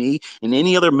use me and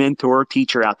any other mentor or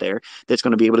teacher out there that's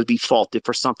going to be able to be faulted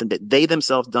for something that they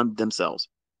themselves done themselves.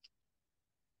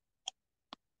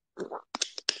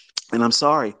 And I'm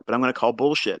sorry, but I'm going to call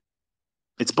bullshit.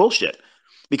 It's bullshit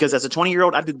because as a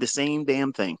 20-year-old, I did the same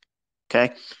damn thing.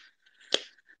 Okay.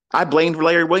 I blamed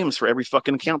Larry Williams for every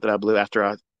fucking account that I blew after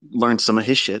I learned some of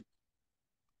his shit.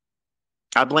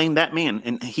 I blamed that man,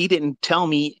 and he didn't tell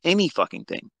me any fucking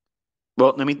thing.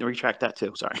 Well, let me retract that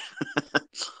too. Sorry.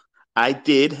 I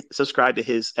did subscribe to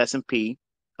his S&P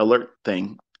alert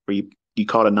thing where you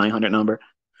called a 900 number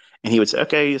and he would say,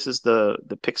 okay, this is the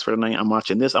picks for the night. I'm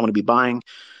watching this. I'm going to be buying,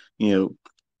 you know,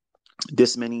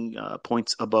 this many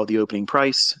points above the opening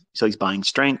price. So he's buying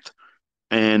strength.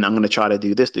 And I'm going to try to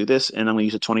do this, and I'm going to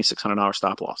use a $2,600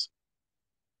 stop loss.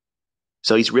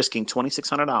 So he's risking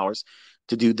 $2,600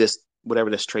 to do this, whatever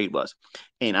this trade was.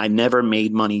 And I never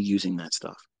made money using that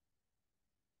stuff.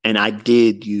 And I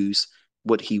did use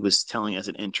what he was telling as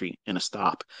an entry and a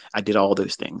stop. I did all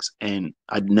those things, and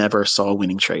I never saw a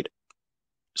winning trade.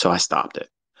 So I stopped it.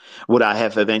 Would I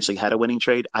have eventually had a winning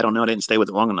trade? I don't know. I didn't stay with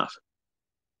it long enough.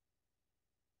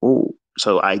 Oh,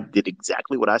 so I did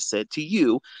exactly what I said to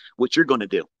you, what you're going to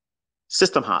do.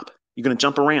 System hop. You're going to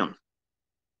jump around.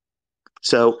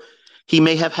 So he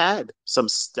may have had some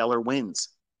stellar wins,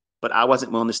 but I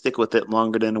wasn't willing to stick with it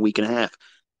longer than a week and a half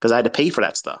because I had to pay for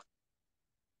that stuff.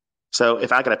 So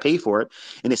if I got to pay for it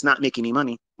and it's not making me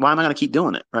money, why am I going to keep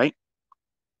doing it? Right.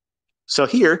 So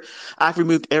here, I've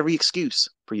removed every excuse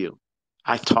for you.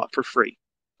 I've taught for free,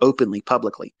 openly,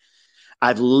 publicly.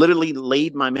 I've literally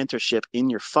laid my mentorship in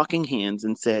your fucking hands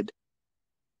and said,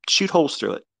 shoot holes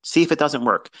through it. See if it doesn't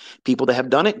work. People that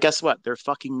have done it, guess what? They're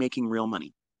fucking making real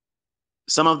money.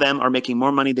 Some of them are making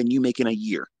more money than you make in a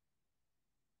year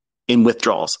in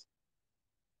withdrawals.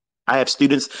 I have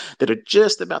students that are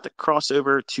just about to cross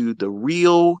over to the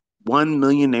real 1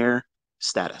 millionaire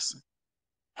status.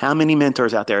 How many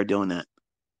mentors out there are doing that?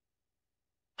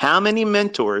 How many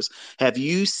mentors have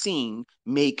you seen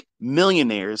make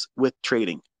millionaires with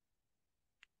trading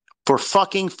for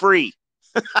fucking free?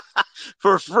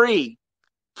 For free.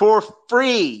 For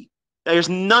free. There's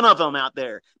none of them out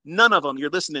there. None of them. You're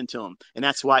listening to them. And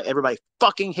that's why everybody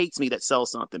fucking hates me that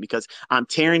sells something because I'm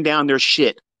tearing down their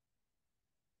shit.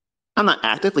 I'm not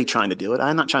actively trying to do it.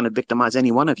 I'm not trying to victimize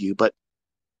any one of you, but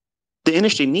the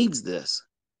industry needs this.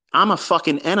 I'm a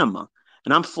fucking enema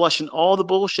and I'm flushing all the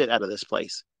bullshit out of this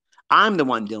place. I'm the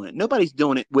one doing it. Nobody's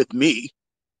doing it with me.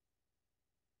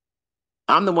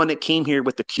 I'm the one that came here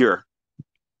with the cure.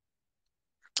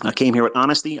 I came here with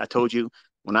honesty. I told you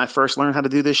when I first learned how to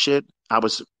do this shit, I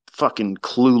was fucking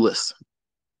clueless.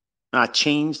 I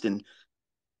changed and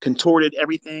contorted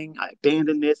everything. I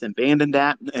abandoned this and abandoned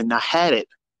that. And I had it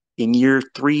in year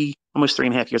 3, almost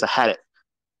 3.5 years. I had it.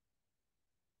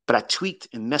 But I tweaked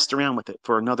and messed around with it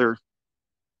for another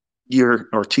year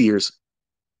or 2 years,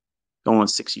 going on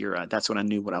 6 year. That's when I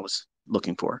knew what I was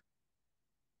looking for.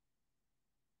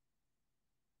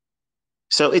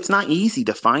 So it's not easy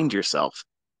to find yourself.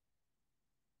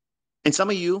 And some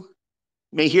of you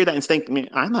may hear that and think, man,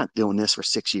 I'm not doing this for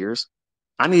 6 years.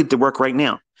 I need to work right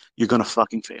now. You're going to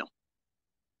fucking fail.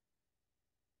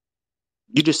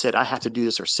 You just said, I have to do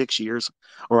this for 6 years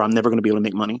or I'm never going to be able to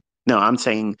make money. No, I'm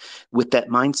saying with that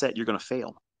mindset, you're going to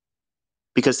fail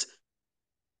because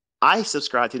I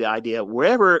subscribe to the idea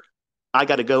wherever I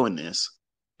got to go in this,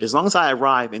 as long as I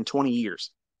arrive in 20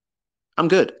 years, I'm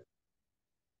good.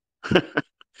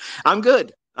 I'm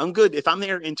good. I'm good. If I'm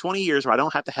there in 20 years where I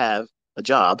don't have to have a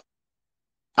job,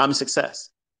 I'm a success.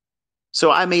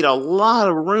 So I made a lot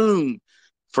of room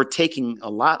for taking a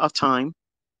lot of time,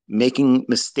 making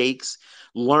mistakes,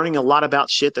 learning a lot about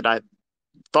shit that I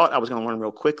thought I was going to learn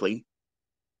real quickly,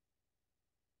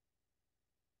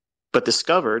 but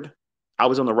discovered I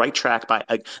was on the right track by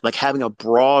like having a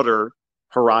broader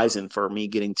horizon for me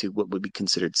getting to what would be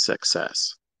considered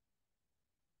success.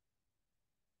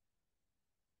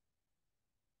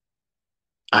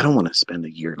 I don't want to spend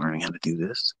a year learning how to do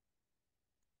this.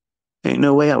 Ain't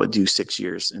no way I would do 6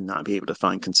 years and not be able to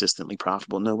find consistently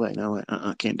profitable. No way, no way.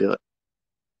 Can't do it.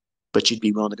 But you'd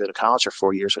be willing to go to college for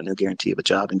 4 years with no guarantee of a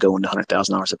job and go into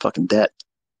 $100,000 of fucking debt.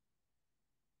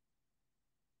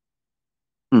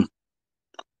 Hmm.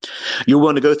 You're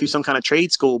willing to go through some kind of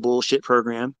trade school bullshit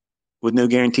program with no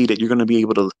guarantee that you're going to be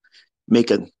able to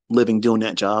make a living doing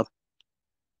that job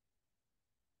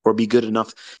or be good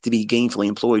enough to be gainfully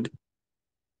employed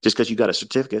just because you got a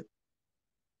certificate.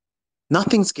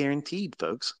 Nothing's guaranteed,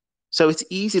 folks. So it's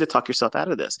easy to talk yourself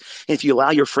out of this. And if you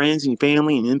allow your friends and your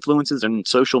family and influences and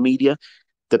social media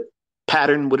to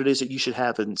pattern what it is that you should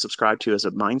have and subscribe to as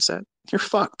a mindset, you're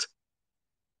fucked.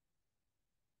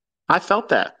 I felt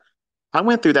that. I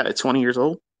went through that at 20 years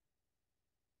old.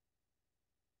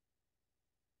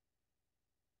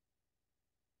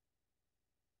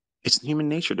 It's human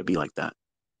nature to be like that.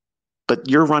 But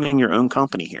you're running your own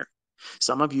company here.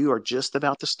 Some of you are just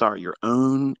about to start your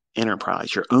own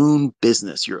enterprise, your own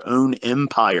business, your own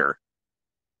empire.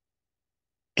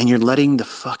 And you're letting the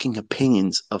fucking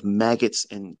opinions of maggots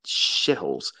and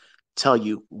shitholes tell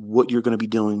you what you're going to be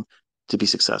doing to be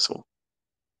successful.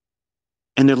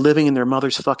 And they're living in their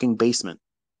mother's fucking basement.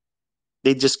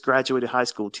 They just graduated high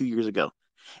school 2 years ago.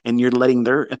 And you're letting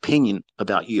their opinion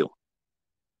about you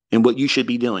and what you should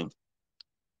be doing.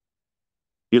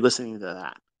 You're listening to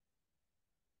that.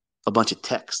 A bunch of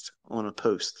text on a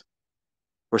post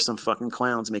or some fucking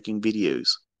clowns making videos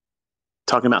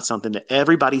talking about something that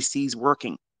everybody sees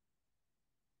working.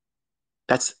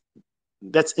 That's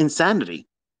that's insanity.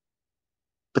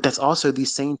 But that's also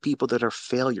these same people that are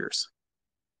failures.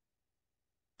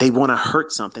 They want to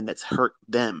hurt something that's hurt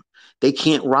them. They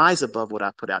can't rise above what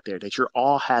I put out there that you're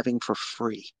all having for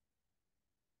free.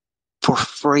 For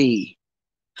free.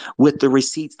 With the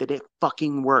receipts that it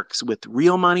fucking works with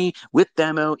real money, with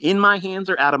demo, in my hands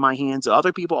or out of my hands,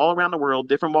 other people all around the world,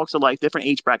 different walks of life, different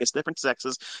age brackets, different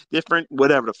sexes, different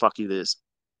whatever the fuck it is.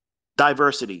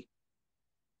 Diversity.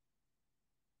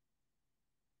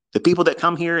 The people that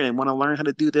come here and want to learn how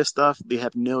to do this stuff, they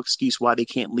have no excuse why they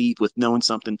can't leave with knowing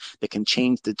something that can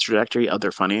change the trajectory of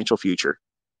their financial future.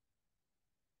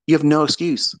 You have no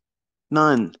excuse.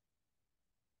 None.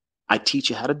 I teach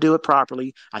you how to do it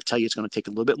properly. I tell you it's going to take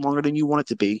a little bit longer than you want it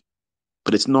to be,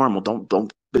 but it's normal.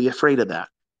 Don't be afraid of that.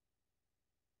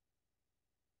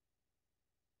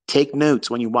 Take notes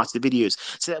when you watch the videos.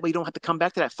 So that way you don't have to come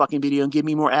back to that fucking video and give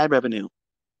me more ad revenue.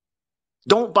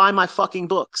 Don't buy my fucking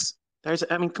books.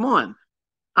 I mean, come on.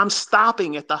 I'm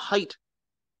stopping at the height.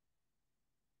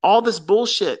 All this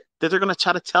bullshit that they're going to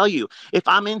try to tell you. If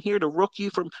I'm in here to rook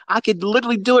you from, I could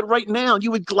literally do it right now.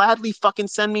 You would gladly fucking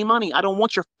send me money. I don't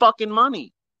want your fucking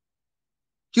money.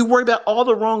 You worry about all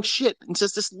the wrong shit and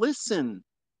just listen.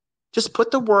 Just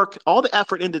put the work, all the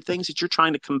effort into things that you're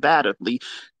trying to combatively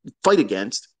fight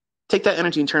against. Take that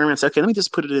energy and turn around and say, okay, let me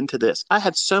just put it into this. I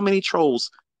had so many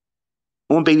trolls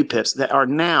on baby pips that are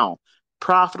now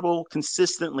profitable,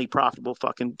 consistently profitable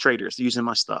fucking traders using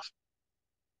my stuff.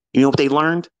 You know what they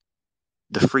learned?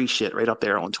 The free shit right up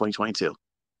there on 2022.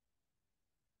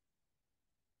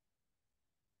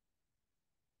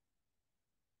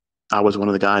 I was one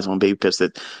of the guys on baby pips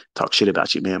that talk shit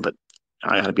about you, man. But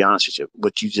I got to be honest with you.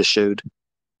 What you just showed,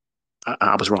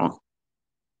 I was wrong.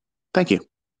 Thank you.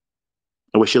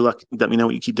 I wish you luck. Let me know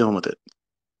what you keep doing with it.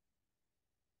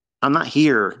 I'm not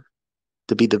here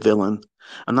to be the villain.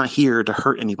 I'm not here to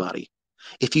hurt anybody.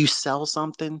 If you sell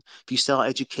something, if you sell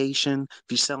education, if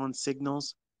you're selling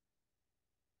signals,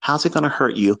 how's it going to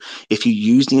hurt you if you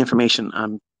use the information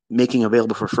I'm making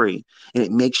available for free and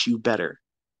it makes you better?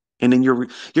 And then your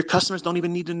customers don't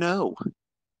even need to know.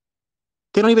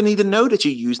 They don't even need to know that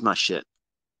you use my shit.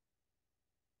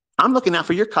 I'm looking out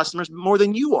for your customers more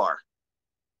than you are.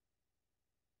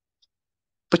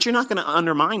 But you're not going to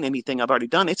undermine anything I've already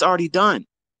done. It's already done.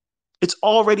 It's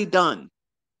already done.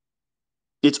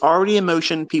 It's already in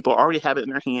motion. People already have it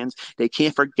in their hands. They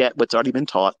can't forget what's already been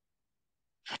taught,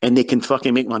 and they can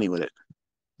fucking make money with it.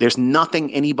 There's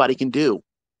nothing anybody can do.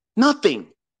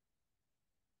 Nothing.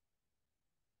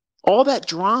 All that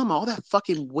drama, all that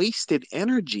fucking wasted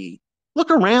energy.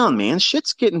 Look around, man.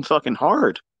 Shit's getting fucking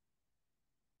hard.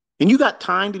 And you got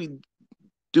time to be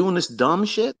doing this dumb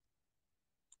shit?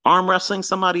 Arm wrestling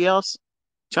somebody else?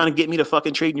 Trying to get me to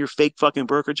fucking trade in your fake fucking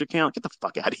brokerage account? Get the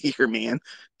fuck out of here, man.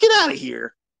 Get out of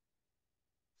here.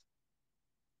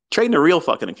 Trade in a real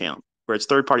fucking account where it's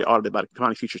third party audited by the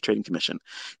Commodity Futures Trading Commission.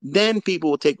 Then people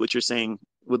will take what you're saying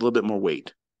with a little bit more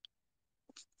weight.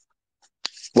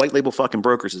 White label fucking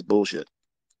brokers is bullshit.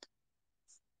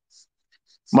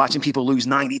 Watching people lose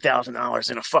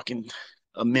 $90,000 in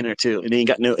a minute or two, and they ain't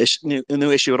got no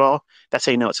issue at all. That's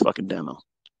how you know it's fucking demo.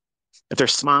 If they're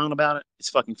smiling about it, it's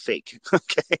fucking fake.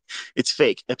 Okay, it's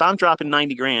fake. If I'm dropping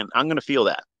 90 grand, I'm gonna feel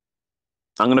that.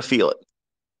 I'm gonna feel it.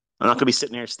 I'm not gonna be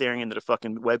sitting there staring into the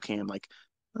fucking webcam like,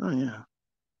 oh yeah,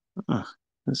 oh,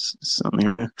 there's something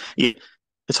here. Yeah,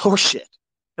 it's horseshit.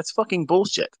 That's fucking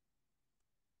bullshit.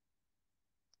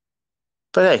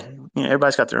 But hey,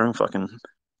 everybody's got their own fucking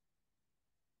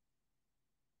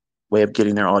way of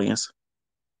getting their audience.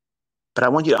 But I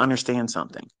want you to understand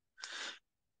something.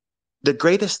 The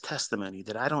greatest testimony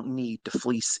that I don't need to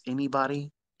fleece anybody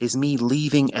is me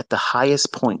leaving at the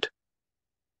highest point.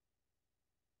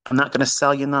 I'm not going to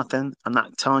sell you nothing. I'm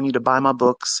not telling you to buy my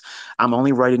books. I'm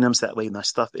only writing them so that way my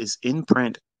stuff is in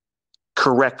print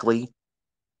correctly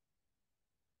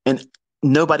And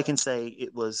nobody can say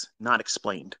it was not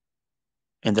explained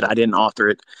and that I didn't author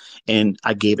it and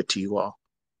I gave it to you all.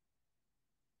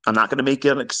 I'm not going to make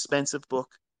it an expensive book.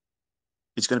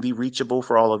 It's going to be reachable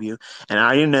for all of you. And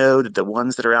I know that the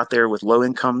ones that are out there with low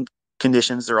income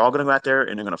conditions, they're all going to go out there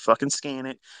and they're going to fucking scan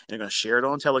it and they're going to share it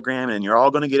on Telegram and you're all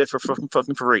going to get it for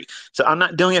fucking free. So I'm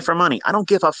not doing it for money. I don't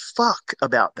give a fuck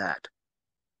about that.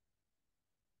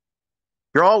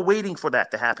 You're all waiting for that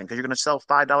to happen because you're going to sell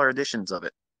 $5 editions of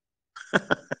it.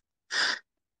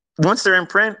 Once they're in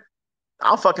print,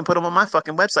 I'll fucking put them on my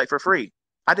fucking website for free.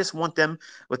 I just want them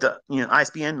with the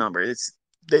ISBN number. It's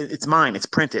mine. It's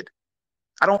printed.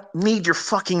 I don't need your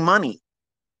fucking money.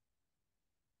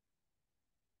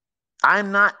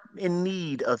 I'm not in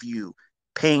need of you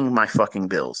paying my fucking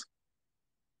bills.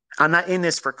 I'm not in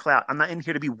this for clout. I'm not in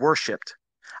here to be worshipped.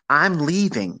 I'm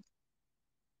leaving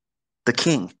the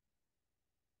king.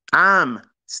 I'm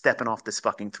stepping off this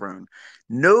fucking throne.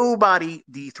 Nobody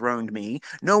dethroned me.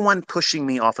 No one pushing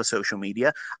me off of social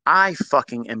media. I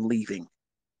fucking am leaving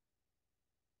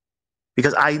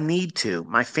because I need to.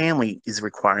 My family is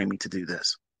requiring me to do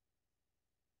this.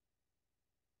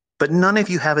 But none of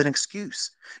you have an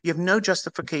excuse. You have no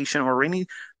justification or any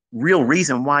real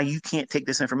reason why you can't take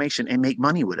this information and make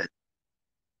money with it.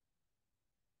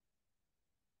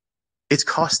 It's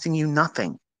costing you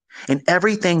nothing. And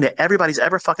everything that everybody's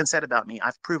ever fucking said about me,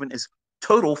 I've proven is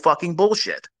total fucking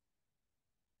bullshit.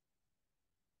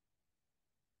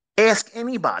 Ask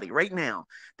anybody right now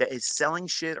that is selling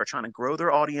shit or trying to grow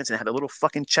their audience and have a little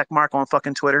fucking check mark on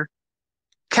fucking Twitter.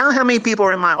 Count how many people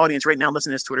are in my audience right now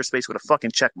listening to this Twitter space with a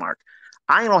fucking check mark.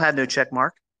 I don't have no check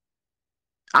mark.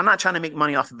 I'm not trying to make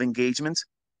money off of engagements.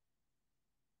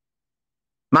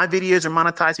 My videos are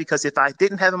monetized because if I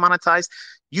didn't have it monetized,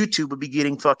 YouTube would be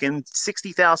getting fucking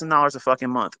 $60,000 a fucking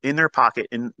month in their pocket.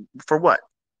 And for what?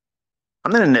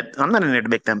 I'm not in there to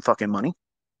make them fucking money.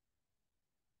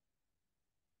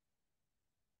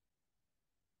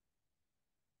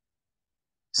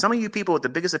 Some of you people with the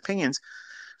biggest opinions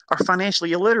are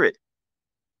financially illiterate.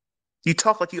 You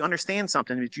talk like you understand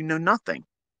something, but you know nothing.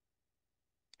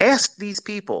 Ask these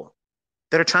people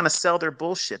that are trying to sell their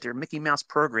bullshit, their Mickey Mouse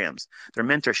programs, their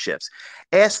mentorships.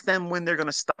 Ask them when they're going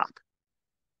to stop.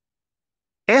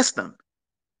 Ask them.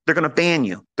 They're going to ban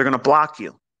you. They're going to block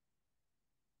you.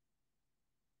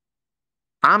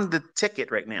 I'm the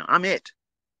ticket right now. I'm it.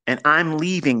 And I'm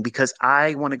leaving because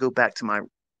I want to go back to my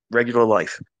regular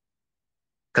life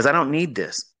because I don't need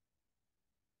this.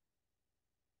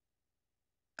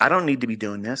 I don't need to be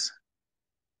doing this.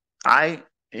 I,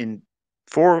 in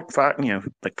 4 or 5,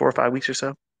 like 4 or 5 weeks or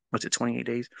so, what's it, 28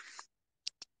 days?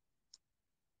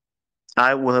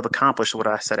 I will have accomplished what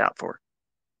I set out for.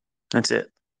 That's it.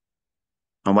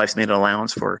 My wife's made an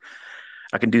allowance for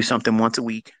I can do something once a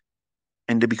week.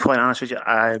 And to be quite honest with you,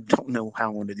 I don't know how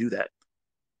I'm going to do that.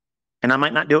 And I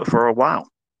might not do it for a while.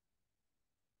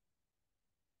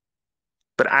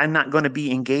 But I'm not going to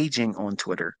be engaging on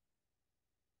Twitter.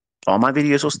 All my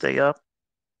videos will stay up.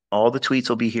 All the tweets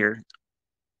will be here.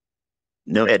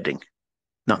 No editing.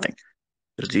 Nothing.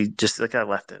 It'll be just like I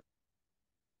left it.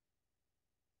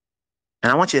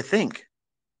 And I want you to think,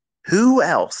 who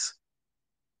else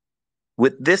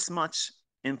with this much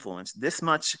influence, this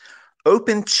much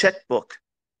open checkbook,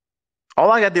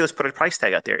 all I got to do is put a price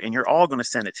tag out there and you're all going to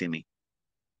send it to me.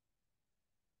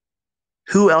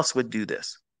 Who else would do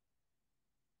this?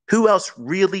 Who else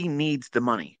really needs the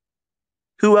money?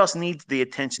 Who else needs the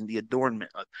attention, the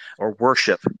adornment, or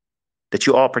worship that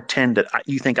you all pretend that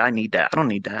you think I need that? I don't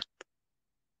need that.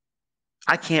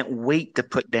 I can't wait to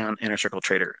put down Inner Circle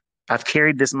Trader. I've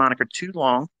carried this moniker too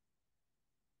long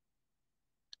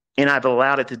and I've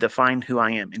allowed it to define who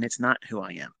I am, and it's not who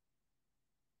I am.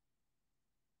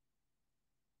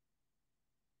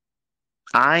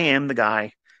 I am the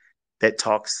guy that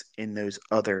talks in those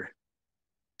other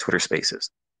Twitter spaces.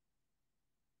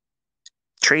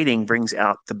 Trading brings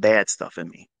out the bad stuff in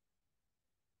me.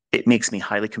 It makes me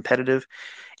highly competitive.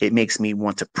 It makes me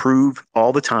want to prove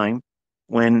all the time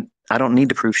when I don't need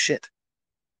to prove shit.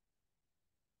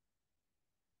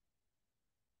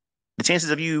 The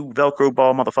chances of you Velcro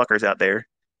ball motherfuckers out there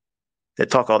that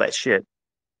talk all that shit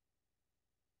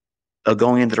of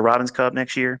going into the Robbins Cup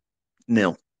next year,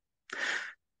 nil.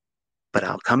 But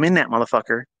I'll come in that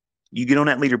motherfucker. You get on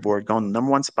that leaderboard, go on the number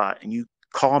one spot, and you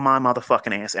call my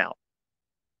motherfucking ass out.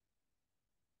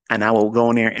 And I will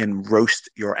go in there and roast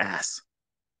your ass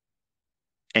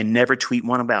and never tweet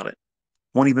one about it.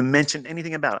 Won't even mention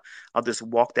anything about it. I'll just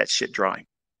walk that shit dry.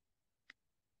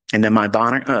 And then my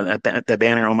banner, the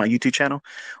banner on my YouTube channel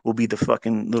will be the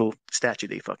fucking little statue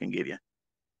they fucking give you.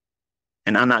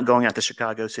 And I'm not going out to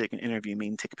Chicago so they can interview me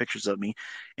and take pictures of me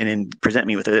and then present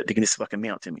me with it. They can just fucking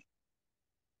mail it to me.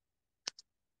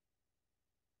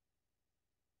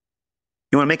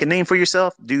 You want to make a name for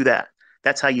yourself? Do that.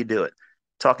 That's how you do it.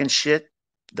 Talking shit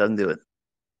doesn't do it.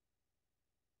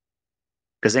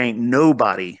 Because there ain't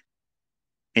nobody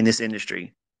in this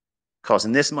industry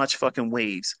causing this much fucking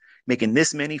waves, making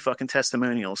this many fucking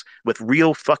testimonials with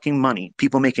real fucking money,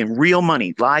 people making real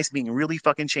money, lives being really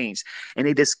fucking changed. And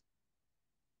they just,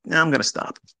 I'm going to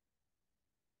stop.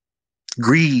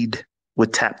 Greed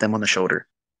would tap them on the shoulder.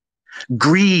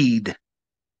 Greed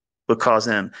would cause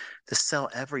them to sell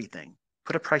everything,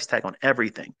 put a price tag on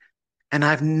everything. And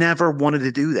I've never wanted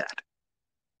to do that.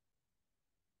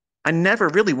 I never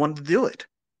really wanted to do it.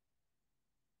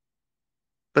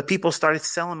 But people started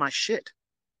selling my shit.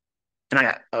 And I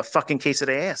got a fucking case of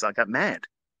the ass. I got mad.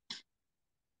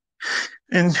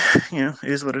 And, it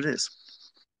is what it is.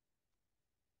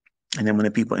 And then when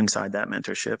the people inside that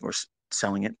mentorship were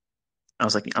selling it, I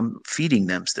was like, I'm feeding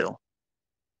them still.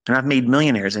 And I've made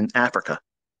millionaires in Africa.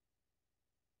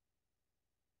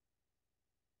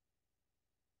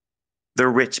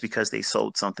 They're rich because they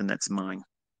sold something that's mine.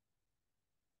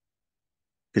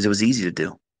 Because it was easy to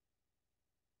do.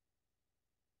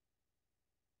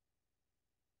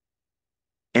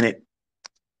 And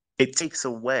it takes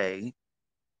away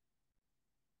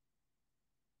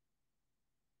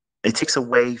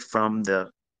from the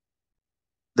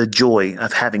joy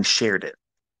of having shared it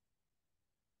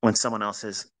when someone else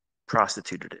has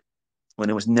prostituted it, when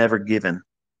it was never given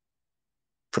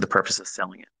for the purpose of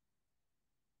selling it.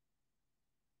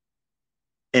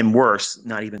 And worse,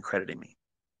 not even crediting me.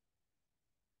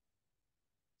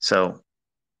 So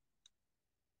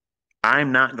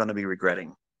I'm not going to be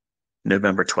regretting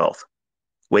November 12th,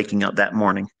 waking up that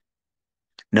morning,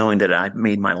 knowing that I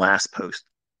made my last post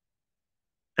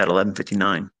at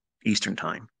 11:59 Eastern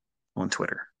time on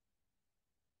Twitter.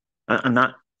 I'm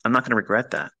not going to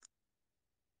regret that.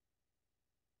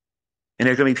 And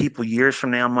there's going to be people years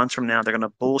from now, months from now, they're going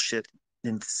to bullshit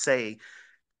and say,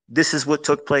 this is what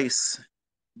took place.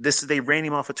 They ran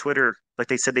him off of Twitter. Like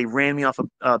they said, they ran me off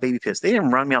of Baby Pips. They didn't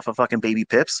run me off of fucking Baby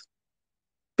Pips.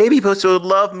 Baby Pips would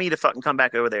love me to fucking come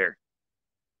back over there.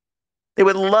 They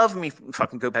would love me to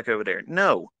fucking go back over there.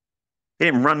 No, they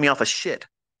didn't run me off of shit.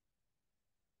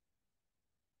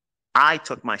 I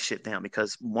took my shit down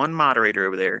because one moderator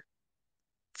over there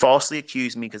falsely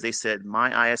accused me because they said my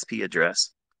ISP address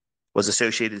was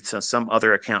associated to some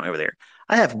other account over there.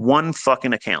 I have one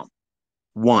fucking account.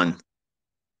 One.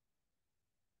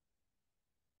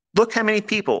 Look how many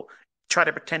people try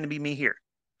to pretend to be me here.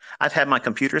 I've had my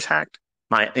computers hacked.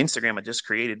 My Instagram I just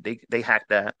created, they hacked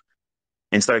that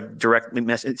and started directly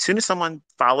messaging. As soon as someone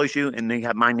follows you and they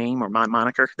have my name or my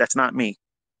moniker, that's not me.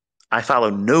 I follow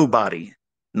nobody.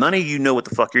 None of you know what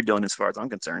the fuck you're doing as far as I'm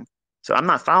concerned. So I'm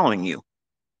not following you.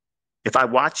 If I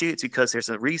watch you, it's because there's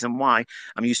a reason why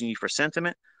I'm using you for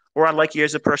sentiment, or I like you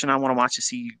as a person. I want to watch to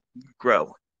see you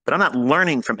grow. But I'm not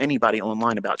learning from anybody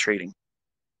online about trading.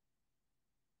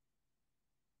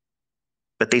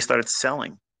 But they started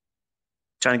selling,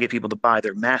 trying to get people to buy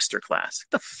their masterclass.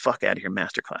 Get the fuck out of here,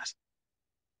 masterclass.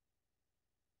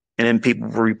 And then people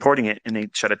were reporting it and they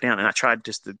shut it down. And I tried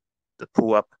just to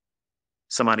pull up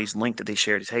somebody's link that they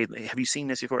shared. Hey, have you seen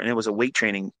this before? And it was a weight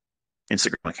training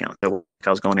Instagram account. So I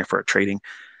was going there for a trading.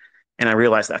 And I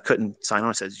realized that I couldn't sign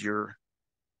on. It says your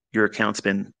account's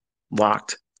been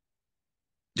locked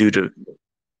due to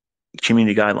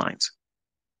community guidelines.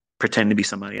 Pretend to be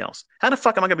somebody else. How the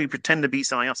fuck am I going to be pretend to be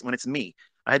somebody else when it's me?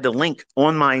 I had the link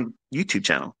on my YouTube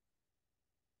channel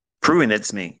proving that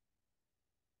it's me.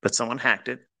 But someone hacked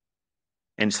it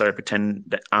and started pretending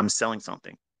that I'm selling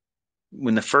something.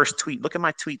 When the first tweet, look at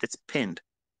my tweet that's pinned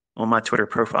on my Twitter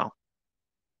profile.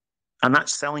 I'm not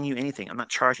selling you anything. I'm not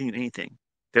charging you anything.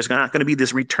 There's not going to be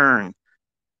this return,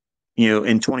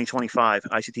 in 2025,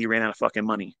 ICT ran out of fucking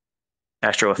money,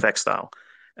 Astro Effects style.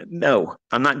 No,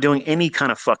 I'm not doing any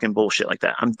kind of fucking bullshit like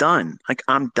that. I'm done. Like,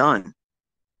 I'm done.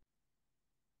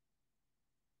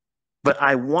 But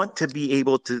I want to be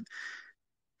able to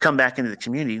come back into the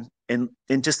community and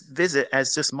just visit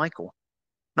as just Michael,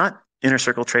 not inner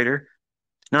circle trader,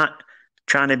 not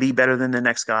trying to be better than the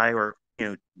next guy or,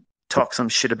 talk some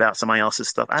shit about somebody else's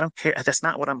stuff. I don't care. That's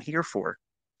not what I'm here for.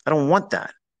 I don't want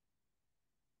that.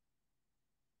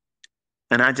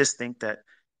 And I just think that,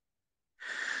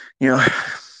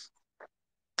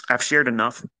 I've shared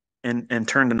enough and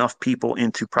turned enough people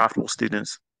into profitable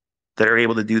students that are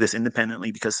able to do this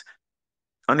independently because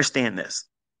understand this.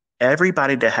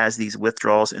 Everybody that has these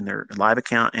withdrawals in their live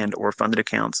account and or funded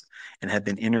accounts and have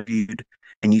been interviewed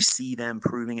and you see them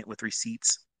proving it with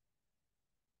receipts,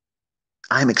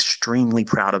 I'm extremely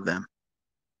proud of them.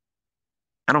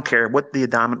 I don't care what the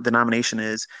denomination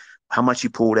is, how much you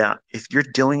pulled out. If you're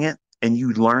doing it and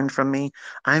you learned from me,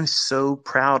 I'm so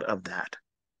proud of that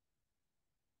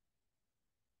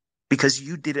because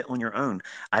you did it on your own.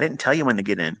 I didn't tell you when to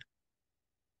get in.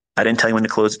 I didn't tell you when to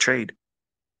close the trade.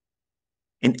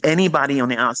 And anybody on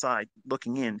the outside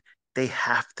looking in, they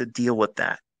have to deal with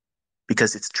that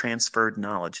because it's transferred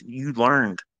knowledge. You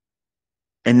learned,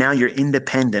 and now you're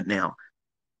independent now.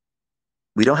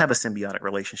 We don't have a symbiotic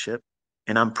relationship,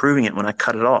 and I'm proving it when I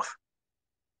cut it off.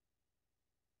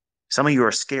 Some of you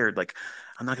are scared, like,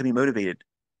 I'm not going to be motivated.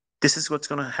 This is what's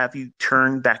going to have you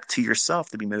turn back to yourself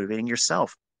to be motivating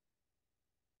yourself.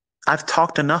 I've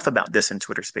talked enough about this in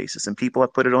Twitter Spaces, and people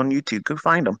have put it on YouTube. Go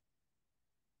find them.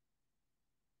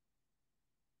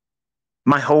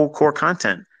 My whole core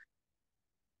content,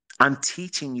 I'm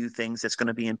teaching you things that's going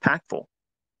to be impactful,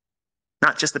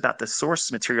 not just about the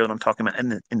source material that I'm talking about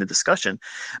in the discussion,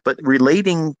 but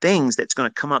relating things that's going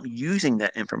to come up using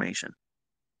that information.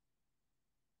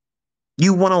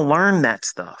 You want to learn that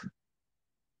stuff.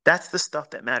 That's the stuff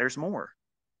that matters more.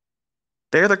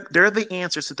 They're the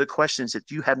answers to the questions that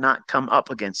you have not come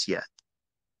up against yet.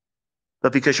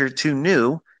 But because you're too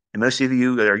new, and most of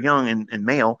you that are young and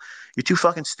male, you're too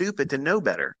fucking stupid to know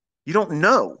better. You don't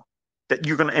know that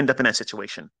you're going to end up in that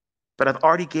situation. But I've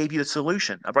already gave you the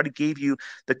solution. I've already gave you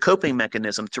the coping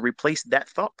mechanism to replace that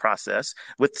thought process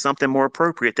with something more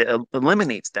appropriate that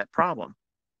eliminates that problem.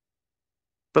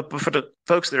 But for the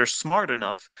folks that are smart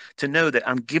enough to know that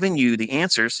I'm giving you the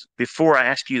answers before I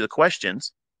ask you the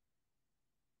questions,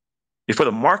 before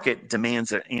the market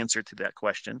demands an answer to that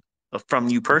question from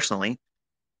you personally,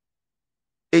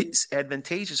 it's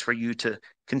advantageous for you to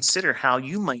consider how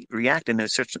you might react in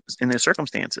those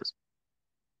circumstances.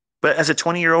 But as a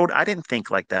 20-year-old, I didn't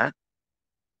think like that.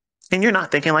 And you're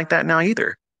not thinking like that now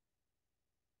either.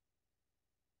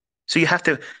 So you have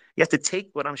to take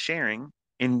what I'm sharing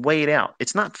and weigh it out.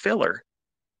 It's not filler.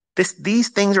 These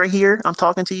things right here, I'm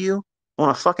talking to you on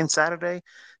a fucking Saturday,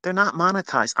 they're not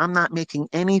monetized. I'm not making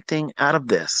anything out of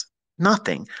this.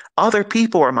 Nothing. Other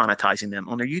people are monetizing them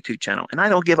on their YouTube channel, and I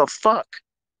don't give a fuck.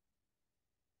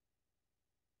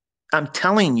 I'm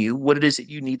telling you what it is that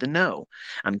you need to know.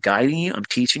 I'm guiding you. I'm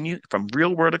teaching you from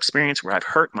real world experience where I've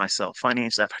hurt myself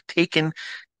financially. I've taken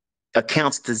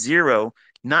accounts to zero,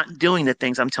 not doing the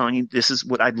things I'm telling you. This is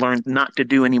what I've learned not to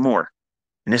do anymore.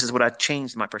 And this is what I've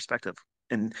changed my perspective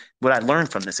and what I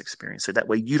learned from this experience. So that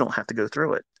way you don't have to go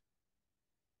through it.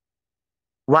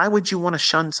 Why would you want to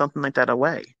shun something like that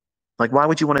away? Like, why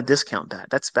would you want to discount that?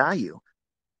 That's value.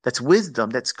 That's wisdom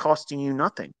that's costing you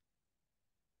nothing.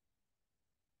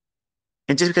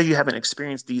 And just because you haven't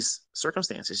experienced these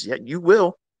circumstances yet, you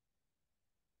will.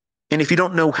 And if you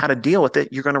don't know how to deal with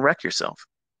it, you're going to wreck yourself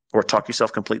or talk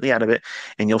yourself completely out of it.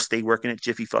 And you'll stay working at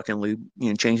Jiffy fucking Lube,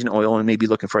 changing oil and maybe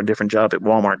looking for a different job at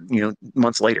Walmart,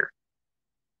 months later,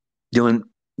 doing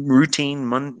routine,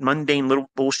 mundane little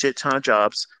bullshit ton of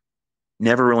jobs,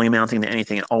 never really amounting to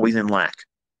anything and always in lack.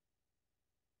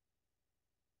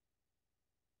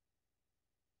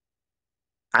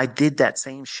 I did that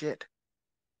same shit.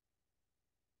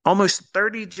 Almost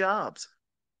 30 jobs,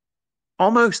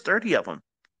 almost 30 of them,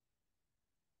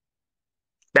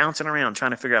 bouncing around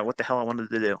trying to figure out what the hell I wanted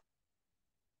to do.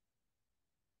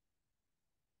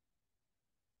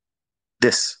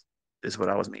 This is what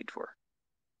I was made for.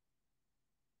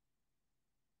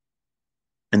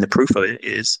 And the proof of it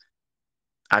is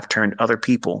I've turned other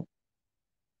people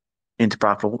into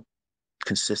profitable,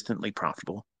 consistently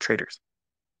profitable traders.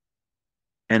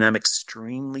 And I'm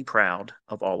extremely proud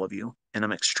of all of you. And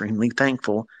I'm extremely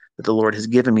thankful that the Lord has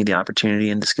given me the opportunity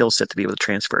and the skill set to be able to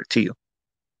transfer it to you.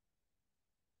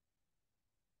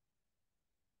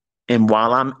 And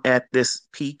while I'm at this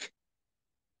peak,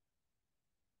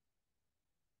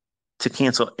 to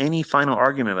cancel any final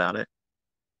argument about it,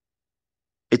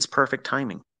 it's perfect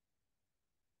timing.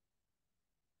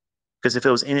 Because if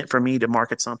it was in it for me to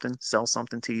market something, sell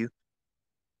something to you,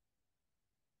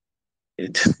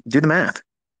 do the math.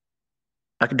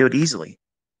 I could do it easily.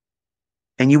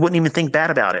 And you wouldn't even think bad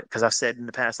about it because I've said in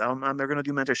the past, I'm never going to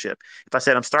do mentorship. If I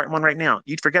said I'm starting one right now,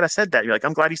 you'd forget I said that. You're like,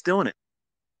 I'm glad he's doing it.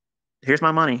 Here's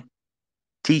my money.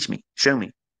 Teach me, show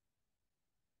me.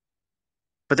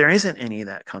 But there isn't any of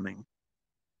that coming.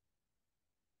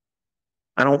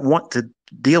 I don't want to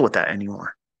deal with that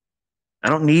anymore. I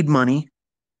don't need money.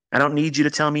 I don't need you to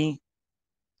tell me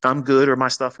if I'm good or my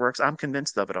stuff works. I'm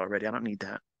convinced of it already. I don't need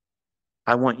that.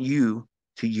 I want you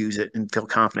to use it and feel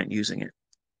confident using it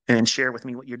and then share with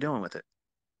me what you're doing with it.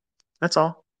 That's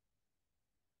all.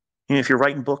 If you're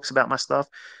writing books about my stuff,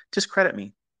 just credit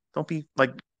me. Don't be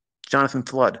like Jonathan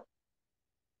Flood.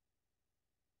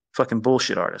 Fucking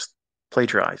bullshit artist,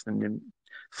 plagiarized and then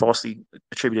falsely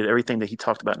attributed everything that he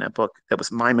talked about in that book. That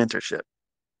was my mentorship.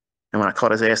 And when I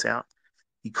caught his ass out,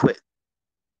 he quit.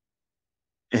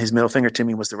 And his middle finger to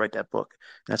me was to write that book.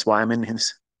 That's why I'm in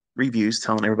his reviews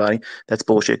telling everybody that's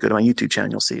bullshit. Go to my YouTube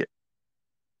channel, you'll see it.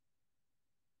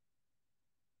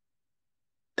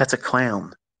 That's a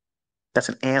clown. That's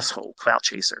an asshole clout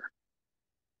chaser.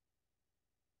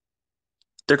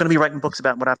 They're going to be writing books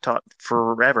about what I've taught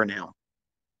forever now.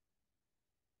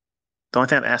 The only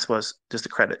thing I've asked was just the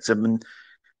credits. So when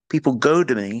people go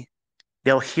to me,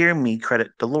 they'll hear me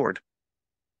credit the Lord.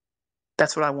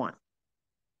 That's what I want.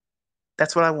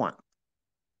 That's what I want.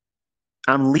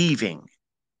 I'm leaving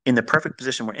in the perfect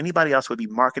position where anybody else would be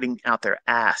marketing out their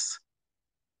ass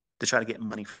to try to get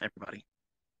money from everybody.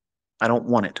 I don't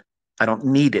want it. I don't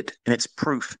need it. And it's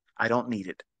proof I don't need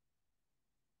it.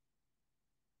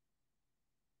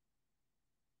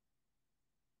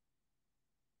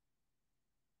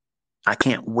 I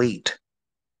can't wait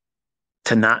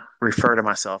to not refer to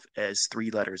myself as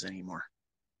three letters anymore.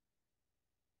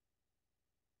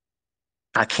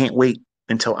 I can't wait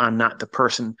until I'm not the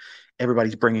person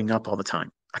everybody's bringing up all the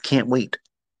time. I can't wait.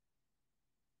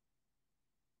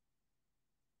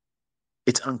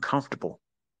 It's uncomfortable.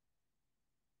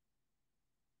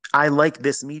 I like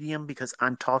this medium because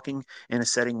I'm talking in a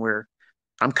setting where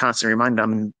I'm constantly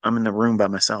reminded I'm in the room by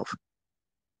myself.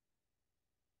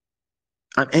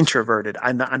 I'm introverted.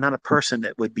 I'm not a person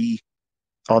that would be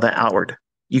all that outward.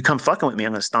 You come fucking with me,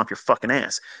 I'm going to stomp your fucking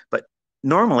ass. But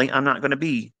normally, I'm not going to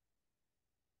be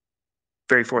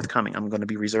very forthcoming. I'm going to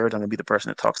be reserved. I'm going to be the person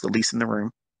that talks the least in the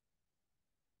room.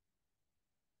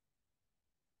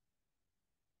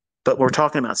 But we're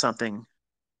talking about something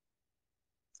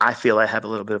I feel I have a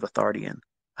little bit of authority in.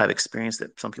 I have experience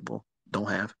that some people don't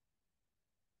have.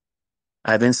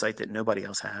 I have insight that nobody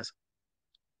else has.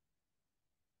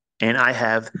 And I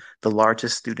have the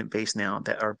largest student base now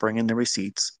that are bringing the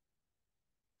receipts,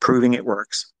 proving it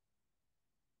works.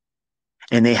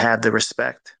 And they have the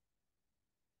respect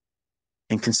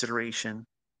and consideration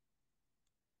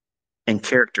and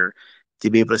character to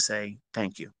be able to say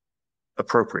thank you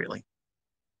appropriately.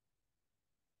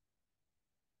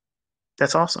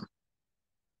 That's awesome.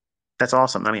 That's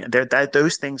awesome. I mean,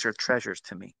 those things are treasures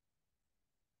to me.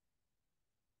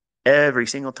 Every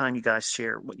single time you guys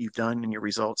share what you've done and your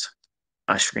results,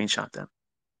 I screenshot them.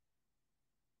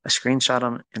 I screenshot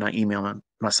them and I email them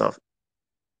myself.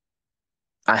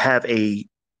 I have a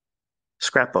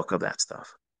scrapbook of that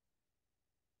stuff.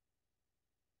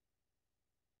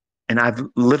 And I've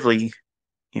literally,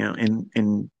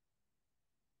 in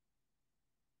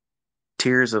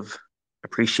tears of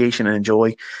appreciation and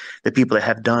joy, the people that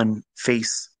have done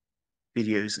face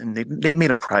videos and they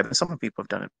made it private. Some people have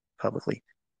done it publicly,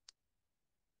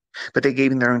 but they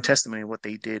gave in their own testimony of what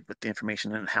they did with the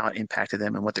information and how it impacted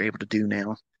them and what they're able to do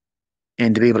now.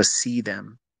 And to be able to see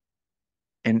them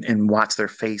and watch their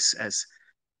face as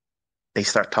they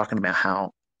start talking about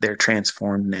how they're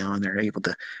transformed now and they're able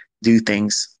to do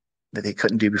things that they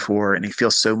couldn't do before. And they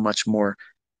feel so much more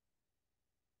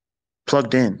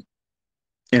plugged in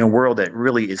a world that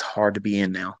really is hard to be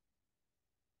in now.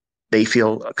 They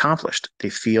feel accomplished. They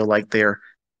feel like they're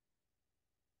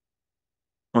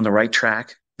on the right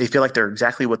track. They feel like they're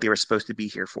exactly what they were supposed to be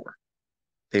here for.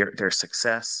 They're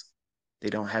success. They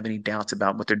don't have any doubts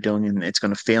about what they're doing and it's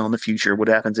going to fail in the future. What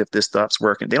happens if this stops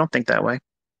working? They don't think that way.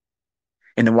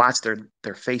 And to watch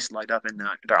their face light up and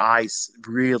their eyes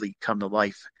really come to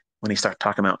life when they start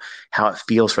talking about how it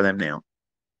feels for them now.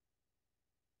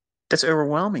 That's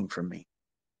overwhelming for me.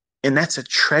 And that's a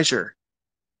treasure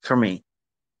for me.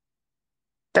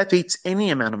 That beats any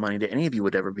amount of money that any of you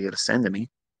would ever be able to send to me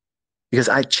because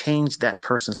I changed that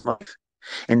person's life.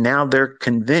 And now they're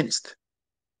convinced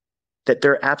that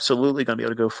they're absolutely going to be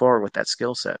able to go forward with that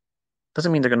skill set.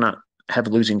 Doesn't mean they're going to not have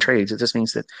losing trades. It just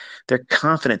means that they're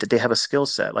confident that they have a skill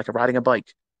set, like riding a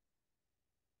bike.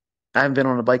 I haven't been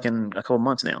on a bike in a couple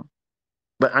months now,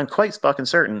 but I'm quite fucking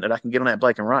certain that I can get on that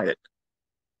bike and ride it.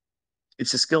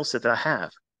 It's a skill set that I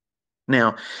have.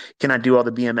 Now, can I do all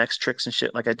the BMX tricks and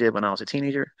shit like I did when I was a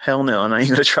teenager? Hell no, I'm not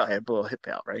even gonna try it, blow a hip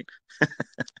out, right?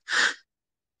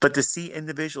 But to see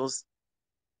individuals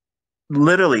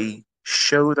literally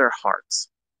show their hearts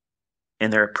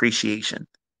and their appreciation,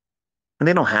 and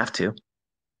they don't have to.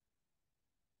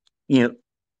 You know,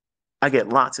 I get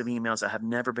lots of emails I have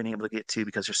never been able to get to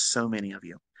because there's so many of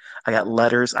you. I got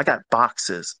letters, I got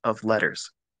boxes of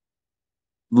letters,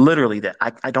 literally that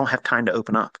I don't have time to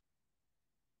open up.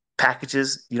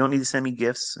 Packages, you don't need to send me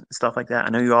gifts and stuff like that. I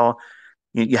know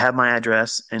you have my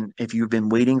address, and if you've been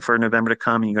waiting for November to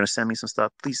come and you're going to send me some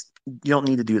stuff, please, you don't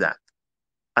need to do that.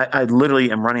 I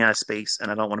literally am running out of space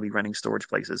and I don't want to be renting storage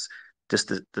places just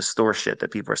to store shit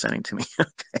that people are sending to me.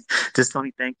 Okay. Just tell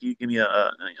me thank you. Give me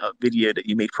a video that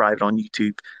you made private on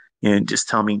YouTube and just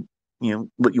tell me,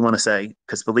 what you want to say.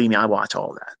 Because believe me, I watch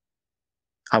all of that.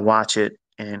 I watch it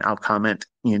and I'll comment,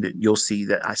 that you'll see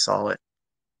that I saw it.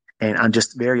 And I'm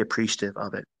just very appreciative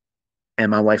of it.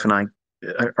 And my wife and I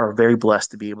are very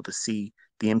blessed to be able to see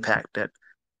the impact that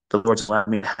the Lord's allowed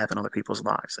me to have in other people's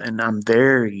lives. And I'm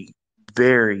very,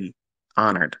 very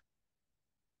honored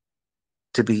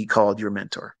to be called your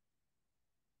mentor.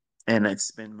 And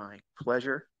it's been my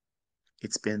pleasure.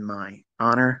 It's been my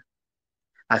honor.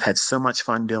 I've had so much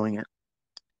fun doing it.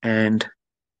 And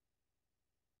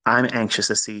I'm anxious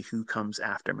to see who comes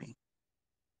after me.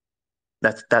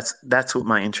 That's what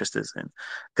my interest is in,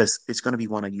 because it's going to be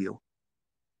one of you.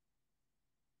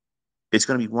 It's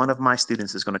going to be one of my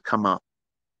students is going to come up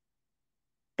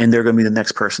and they're going to be the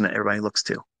next person that everybody looks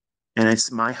to. And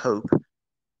it's my hope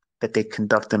that they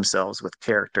conduct themselves with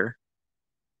character,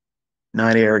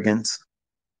 not arrogance,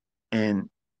 and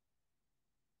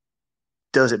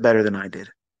does it better than I did.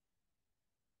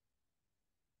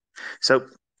 So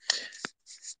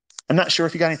I'm not sure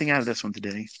if you got anything out of this one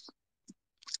today,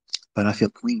 but I feel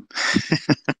clean.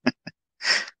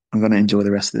 I'm going to enjoy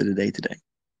the rest of the day today.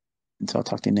 And so I'll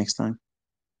talk to you next time.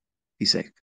 Be safe.